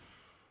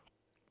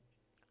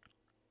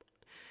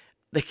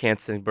 They can't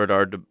send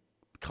Bedard to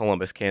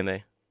Columbus, can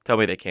they? Tell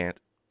me they can't.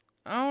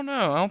 I don't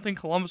know. I don't think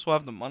Columbus will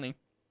have the money.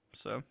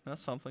 So,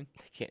 that's something.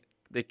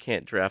 They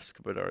can't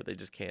draft Bedard. They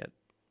just can't.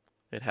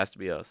 It has to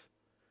be us.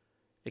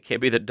 It can't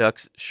be the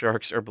Ducks,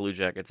 Sharks, or Blue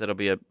Jackets. It'll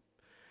be a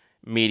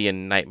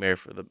median nightmare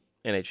for the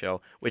NHL,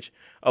 which,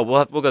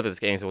 we'll go through this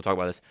game, so we'll talk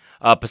about this.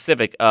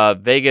 Pacific,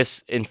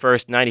 Vegas in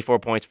first, 94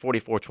 points,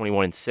 44,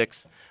 21, and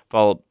 6.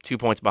 Followed 2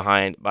 points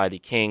behind by the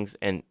Kings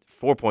and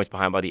 4 points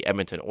behind by the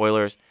Edmonton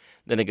Oilers.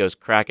 Then it goes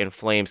Kraken,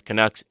 Flames,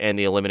 Canucks, and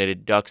the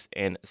eliminated Ducks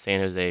and San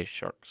Jose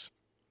Sharks.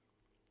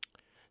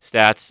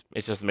 Stats,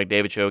 it's just the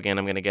McDavid show again.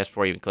 I'm going to guess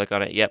before you even click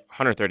on it. Yep,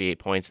 138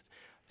 points,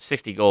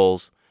 60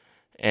 goals.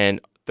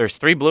 And there's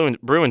 3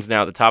 Bruins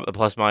now at the top of the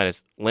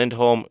plus-minus.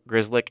 Lindholm,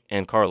 Grzelcyk,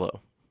 and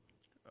Carlo.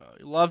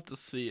 You love to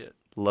see it.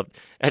 Well,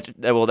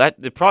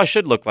 it probably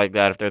should look like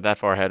that if they're that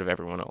far ahead of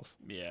everyone else.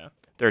 Yeah.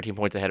 13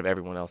 points ahead of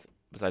everyone else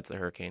besides the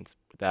Hurricanes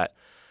with that.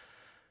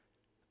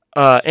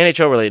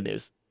 NHL-related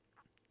news.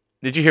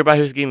 Did you hear about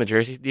who's getting the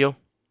jersey deal?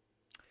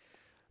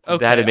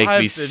 Okay, That makes me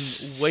I've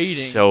been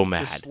waiting so to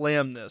mad.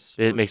 slam this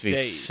It for makes me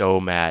days. so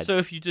mad. So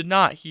if you did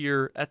not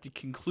hear, at the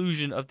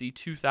conclusion of the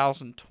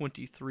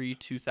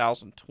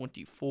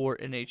 2023-2024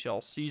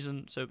 NHL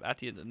season, so at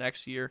the end of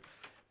next year,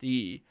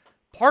 the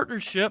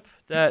partnership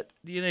that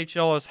the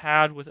NHL has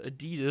had with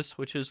Adidas,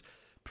 which has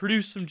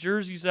produced some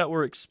jerseys that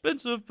were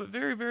expensive but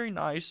very, very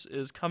nice,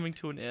 is coming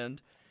to an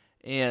end.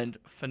 And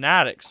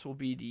Fanatics will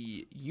be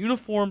the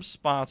uniform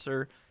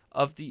sponsor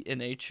of the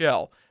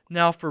NHL.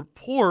 Now, for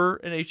poor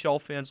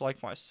NHL fans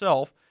like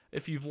myself,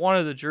 if you've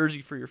wanted a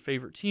jersey for your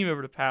favorite team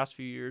over the past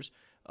few years,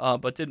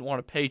 but didn't want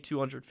to pay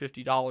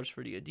 $250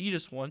 for the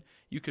Adidas one,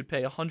 you could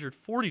pay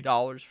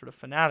 $140 for the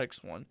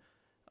Fanatics one.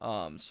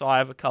 So I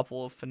have a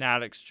couple of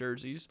Fanatics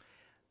jerseys,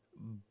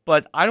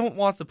 but I don't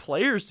want the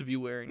players to be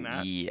wearing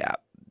that. Yeah,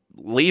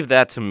 leave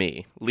that to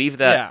me. Leave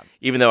that. Yeah.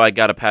 Even though I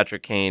got a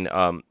Patrick Kane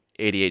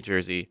 88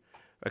 jersey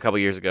a couple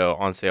years ago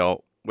on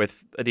sale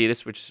with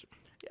Adidas, which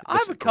I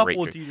have a couple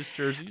great jersey. Adidas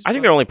jerseys. I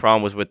think their only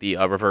problem was with the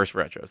reverse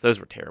retros. Those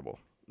were terrible.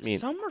 I mean,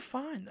 some were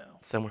fine though.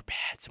 some were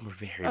bad. Some were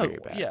very, very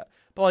bad. Yeah,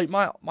 but like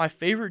my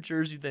favorite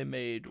jersey they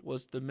made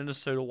was the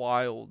Minnesota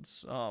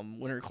Wild's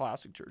Winter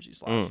Classic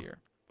jerseys last year.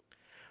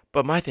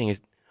 But my thing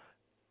is,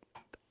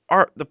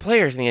 the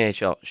players in the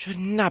NHL should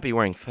not be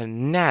wearing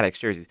Fanatics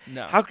jerseys.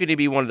 No. How could it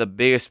be one of the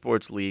biggest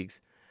sports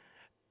leagues,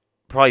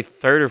 probably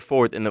third or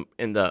fourth in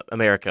the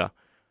America,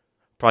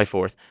 probably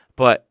fourth,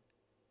 but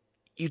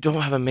you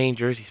don't have a main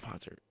jersey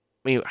sponsor?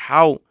 I mean,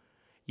 how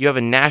you have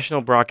a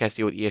national broadcast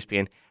deal with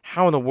ESPN?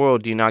 How in the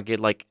world do you not get,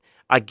 like,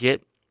 I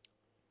get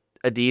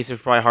Adidas is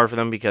probably hard for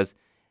them because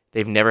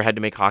they've never had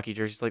to make hockey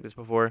jerseys like this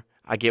before.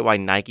 I get why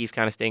Nike's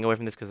kind of staying away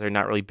from this because they're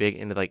not really big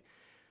into, like,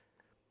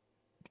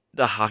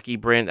 the hockey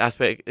brand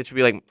aspect. It should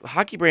be like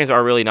hockey brands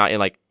are really not in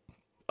like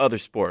other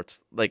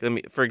sports. Like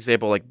for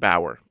example, like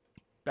Bauer,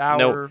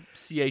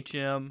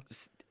 CHM.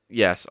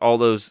 Yes, all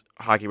those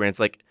hockey brands.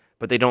 Like,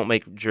 but they don't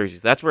make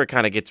jerseys. That's where it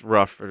kind of gets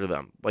rough for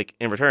them. Like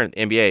in return,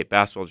 NBA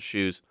basketball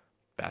shoes,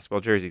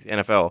 basketball jerseys.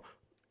 NFL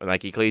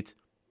Nike cleats,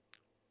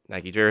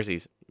 Nike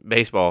jerseys.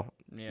 Baseball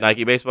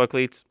Nike baseball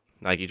cleats,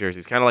 Nike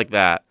jerseys. Kind of like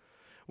that.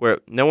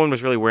 Where no one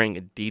was really wearing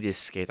Adidas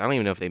skates. I don't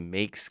even know if they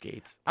make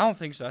skates. I don't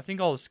think so. I think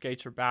all the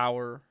skates are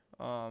Bauer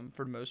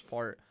for the most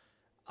part.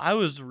 I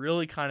was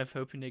really kind of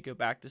hoping they go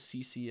back to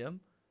CCM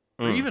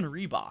or even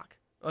Reebok.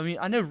 I mean,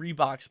 I know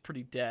Reebok's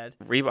pretty dead.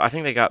 Reebok, I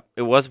think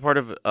it was part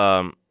of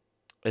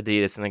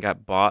Adidas and they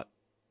got bought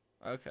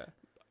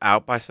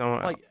out by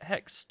someone. Like,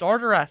 heck,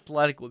 Starter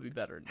Athletic would be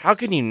better than How this.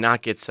 can you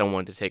not get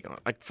someone to take on?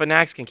 Like,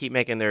 Fanatics can keep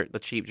making the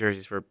cheap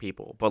jerseys for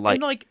people, but like...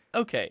 And like,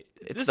 okay,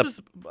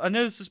 I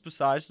know this is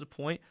besides the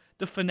point.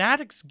 The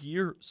Fanatics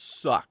gear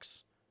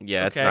sucks.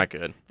 Yeah, it's not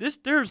good.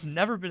 There's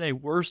never been a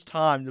worse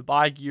time to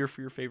buy gear for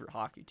your favorite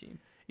hockey team.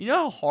 You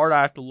know how hard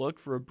I have to look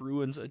for a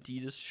Bruins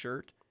Adidas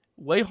shirt?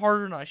 Way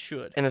harder than I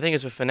should. And the thing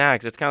is with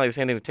Fanatics, it's kind of like the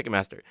same thing with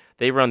Ticketmaster.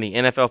 They run the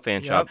NFL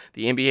fan shop,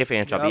 the NBA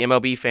fan shop, the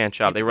MLB fan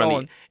shop. They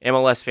run the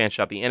MLS fan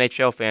shop, the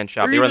NHL fan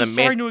shop. They're even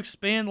starting to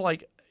expand.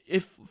 Like,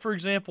 if, for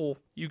example,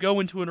 you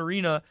go into an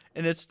arena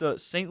and it's the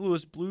St.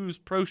 Louis Blues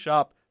Pro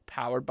Shop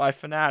powered by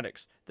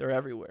Fanatics, they're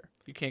everywhere.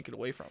 You can't get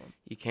away from them.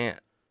 You can't.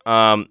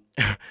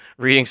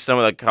 Reading some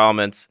of the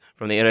comments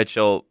from the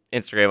NHL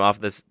Instagram off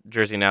this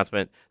jersey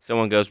announcement,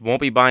 someone goes,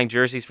 "Won't be buying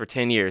jerseys for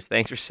 10 years.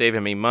 Thanks for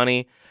saving me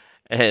money."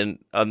 And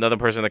another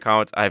person in the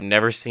comments, "I've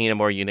never seen a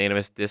more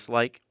unanimous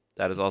dislike."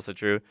 That is also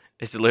true.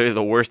 It's literally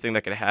the worst thing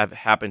that could have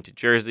happened to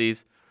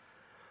jerseys.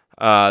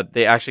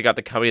 They actually got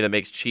the company that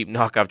makes cheap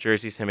knockoff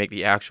jerseys to make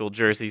the actual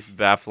jerseys.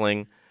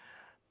 Baffling.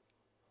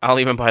 I'll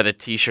even buy the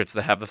T-shirts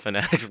that have the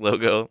Fanatics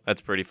logo.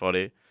 That's pretty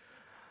funny.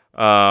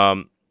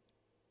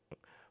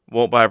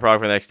 Won't buy a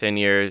product for the next 10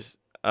 years.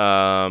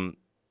 Time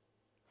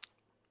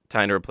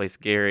to replace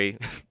Gary.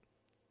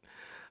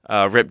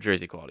 Rip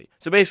jersey quality.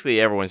 So basically,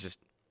 everyone's just,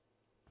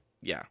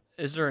 yeah.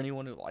 Is there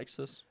anyone who likes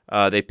this?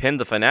 They pinned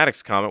the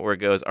Fanatics comment where it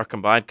goes, "Our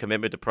combined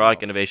commitment to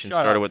product innovation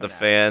started with the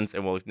fans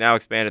and will now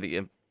expand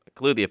to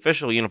include the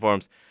official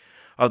uniforms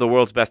of the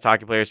world's best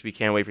hockey players. We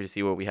can't wait for you to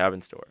see what we have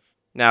in store."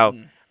 Now,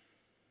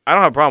 I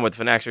don't have a problem with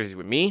Fanatics jerseys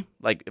with me.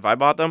 Like, if I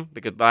bought them,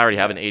 but I already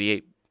have an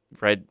 88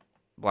 red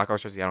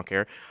Blackhawks jersey, I don't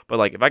care. But,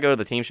 like, if I go to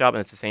the team shop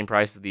and it's the same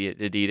price as the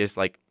Adidas,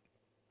 like,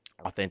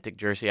 authentic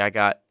jersey I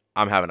got,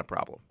 I'm having a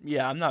problem.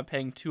 Yeah, I'm not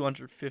paying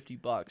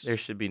 $250. There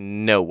should be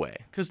no way.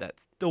 Because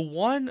the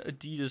one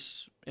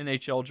Adidas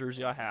NHL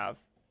jersey I have,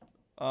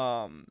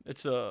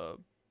 it's a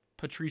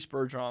Patrice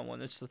Bergeron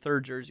one. It's the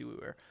third jersey we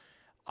wear.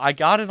 I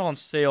got it on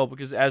sale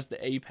because as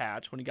the A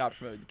patch when he got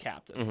promoted to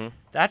captain.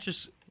 That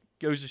just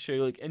goes to show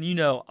you, like, and you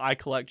know I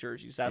collect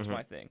jerseys. That's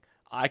my thing.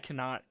 I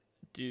cannot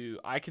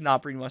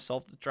bring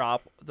myself to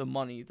drop the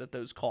money that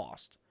those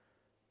cost.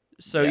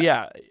 So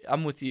yeah,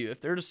 I'm with you.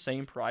 If they're the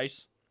same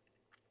price,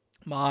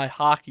 my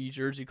hockey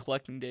jersey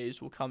collecting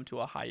days will come to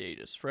a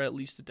hiatus for at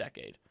least a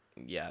decade.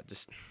 Yeah,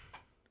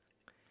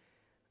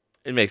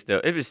 it makes no.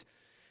 It was.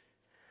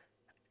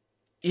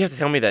 You have to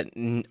tell me that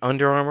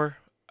Under Armour,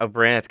 a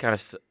brand that's kind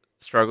of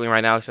struggling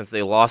right now since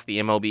they lost the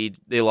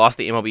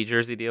MLB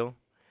jersey deal,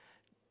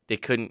 they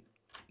couldn't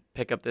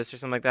pick up this or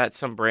something like that.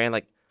 Some brand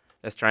like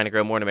that's trying to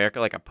grow more in America,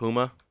 like a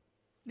Puma.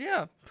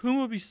 Yeah,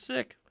 Puma would be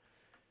sick.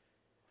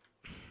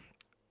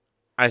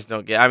 I just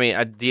don't get. I mean,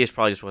 Adidas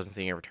probably just wasn't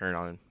seeing a return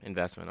on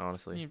investment,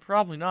 honestly. I mean,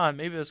 probably not.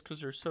 Maybe that's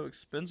because they're so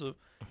expensive.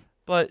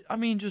 But, I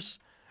mean, just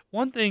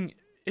one thing,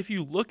 if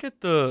you look at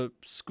the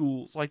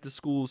schools, like the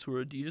schools who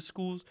are Adidas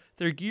schools,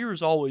 their gear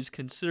is always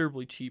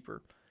considerably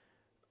cheaper.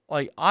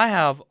 Like, I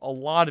have a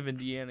lot of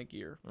Indiana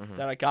gear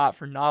that I got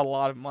for not a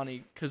lot of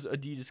money because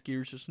Adidas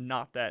gear is just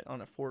not that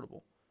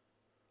unaffordable.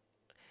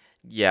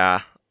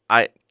 Yeah,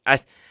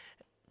 it's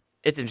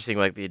interesting.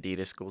 Like the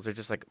Adidas schools, they're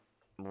just like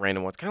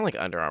random ones, kind of like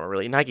Under Armour.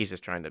 Really, Nike's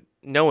just trying to.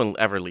 No one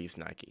ever leaves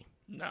Nike.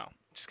 No.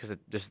 Just because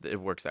it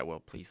works that well.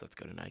 Please, let's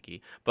go to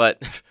Nike.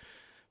 But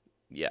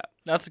yeah,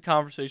 That's a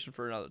conversation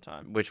for another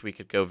time. which we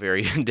could go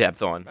very in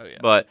depth on. Oh, yeah.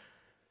 But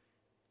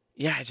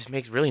yeah, it just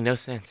makes really no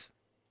sense.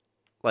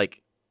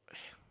 Like,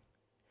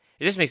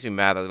 it just makes me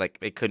mad that like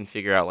they couldn't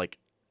figure out like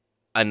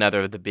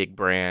another of the big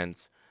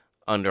brands.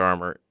 Under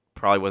Armour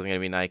probably wasn't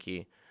gonna be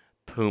Nike,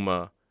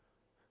 Puma,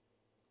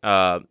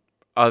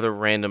 other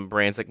random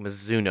brands like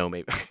Mizuno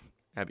maybe.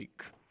 That'd be,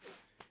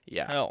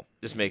 yeah. Hell.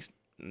 Just makes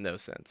no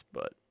sense,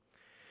 but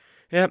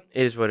yeah,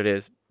 it is what it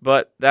is.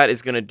 But that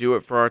is going to do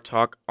it for our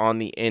talk on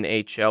the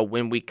NHL.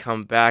 When we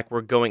come back,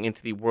 we're going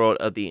into the world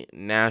of the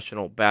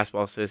National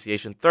Basketball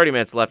Association. 30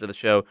 minutes left of the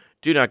show.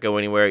 Do not go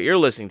anywhere. You're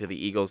listening to the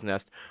Eagles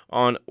Nest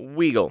on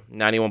Weagle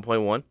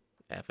 91.1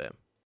 FM.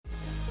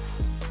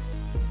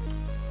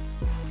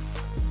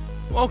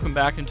 Welcome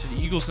back into the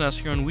Eagles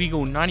Nest here on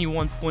Weagle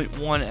 91.1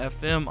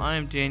 FM. I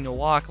am Daniel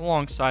Locke.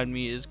 Alongside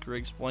me is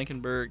Griggs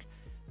Blankenburg.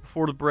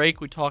 Before the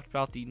break, we talked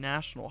about the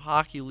National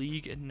Hockey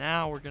League, and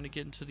now we're going to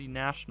get into the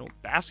National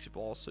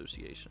Basketball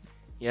Association.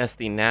 Yes,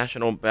 the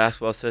National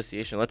Basketball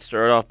Association. Let's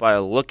start off by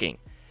looking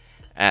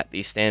at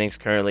the standings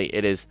currently.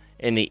 It is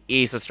in the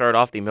East. Let's start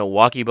off. The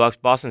Milwaukee Bucks,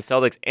 Boston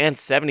Celtics, and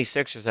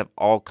 76ers have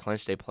all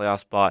clinched a playoff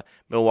spot.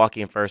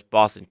 Milwaukee in first,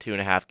 Boston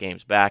 2.5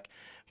 games back.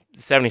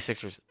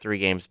 76ers 3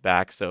 games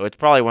back. So it's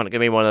probably going to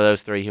be one of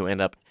those three who end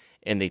up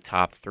in the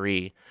top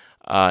 3.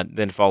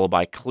 Then followed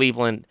by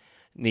Cleveland,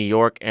 New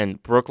York,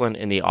 and Brooklyn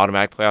in the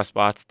automatic playoff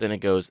spots. Then it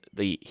goes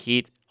the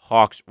Heat,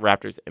 Hawks,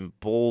 Raptors, and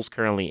Bulls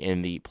currently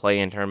in the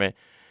play-in tournament.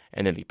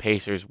 And then the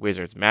Pacers,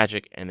 Wizards,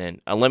 Magic, and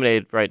then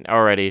eliminated right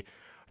already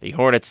the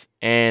Hornets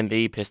and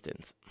the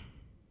Pistons.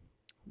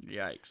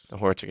 Yikes. The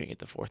Hornets are going to get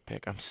the 4th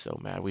pick. I'm so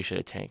mad. We should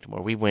have tanked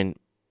more. We win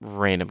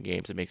random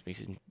games. It makes me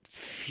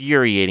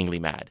infuriatingly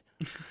mad.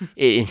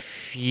 It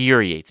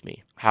infuriates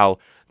me how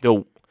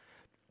they'll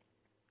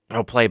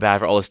play bad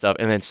for all this stuff,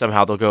 and then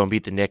somehow they'll go and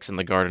beat the Knicks in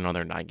the Garden on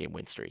their 9-game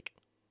win streak.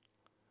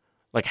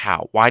 Like,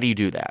 how? Why do you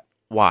do that?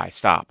 Why?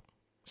 Stop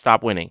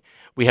winning.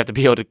 We have to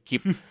be able to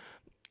keep.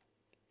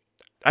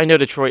 I know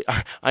Detroit.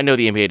 I know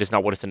the NBA does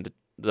not want to send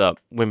the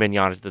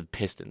Wembanyama to the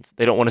Pistons.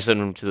 They don't want to send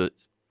them to the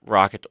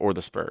Rockets or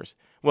the Spurs.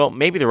 Well,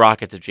 maybe the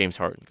Rockets if James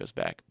Harden goes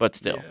back, but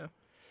still. Yeah.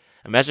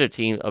 Imagine a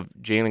team of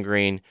Jalen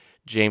Green,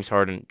 James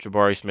Harden,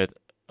 Jabari Smith,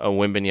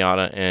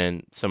 Wembanyama,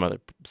 and some other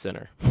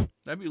center.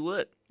 That'd be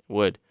lit.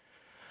 Would.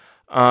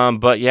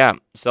 But yeah,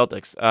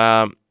 Celtics.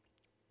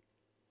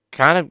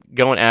 Kind of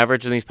going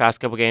average in these past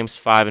couple games,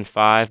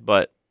 5-5,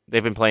 but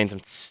they've been playing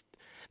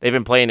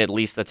at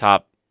least the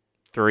top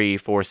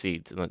 3-4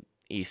 seeds in the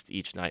East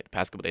each night the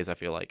past couple days, I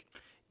feel like.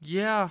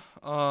 Yeah,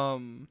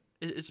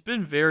 it's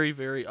been very,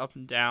 very up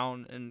and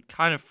down and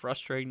kind of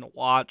frustrating to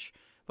watch.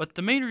 But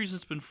the main reason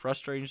it's been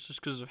frustrating is just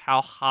because of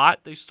how hot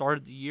they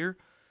started the year.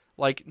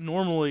 Like,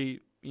 normally,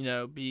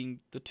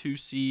 being the 2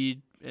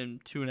 seed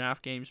and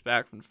 2.5 games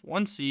back from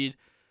 1 seed,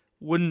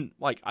 wouldn't,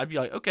 I'd be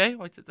like, okay,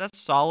 that's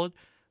solid.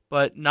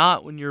 But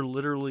not when you're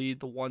literally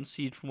the 1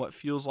 seed from what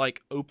feels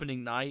like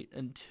opening night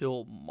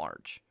until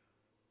March.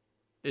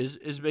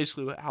 Is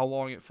basically how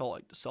long it felt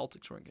like the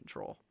Celtics were in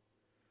control.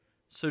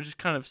 So just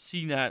kind of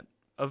seeing that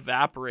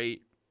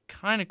evaporate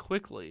kind of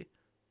quickly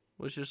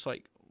was just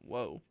like,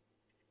 whoa.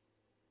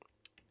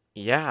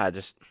 Yeah,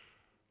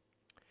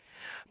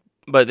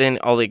 but then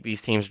all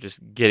these teams are just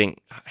getting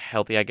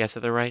healthy, I guess,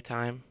 at the right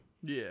time.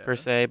 Yeah. Per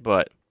se,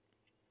 but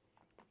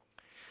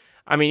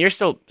I mean, you're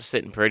still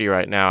sitting pretty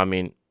right now. I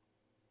mean,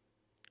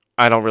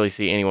 I don't really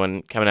see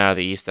anyone coming out of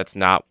the East that's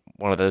not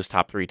one of those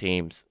top 3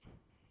 teams.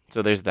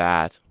 So there's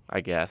that,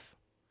 I guess.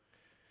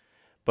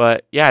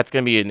 But yeah, it's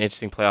going to be an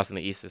interesting playoffs in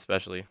the East,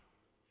 especially.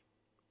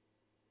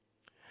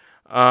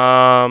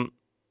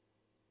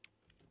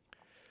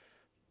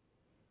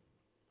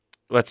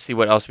 Let's see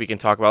what else we can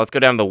talk about. Let's go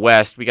down to the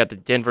West. We got the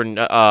Denver.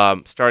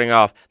 Starting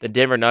off, the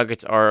Denver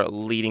Nuggets are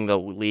leading the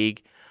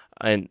league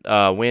in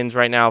wins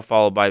right now,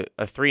 followed by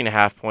a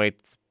 3.5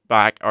 points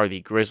back are the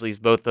Grizzlies.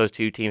 Both those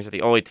two teams are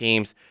the only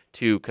teams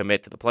to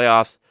commit to the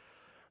playoffs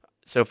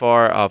so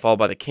far, followed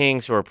by the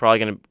Kings, who are probably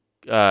going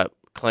to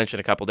clinch in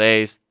a couple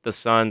days, the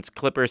Suns,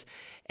 Clippers,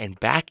 and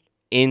back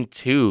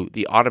into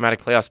the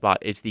automatic playoff spot,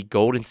 it's the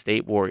Golden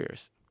State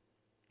Warriors.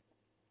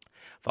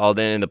 Followed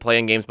in the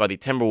play-in games by the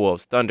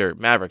Timberwolves, Thunder,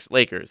 Mavericks,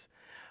 Lakers,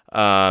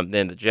 then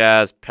the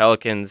Jazz,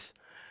 Pelicans,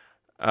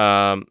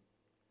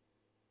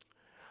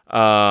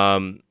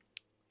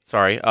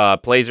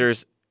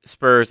 Blazers,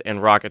 Spurs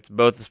and Rockets.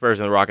 Both the Spurs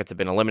and the Rockets have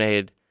been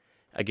eliminated.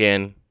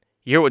 Again,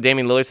 you hear what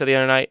Damian Lillard said the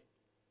other night?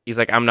 He's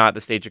like, I'm not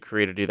the stage of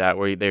career to do that,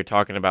 where they're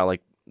talking about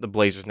like the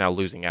Blazers now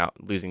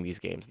losing these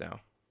games now.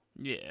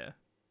 Yeah.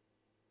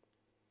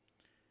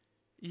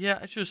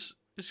 Yeah,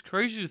 it's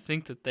crazy to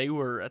think that they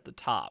were at the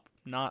top,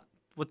 not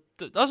what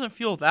doesn't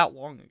feel that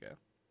long ago.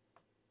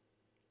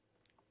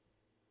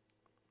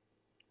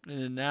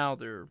 And then now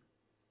they're,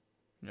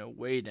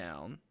 way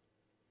down.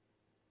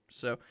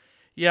 So,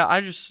 yeah,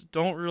 I just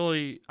don't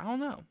really, I don't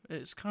know.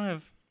 It's kind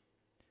of,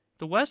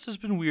 the West has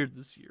been weird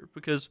this year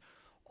because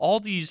all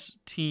these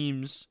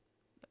teams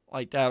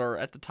like that are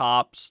at the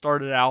top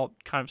started out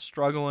kind of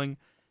struggling,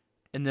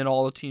 and then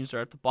all the teams that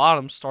are at the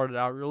bottom started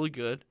out really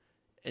good.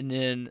 And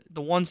then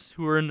the ones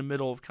who are in the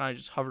middle have kind of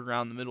just hovered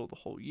around the middle the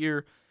whole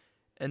year.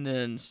 And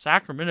then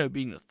Sacramento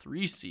being the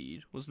 3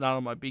 seed was not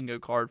on my bingo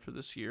card for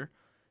this year.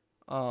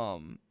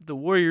 The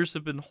Warriors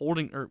have been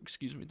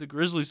the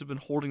Grizzlies have been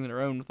holding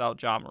their own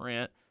without Ja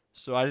Morant,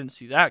 so I didn't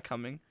see that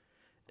coming.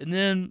 And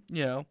then,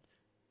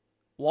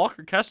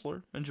 Walker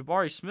Kessler and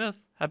Jabari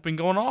Smith have been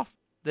going off.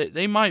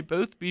 They might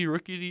both be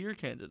Rookie of the Year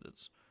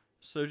candidates.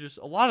 So just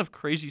a lot of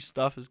crazy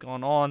stuff has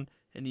gone on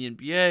in the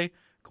NBA.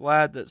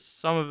 Glad that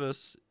some of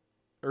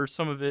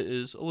it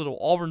is a little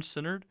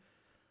Auburn-centered.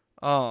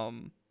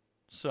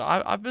 So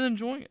I've been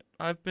enjoying it.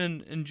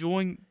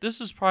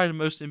 This is probably the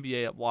most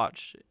NBA I've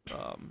watched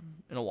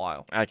in a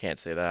while. I can't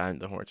say that.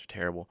 The Hornets are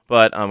terrible.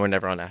 But we're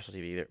never on national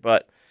TV either.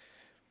 But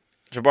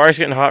Jabari's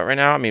getting hot right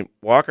now. I mean,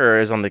 Walker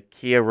is on the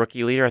Kia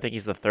rookie leader. I think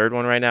he's the 3rd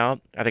one right now.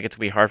 I think it's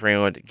going to be hard for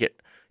anyone to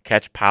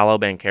catch Paolo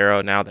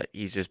Banchero now that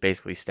he's just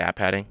basically stat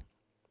padding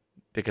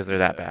because they're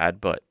that bad.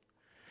 But,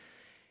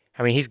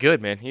 I mean, he's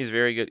good, man. He's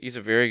very good. He's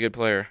a very good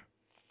player.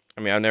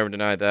 I mean, I've never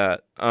denied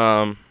that.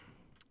 But,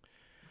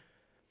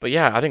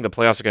 yeah, I think the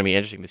playoffs are going to be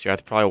interesting this year.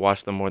 I've probably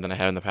watched them more than I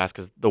have in the past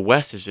because the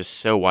West is just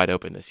so wide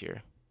open this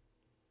year.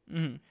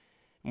 Mm-hmm.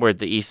 Where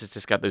the East has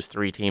just got those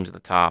 3 teams at the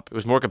top. It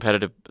was more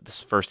competitive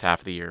this first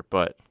half of the year,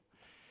 but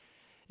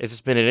it's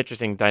just been an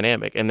interesting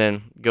dynamic. And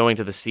then going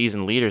to the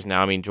season leaders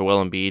now, I mean,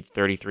 Joel Embiid,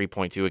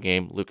 33.2 a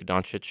game. Luka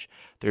Doncic,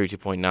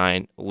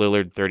 32.9.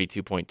 Lillard,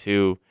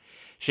 32.2.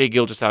 Shai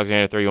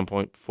Gilgeous-Alexander,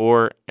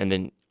 31.4. And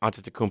then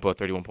Antetokounmpo,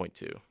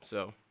 31.2.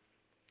 So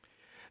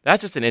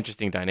that's just an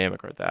interesting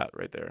dynamic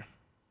right there.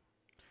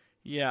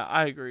 Yeah,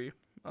 I agree.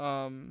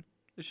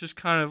 It's just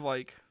kind of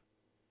like,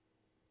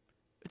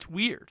 it's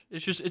weird.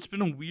 It's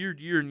been a weird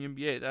year in the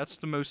NBA. That's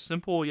the most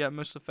simple yet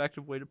most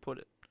effective way to put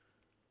it.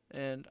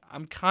 And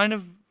I'm kind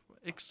of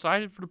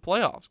excited for the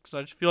playoffs because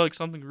I just feel like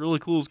something really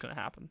cool is going to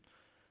happen.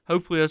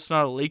 Hopefully that's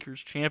not a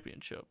Lakers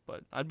championship,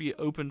 but I'd be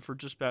open for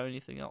just about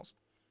anything else.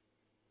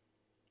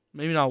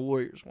 Maybe not a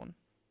Warriors one.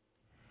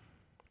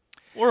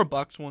 Or a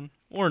Bucks one.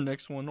 Or a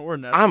Knicks one. Or a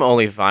Nets I'm one.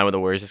 only fine with the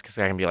Warriors just because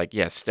I can be like,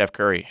 yes, Steph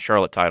Curry,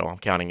 Charlotte title. I'm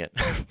counting it.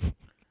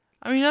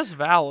 I mean, that's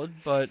valid,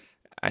 but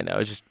I know.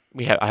 It's just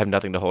I have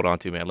nothing to hold on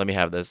to, man. Let me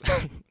have this.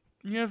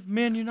 you have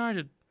Man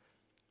United.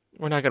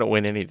 We're not going to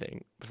win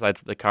anything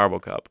besides the Carbo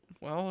Cup.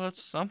 Well,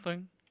 that's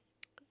something.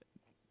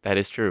 That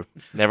is true.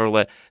 Never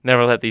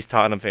let these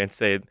Tottenham fans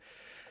say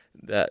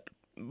that.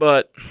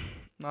 But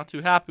Not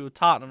too happy with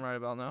Tottenham right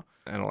about now.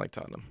 I don't like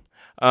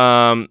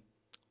Tottenham.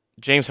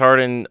 James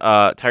Harden,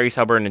 Tyrese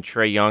Halliburton, and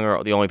Trae Young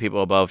are the only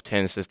people above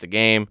 10 assists a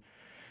game.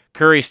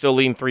 Curry's still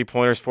leading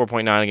 3-pointers,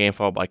 4.9 a game,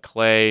 followed by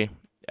Clay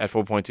at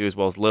 4.2, as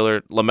well as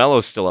Lillard.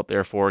 LaMelo's still up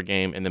there, 4 a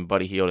game, and then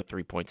Buddy Hield at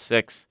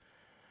 3.6.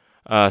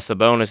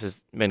 Sabonis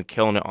has been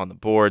killing it on the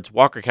boards.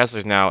 Walker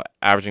Kessler's now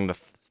averaging the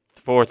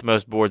 4th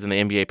most boards in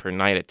the NBA per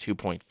night at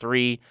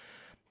 2.3.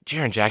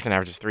 Jaren Jackson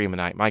averages 3 a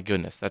night. My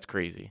goodness, that's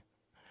crazy.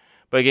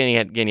 But again, you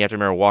have to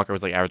remember Walker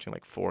was like averaging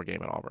like 4 a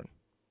game at Auburn,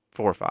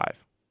 4 or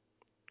 5,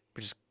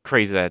 which is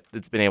crazy that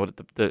it's been able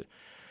to the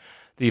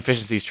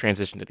efficiencies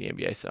transition to the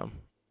NBA. So,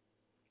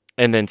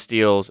 and then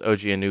steals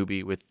OG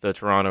Anunoby with the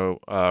Toronto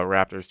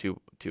Raptors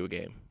 2 a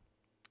game.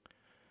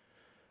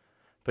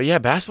 But yeah,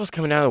 basketball's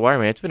coming down to the wire,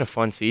 man. It's been a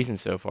fun season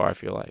so far, I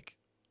feel like.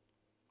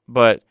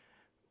 But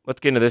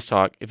let's get into this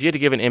talk. If you had to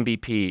give an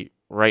MVP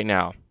right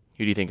now,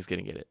 who do you think is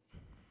going to get it?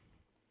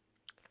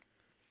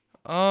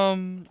 I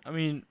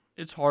mean,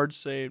 it's hard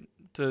to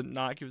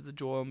not give it to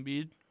Joel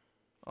Embiid.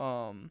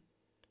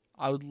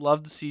 I would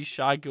love to see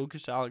Shai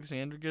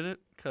Gilgeous-Alexander get it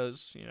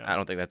because, I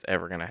don't think that's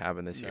ever going to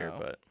happen this year, No.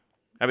 but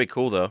that'd be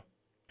cool, though.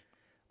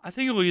 I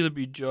think it'll either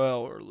be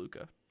Joel or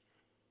Luka.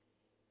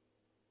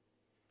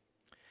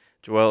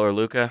 Joel or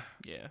Luka?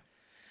 Yeah.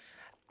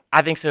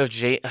 I think so.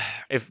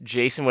 If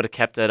Jason would have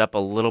kept it up a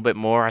little bit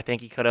more, I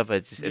think he could have.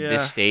 But just at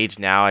this stage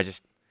now, I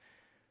just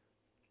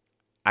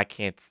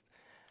can't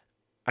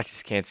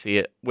see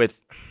it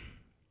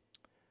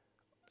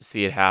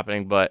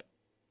happening. But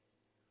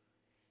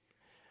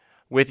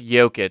with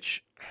Jokic,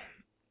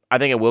 I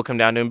think it will come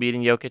down to Embiid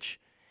and Jokic.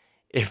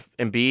 If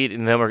Embiid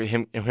and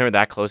him are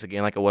that close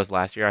again, like it was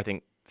last year, I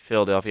think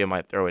Philadelphia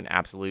might throw an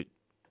absolute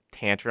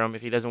tantrum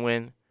if he doesn't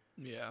win.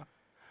 Yeah.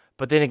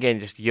 But then again,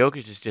 just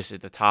Jokic is just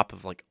at the top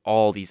of like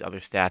all these other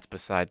stats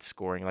besides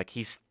scoring. Like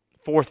he's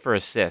 4th for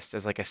assists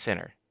as like a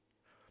center.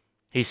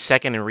 He's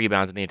 2nd in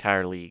rebounds in the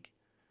entire league.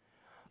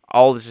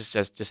 all this is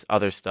just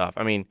other stuff.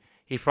 I mean,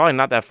 he's probably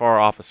not that far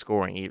off of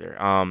scoring either.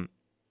 Or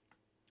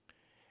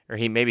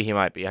maybe he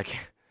might be. I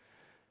can't.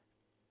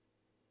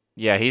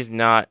 Yeah, he's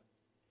not.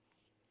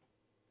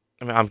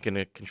 I mean, I'm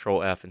gonna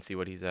control F and see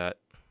what he's at.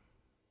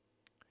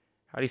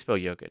 How do you spell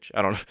Jokic?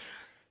 I don't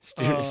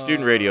know.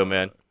 Student radio,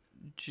 man.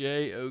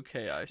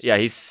 Jokic. Yeah,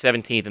 he's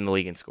 17th in the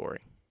league in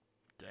scoring.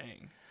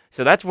 Dang.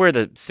 So that's where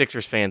the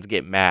Sixers fans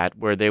get mad,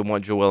 where they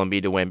want Joel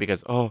Embiid to win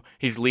because,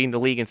 he's leading the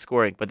league in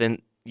scoring, but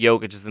then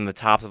Jokic is in the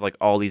tops of like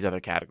all these other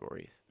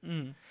categories,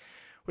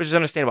 which is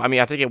understandable. I mean,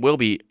 I think it will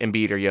be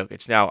Embiid or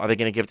Jokic. Now, are they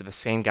going to give it to the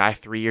same guy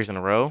 3 years in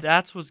a row?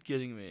 That's what's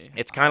getting me.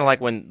 It's kind of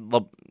like when,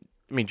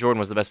 Jordan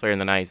was the best player in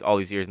the 90s all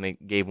these years, and they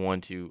gave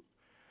one to,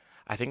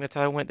 I think that's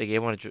how it went. They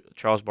gave one to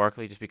Charles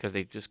Barkley just because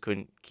they just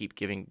couldn't keep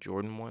giving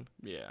Jordan one.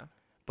 Yeah.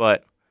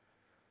 But,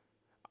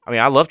 I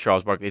mean, I love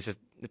Charles Barkley. It's kind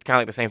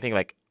of like the same thing.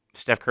 Like,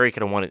 Steph Curry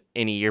could have won it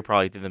any year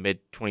probably through the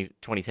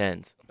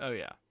mid-2010s. Oh,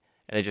 yeah.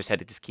 And they just had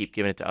to just keep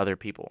giving it to other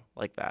people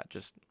like that.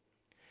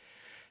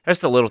 That's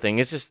the little thing.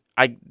 It's just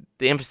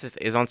the emphasis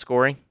is on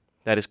scoring.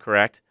 That is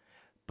correct.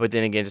 But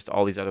then again, just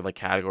all these other like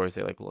categories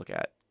they like look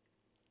at.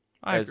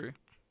 I agree.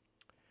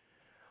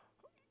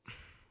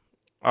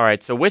 All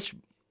right, so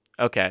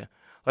okay,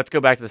 let's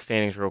go back to the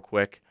standings real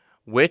quick.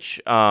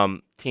 Which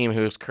team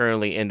who's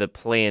currently in the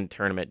play-in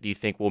tournament do you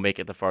think will make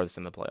it the farthest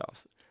in the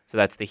playoffs? So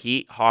that's the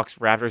Heat, Hawks,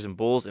 Raptors, and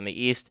Bulls in the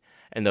East,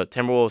 and the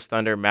Timberwolves,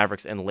 Thunder,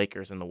 Mavericks, and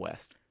Lakers in the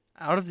West.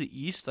 Out of the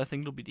East, I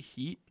think it'll be the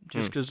Heat,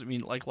 just because, I mean,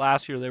 like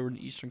last year they were in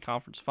the Eastern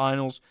Conference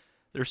Finals.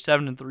 They're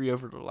 7-3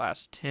 over the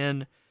last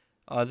 10.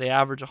 They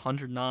average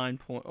 109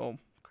 point. Oh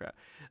crap!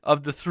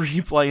 Of the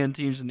 3 play-in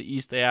teams in the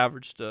East, they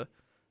averaged the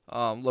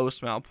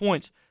lowest amount of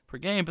points per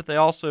game, but they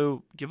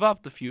also give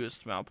up the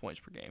fewest amount of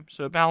points per game,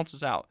 so it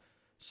balances out.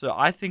 So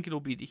I think it'll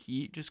be the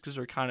Heat, just because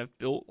they're kind of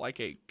built like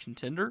a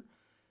contender.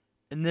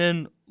 And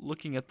then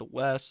looking at the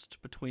West,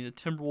 between the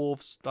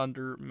Timberwolves,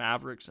 Thunder,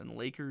 Mavericks, and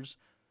Lakers,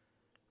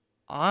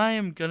 I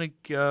am gonna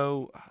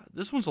go.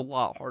 This one's a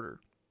lot harder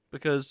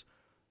because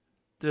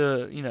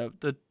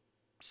the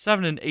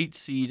 7 and 8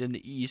 seed in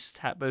the East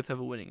both have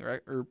a winning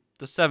record, or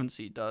the 7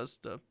 seed does.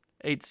 The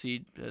 8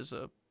 seed is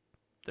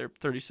they're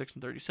 36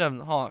 and 37,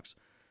 the Hawks.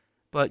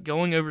 But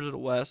going over to the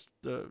West,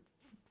 the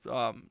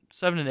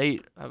 7 and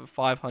 8 have a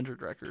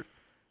 500 record,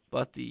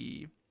 but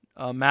the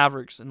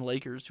Mavericks and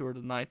Lakers, who are the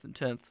 9th and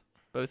 10th,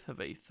 both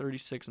have a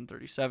 36 and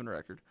 37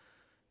 record.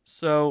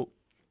 So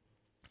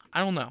I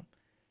don't know.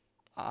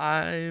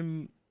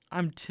 I'm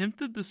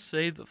tempted to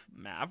say the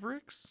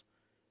Mavericks,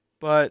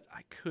 but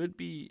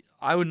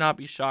I would not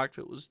be shocked if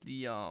it was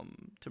the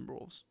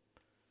Timberwolves.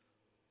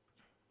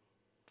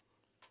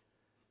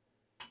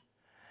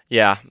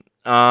 Yeah.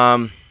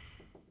 I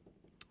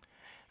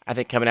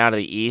think coming out of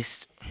the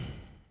East,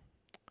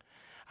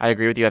 I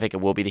agree with you. I think it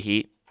will be the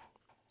Heat.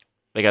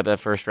 They got that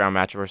first round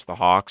match versus the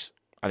Hawks.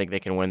 I think they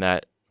can win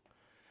that.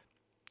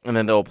 And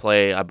then they'll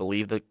play, I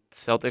believe, the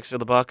Celtics or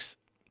the Bucks.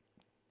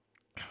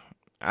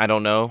 I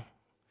don't know.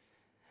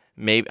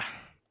 Maybe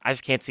I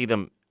just can't see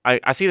them.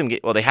 I see them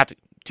get. Well, they have to.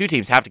 2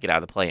 teams have to get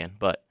out of the play-in,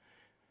 but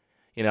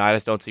I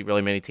just don't see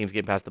really many teams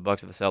getting past the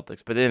Bucks or the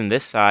Celtics. But then on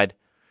this side,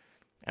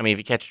 I mean, if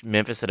you catch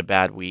Memphis at a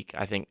bad week,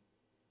 I think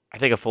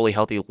a fully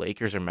healthy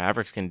Lakers or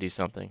Mavericks can do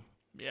something.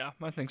 Yeah,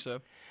 I think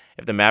so.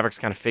 If the Mavericks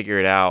kind of figure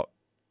it out,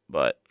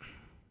 but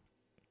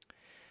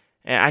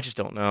I just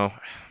don't know.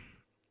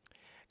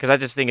 Because I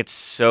just think it's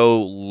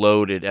so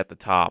loaded at the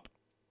top,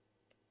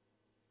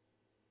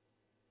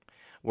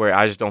 where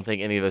I just don't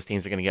think any of those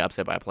teams are going to get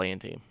upset by a play-in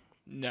team.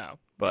 No.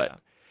 But,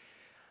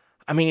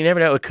 I mean, you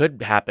never know. It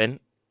could happen.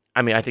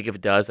 I mean, I think if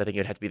it does, I think it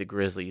would have to be the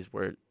Grizzlies,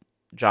 where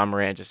John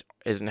Morant just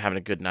isn't having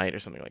a good night or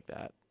something like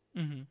that.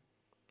 Mm-hmm.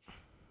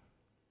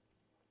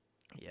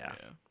 Yeah.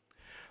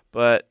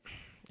 But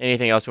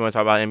anything else you want to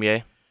talk about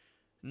NBA?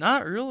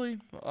 Not really.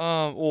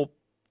 Well,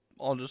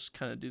 I'll just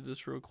kind of do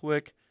this real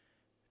quick.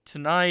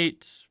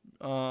 Tonight,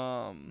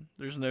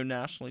 there's no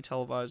nationally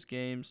televised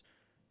games.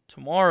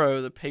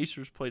 Tomorrow, the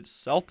Pacers play the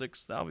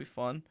Celtics. That'll be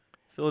fun.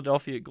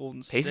 Philadelphia at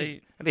Golden State.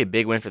 That'd be a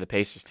big win for the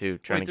Pacers, too.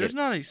 There's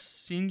not a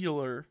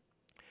singular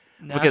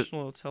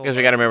national television. Because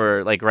we got to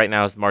remember, like, right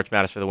now is March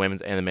Madness for the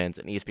women's and the men's,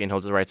 and ESPN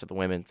holds the rights for the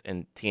women's,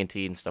 and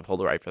TNT and stuff hold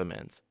the right for the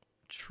men's.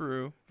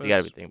 True. So you got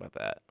to be thinking about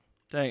that.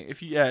 Dang,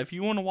 if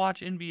you want to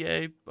watch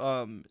NBA,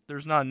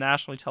 there's not a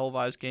nationally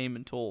televised game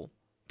until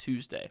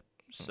Tuesday.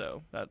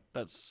 So that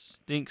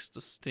stinks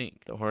to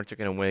stink. The Hornets are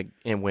going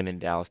to win in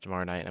Dallas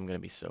tomorrow night, and I'm going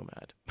to be so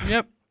mad.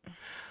 Yep.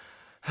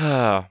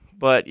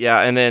 But, yeah,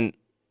 and then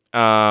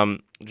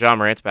John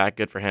Morant's back.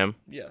 Good for him.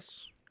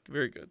 Yes.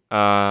 Very good.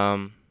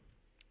 And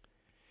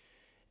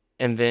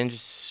then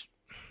just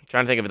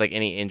trying to think of, like,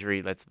 any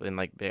injury that's been,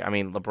 like, big. I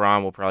mean,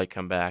 LeBron will probably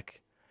come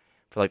back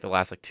for, like, the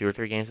last, like, 2 or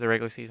 3 games of the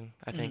regular season,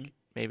 I think,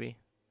 maybe.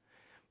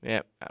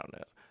 Yeah, I don't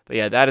know. But,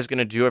 yeah, that is going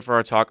to do it for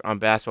our talk on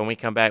basketball. When we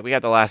come back, we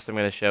got the last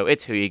segment of the show.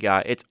 It's Who You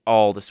Got. It's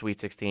all the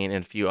Sweet 16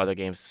 and a few other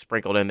games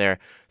sprinkled in there.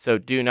 So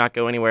do not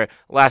go anywhere.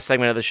 Last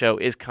segment of the show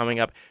is coming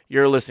up.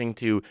 You're listening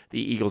to the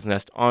Eagles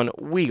Nest on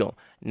Weagle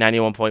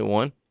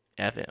 91.1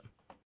 FM.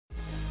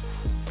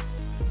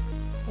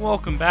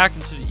 Welcome back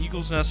into the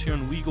Eagles Nest here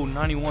on Weagle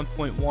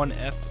 91.1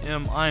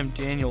 FM. I am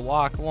Daniel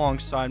Locke.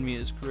 Alongside me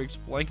is Griggs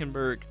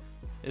Blankenburg.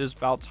 It is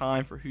about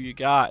time for Who You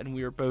Got, and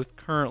we are both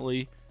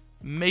currently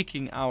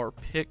making our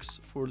picks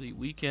for the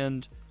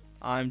weekend.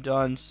 I'm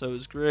done, so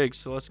is Griggs,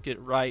 so let's get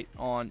right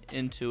on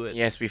into it.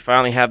 Yes, we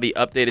finally have the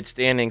updated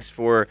standings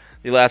for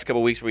the last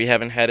couple of weeks where we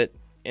haven't had it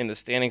in the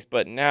standings,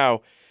 but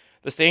now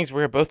the standings,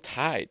 we're both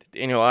tied.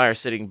 Daniel and I are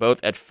sitting both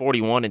at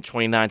 41 and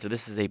 29, so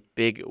this is a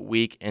big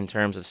week in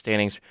terms of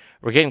standings.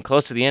 We're getting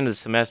close to the end of the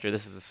semester.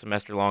 This is a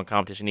semester-long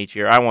competition each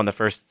year. I won the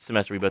first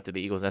semester we both did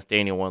the Eagles Nest.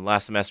 Daniel won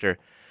last semester.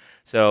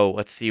 So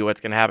let's see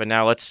what's going to happen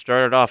now. Let's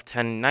start it off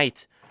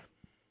tonight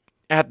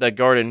at the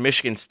Garden,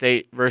 Michigan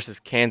State versus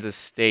Kansas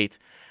State.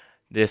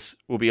 This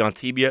will be on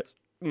TBS.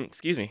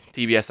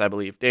 TBS, I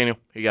believe. Daniel,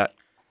 who you got?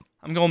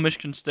 I'm going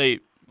Michigan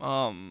State.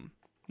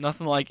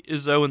 Nothing like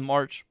Izzo in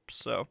March,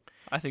 so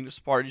I think the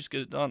Spartans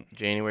get it done.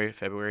 January,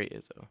 February,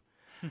 Izzo.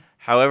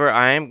 However,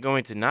 I am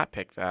going to not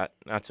pick that.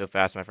 Not so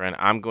fast, my friend.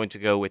 I'm going to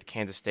go with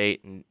Kansas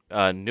State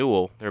and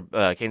Newell. They're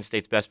Kansas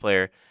State's best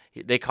player.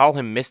 They call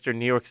him Mr.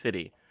 New York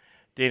City.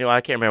 Daniel, I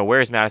can't remember.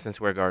 Where is Madison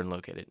Square Garden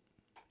located?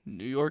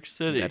 New York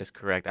City. That is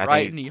correct.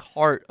 Right in the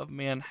heart of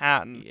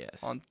Manhattan.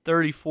 Yes. On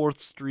 34th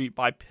Street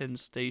by Penn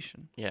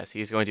Station. Yes,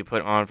 he's going to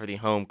put on for the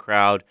home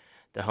crowd.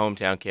 The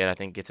hometown kid, I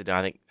think, gets it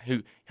done.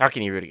 How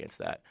can you root against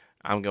that?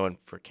 I'm going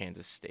for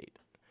Kansas State.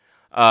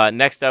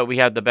 Next up, we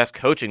have the best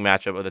coaching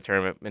matchup of the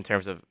tournament in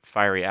terms of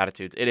fiery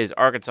attitudes. It is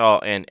Arkansas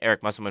and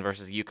Eric Musselman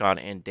versus UConn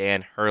and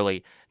Dan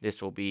Hurley.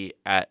 This will be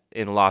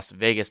in Las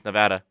Vegas,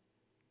 Nevada.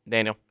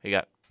 Daniel, who you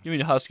got? Give me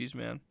the Huskies,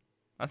 man.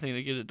 I think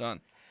they get it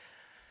done.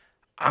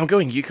 I'm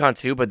going UConn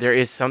too, but there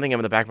is something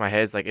in the back of my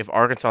head. It's like if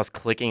Arkansas is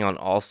clicking on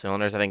all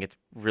cylinders, I think it's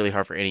really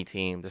hard for any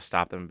team to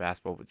stop them in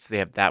basketball. They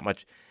have that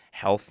much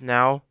health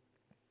now.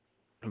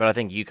 But I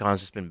think UConn's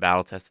just been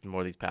battle tested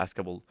more these past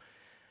couple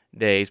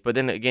days. But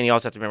then again, you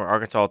also have to remember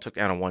Arkansas took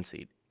down a 1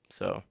 seed.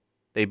 So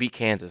they beat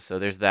Kansas, so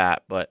there's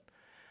that. But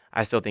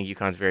I still think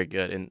UConn's very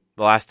good. And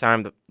the last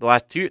time,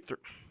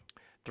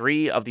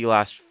 three of the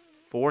last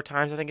 4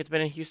 times I think it's been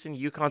in Houston,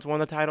 UConn's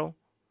won the title.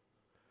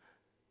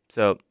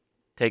 So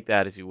take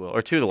that as you will.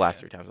 Or 2 of the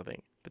last 3 times, I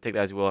think. But take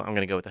that as you will. I'm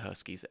going to go with the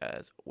Huskies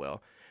as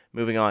well.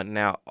 Moving on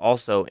now,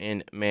 also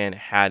in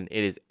Manhattan,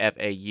 it is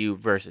FAU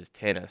versus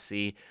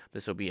Tennessee.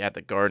 This will be at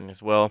the Garden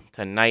as well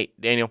tonight.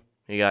 Daniel,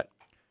 who you got?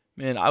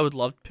 Man, I would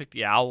love to pick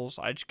the Owls.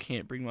 I just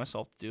can't bring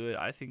myself to do it.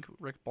 I think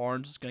Rick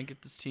Barnes is going to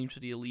get this team to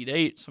the Elite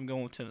Eight, so I'm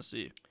going with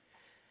Tennessee.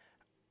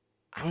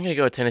 I'm going to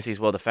go with Tennessee as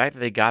well. The fact that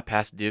they got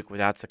past Duke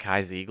without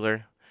Sakai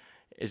Ziegler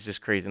is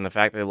just crazy. And the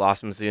fact that they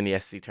lost Mizzou in the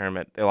SEC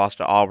tournament, they lost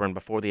to Auburn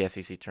before the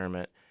SEC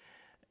tournament.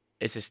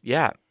 It's just,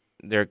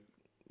 they're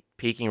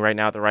peaking right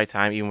now at the right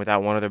time, even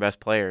without one of their best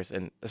players,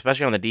 and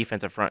especially on the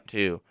defensive front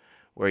too,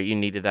 where you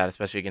needed that,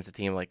 especially against a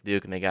team like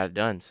Duke, and they got it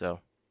done.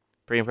 So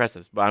pretty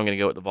impressive. But I'm going to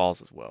go with the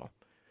Vols as well.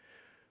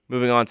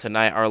 Moving on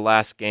tonight, our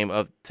last game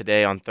of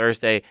today on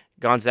Thursday,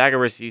 Gonzaga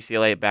versus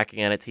UCLA back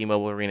again at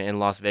T-Mobile Arena in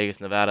Las Vegas,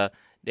 Nevada.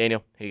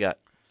 Daniel, who you got?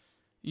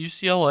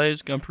 UCLA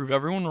is going to prove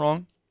everyone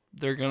wrong.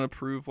 They're going to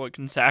prove what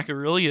Gonzaga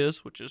really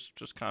is, which is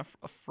just kind of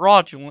a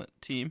fraudulent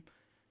team.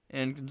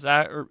 And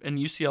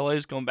UCLA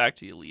is going back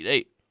to the Elite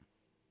Eight.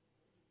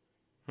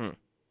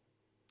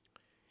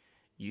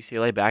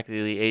 UCLA back to the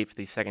Elite Eight for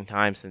the second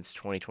time since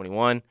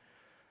 2021.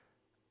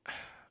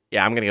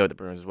 Yeah, I'm going to go with the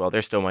Bruins as well.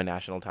 They're still my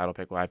national title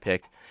pick, what I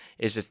picked.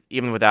 It's just,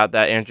 even without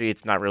that injury,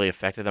 it's not really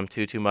affected them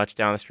too much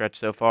down the stretch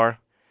so far.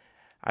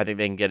 I think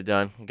they can get it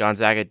done.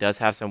 Gonzaga does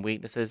have some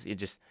weaknesses.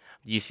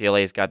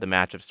 UCLA's got the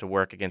matchups to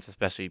work against,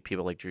 especially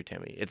people like Drew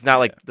Timme. It's not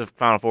like the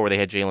Final Four where they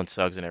had Jalen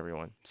Suggs and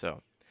everyone.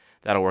 So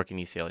that'll work in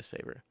UCLA's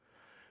favor.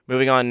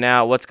 Moving on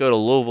now, let's go to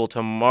Louisville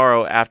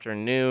tomorrow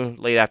afternoon.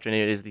 Late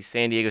afternoon is the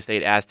San Diego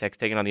State Aztecs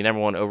taking on the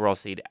number 1 overall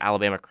seed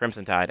Alabama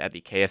Crimson Tide at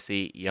the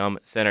KFC Yum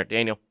Center.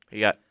 Daniel, who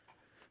you got?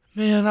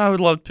 Man, I would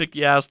love to pick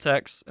the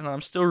Aztecs, and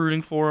I'm still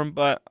rooting for them,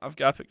 but I've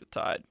got to pick the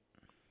Tide.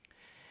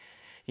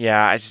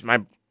 Yeah,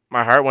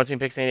 my heart wants me to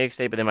pick San Diego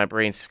State, but then my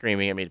brain's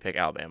screaming at me to pick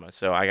Alabama.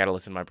 So I got to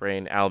listen to my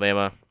brain.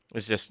 Alabama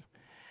is just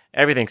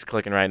everything's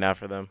clicking right now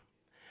for them.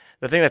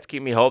 The thing that's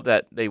keeping me hope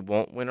that they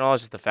won't win it all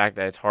is just the fact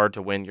that it's hard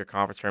to win your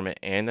conference tournament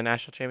and the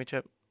national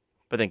championship.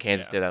 But then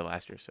Kansas did that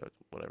last year, so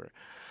whatever.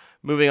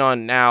 Moving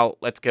on now,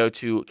 let's go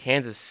to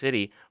Kansas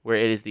City, where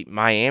it is the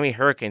Miami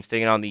Hurricanes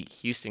taking on the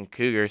Houston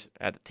Cougars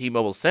at the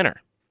T-Mobile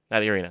Center,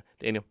 not the arena.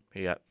 Daniel, who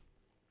you got?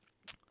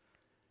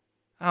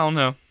 I don't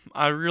know.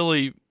 I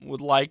really would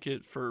like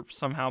it for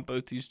somehow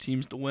both these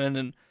teams to win,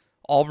 and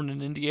Auburn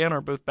and Indiana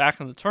are both back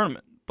in the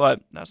tournament,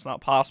 but that's not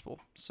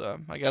possible. So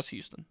I guess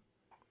Houston.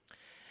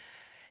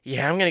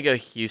 Yeah, I'm going to go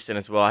Houston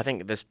as well. I think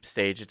at this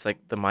stage, it's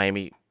like the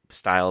Miami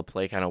style of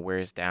play kind of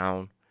wears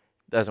down.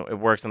 It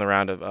works in the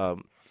round of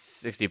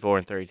 64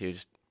 and 32.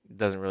 Just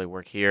doesn't really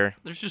work here.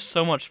 There's just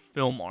so much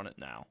film on it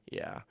now.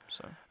 Yeah.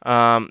 So.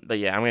 But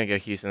yeah, I'm going to go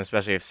Houston,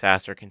 especially if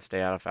Sasser can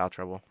stay out of foul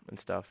trouble and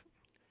stuff.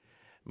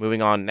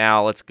 Moving on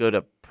now, let's go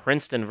to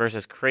Princeton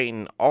versus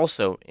Creighton,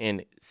 also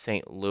in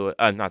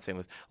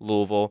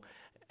Louisville,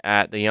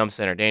 at the Yum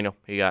Center. Daniel,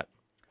 who you got?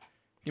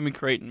 Give me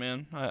Creighton,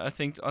 man. I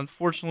think,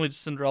 unfortunately, the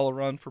Cinderella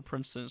run for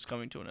Princeton is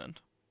coming to an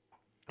end.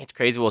 It's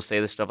crazy we'll say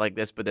this stuff like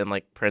this, but then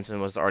like Princeton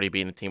was already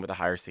being a team with a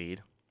higher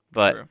seed.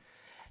 But True.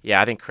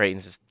 yeah, I think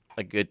Creighton's just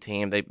a good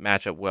team. They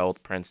match up well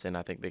with Princeton.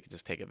 I think they could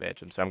just take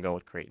advantage of them. So I'm going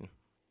with Creighton.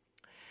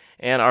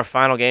 And our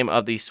final game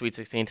of the Sweet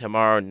 16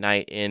 tomorrow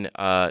night in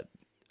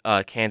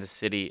Kansas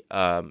City,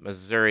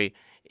 Missouri.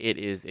 It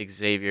is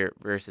Xavier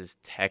versus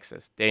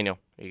Texas. Daniel,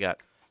 what you got?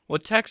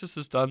 What Texas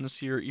has done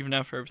this year, even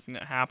after everything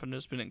that happened,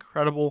 has been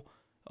incredible.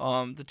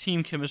 The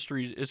team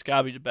chemistry is got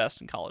to be the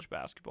best in college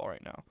basketball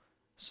right now.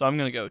 So I'm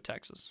going to go with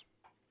Texas.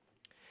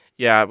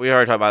 Yeah, we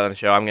already talked about it on the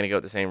show. I'm going to go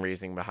with the same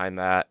reasoning behind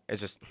that.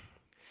 It's just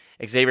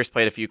Xavier's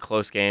played a few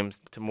close games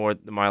to more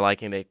than my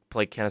liking. They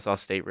played Kennesaw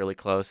State really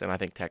close, and I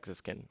think Texas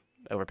can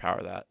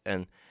overpower that.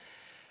 And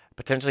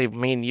potentially,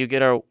 you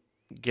get our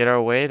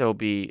way,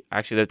 the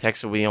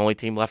Texas will be the only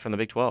team left from the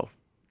Big 12.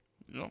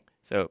 No.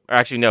 So, or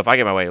actually, no, if I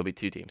get my way, it'll be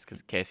 2 teams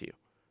because KSU.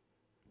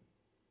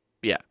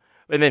 Yeah.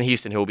 And then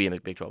Houston, who will be in the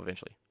Big 12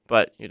 eventually.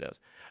 But who knows?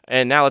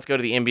 And now let's go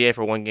to the NBA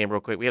for one game real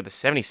quick. We have the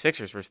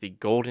 76ers versus the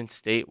Golden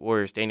State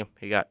Warriors. Daniel,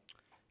 who you got?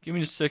 Give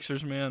me the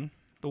Sixers, man.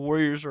 The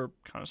Warriors are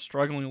kind of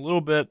struggling a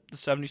little bit. The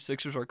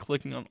 76ers are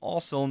clicking on all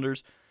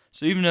cylinders.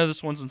 So even though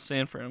this one's in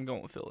San Fran, I'm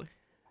going with Philly.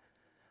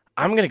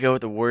 I'm going to go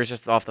with the Warriors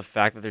just off the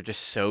fact that they're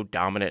just so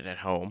dominant at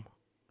home.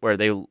 Where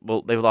they've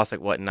lost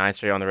 9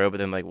 straight on the road, but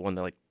then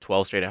won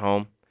 12 straight at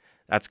home.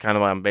 That's kind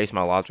of what I'm basing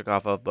my logic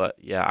off of. But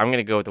yeah, I'm going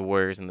to go with the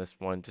Warriors in this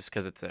one just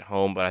because it's at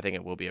home, but I think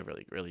it will be a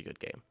really, really good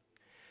game.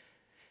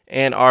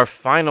 And our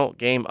final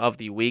game of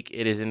the week,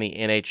 it is in the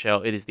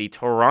NHL. It is the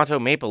Toronto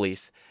Maple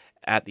Leafs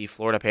at the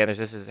Florida Panthers.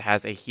 This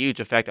has a huge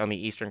effect on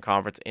the Eastern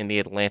Conference in the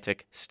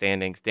Atlantic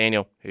standings.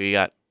 Daniel, who you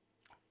got?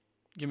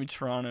 Give me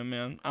Toronto,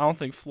 man. I don't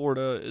think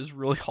Florida is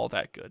really all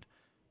that good.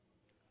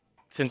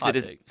 Since it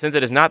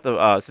is not the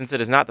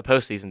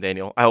postseason,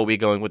 Daniel, I will be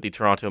going with the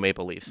Toronto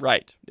Maple Leafs.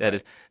 Right.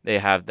 They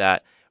have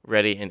that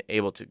ready and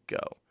able to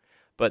go.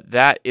 But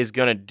that is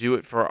going to do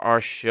it for our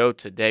show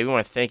today. We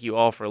want to thank you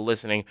all for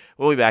listening.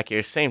 We'll be back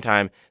here same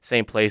time,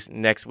 same place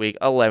next week,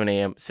 11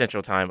 a.m.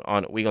 Central Time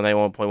on Weagle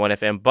 91.1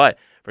 FM. But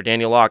for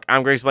Daniel Locke,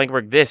 I'm Griggs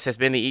Blankenburg. This has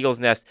been the Eagles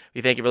Nest.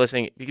 We thank you for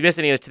listening. If you missed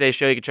any of today's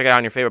show, you can check it out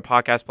on your favorite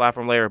podcast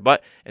platform later.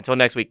 But until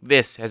next week,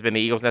 this has been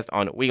the Eagles Nest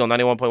on Weagle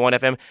 91.1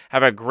 FM.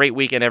 Have a great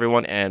weekend,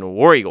 everyone, and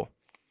War Eagle.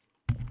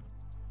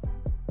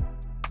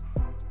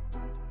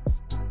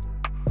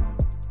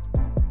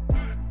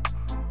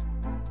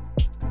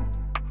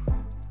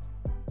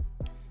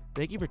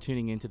 Thank you for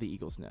tuning in to the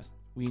Eagles Nest.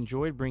 We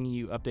enjoyed bringing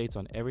you updates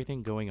on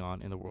everything going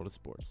on in the world of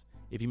sports.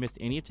 If you missed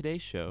any of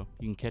today's show,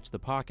 you can catch the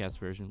podcast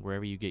version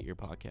wherever you get your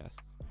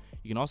podcasts.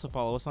 You can also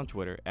follow us on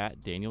Twitter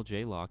at Daniel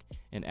J. Locke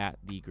and at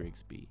The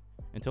Griggs B.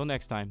 Until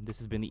next time, this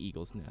has been the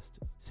Eagles Nest.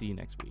 See you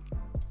next week.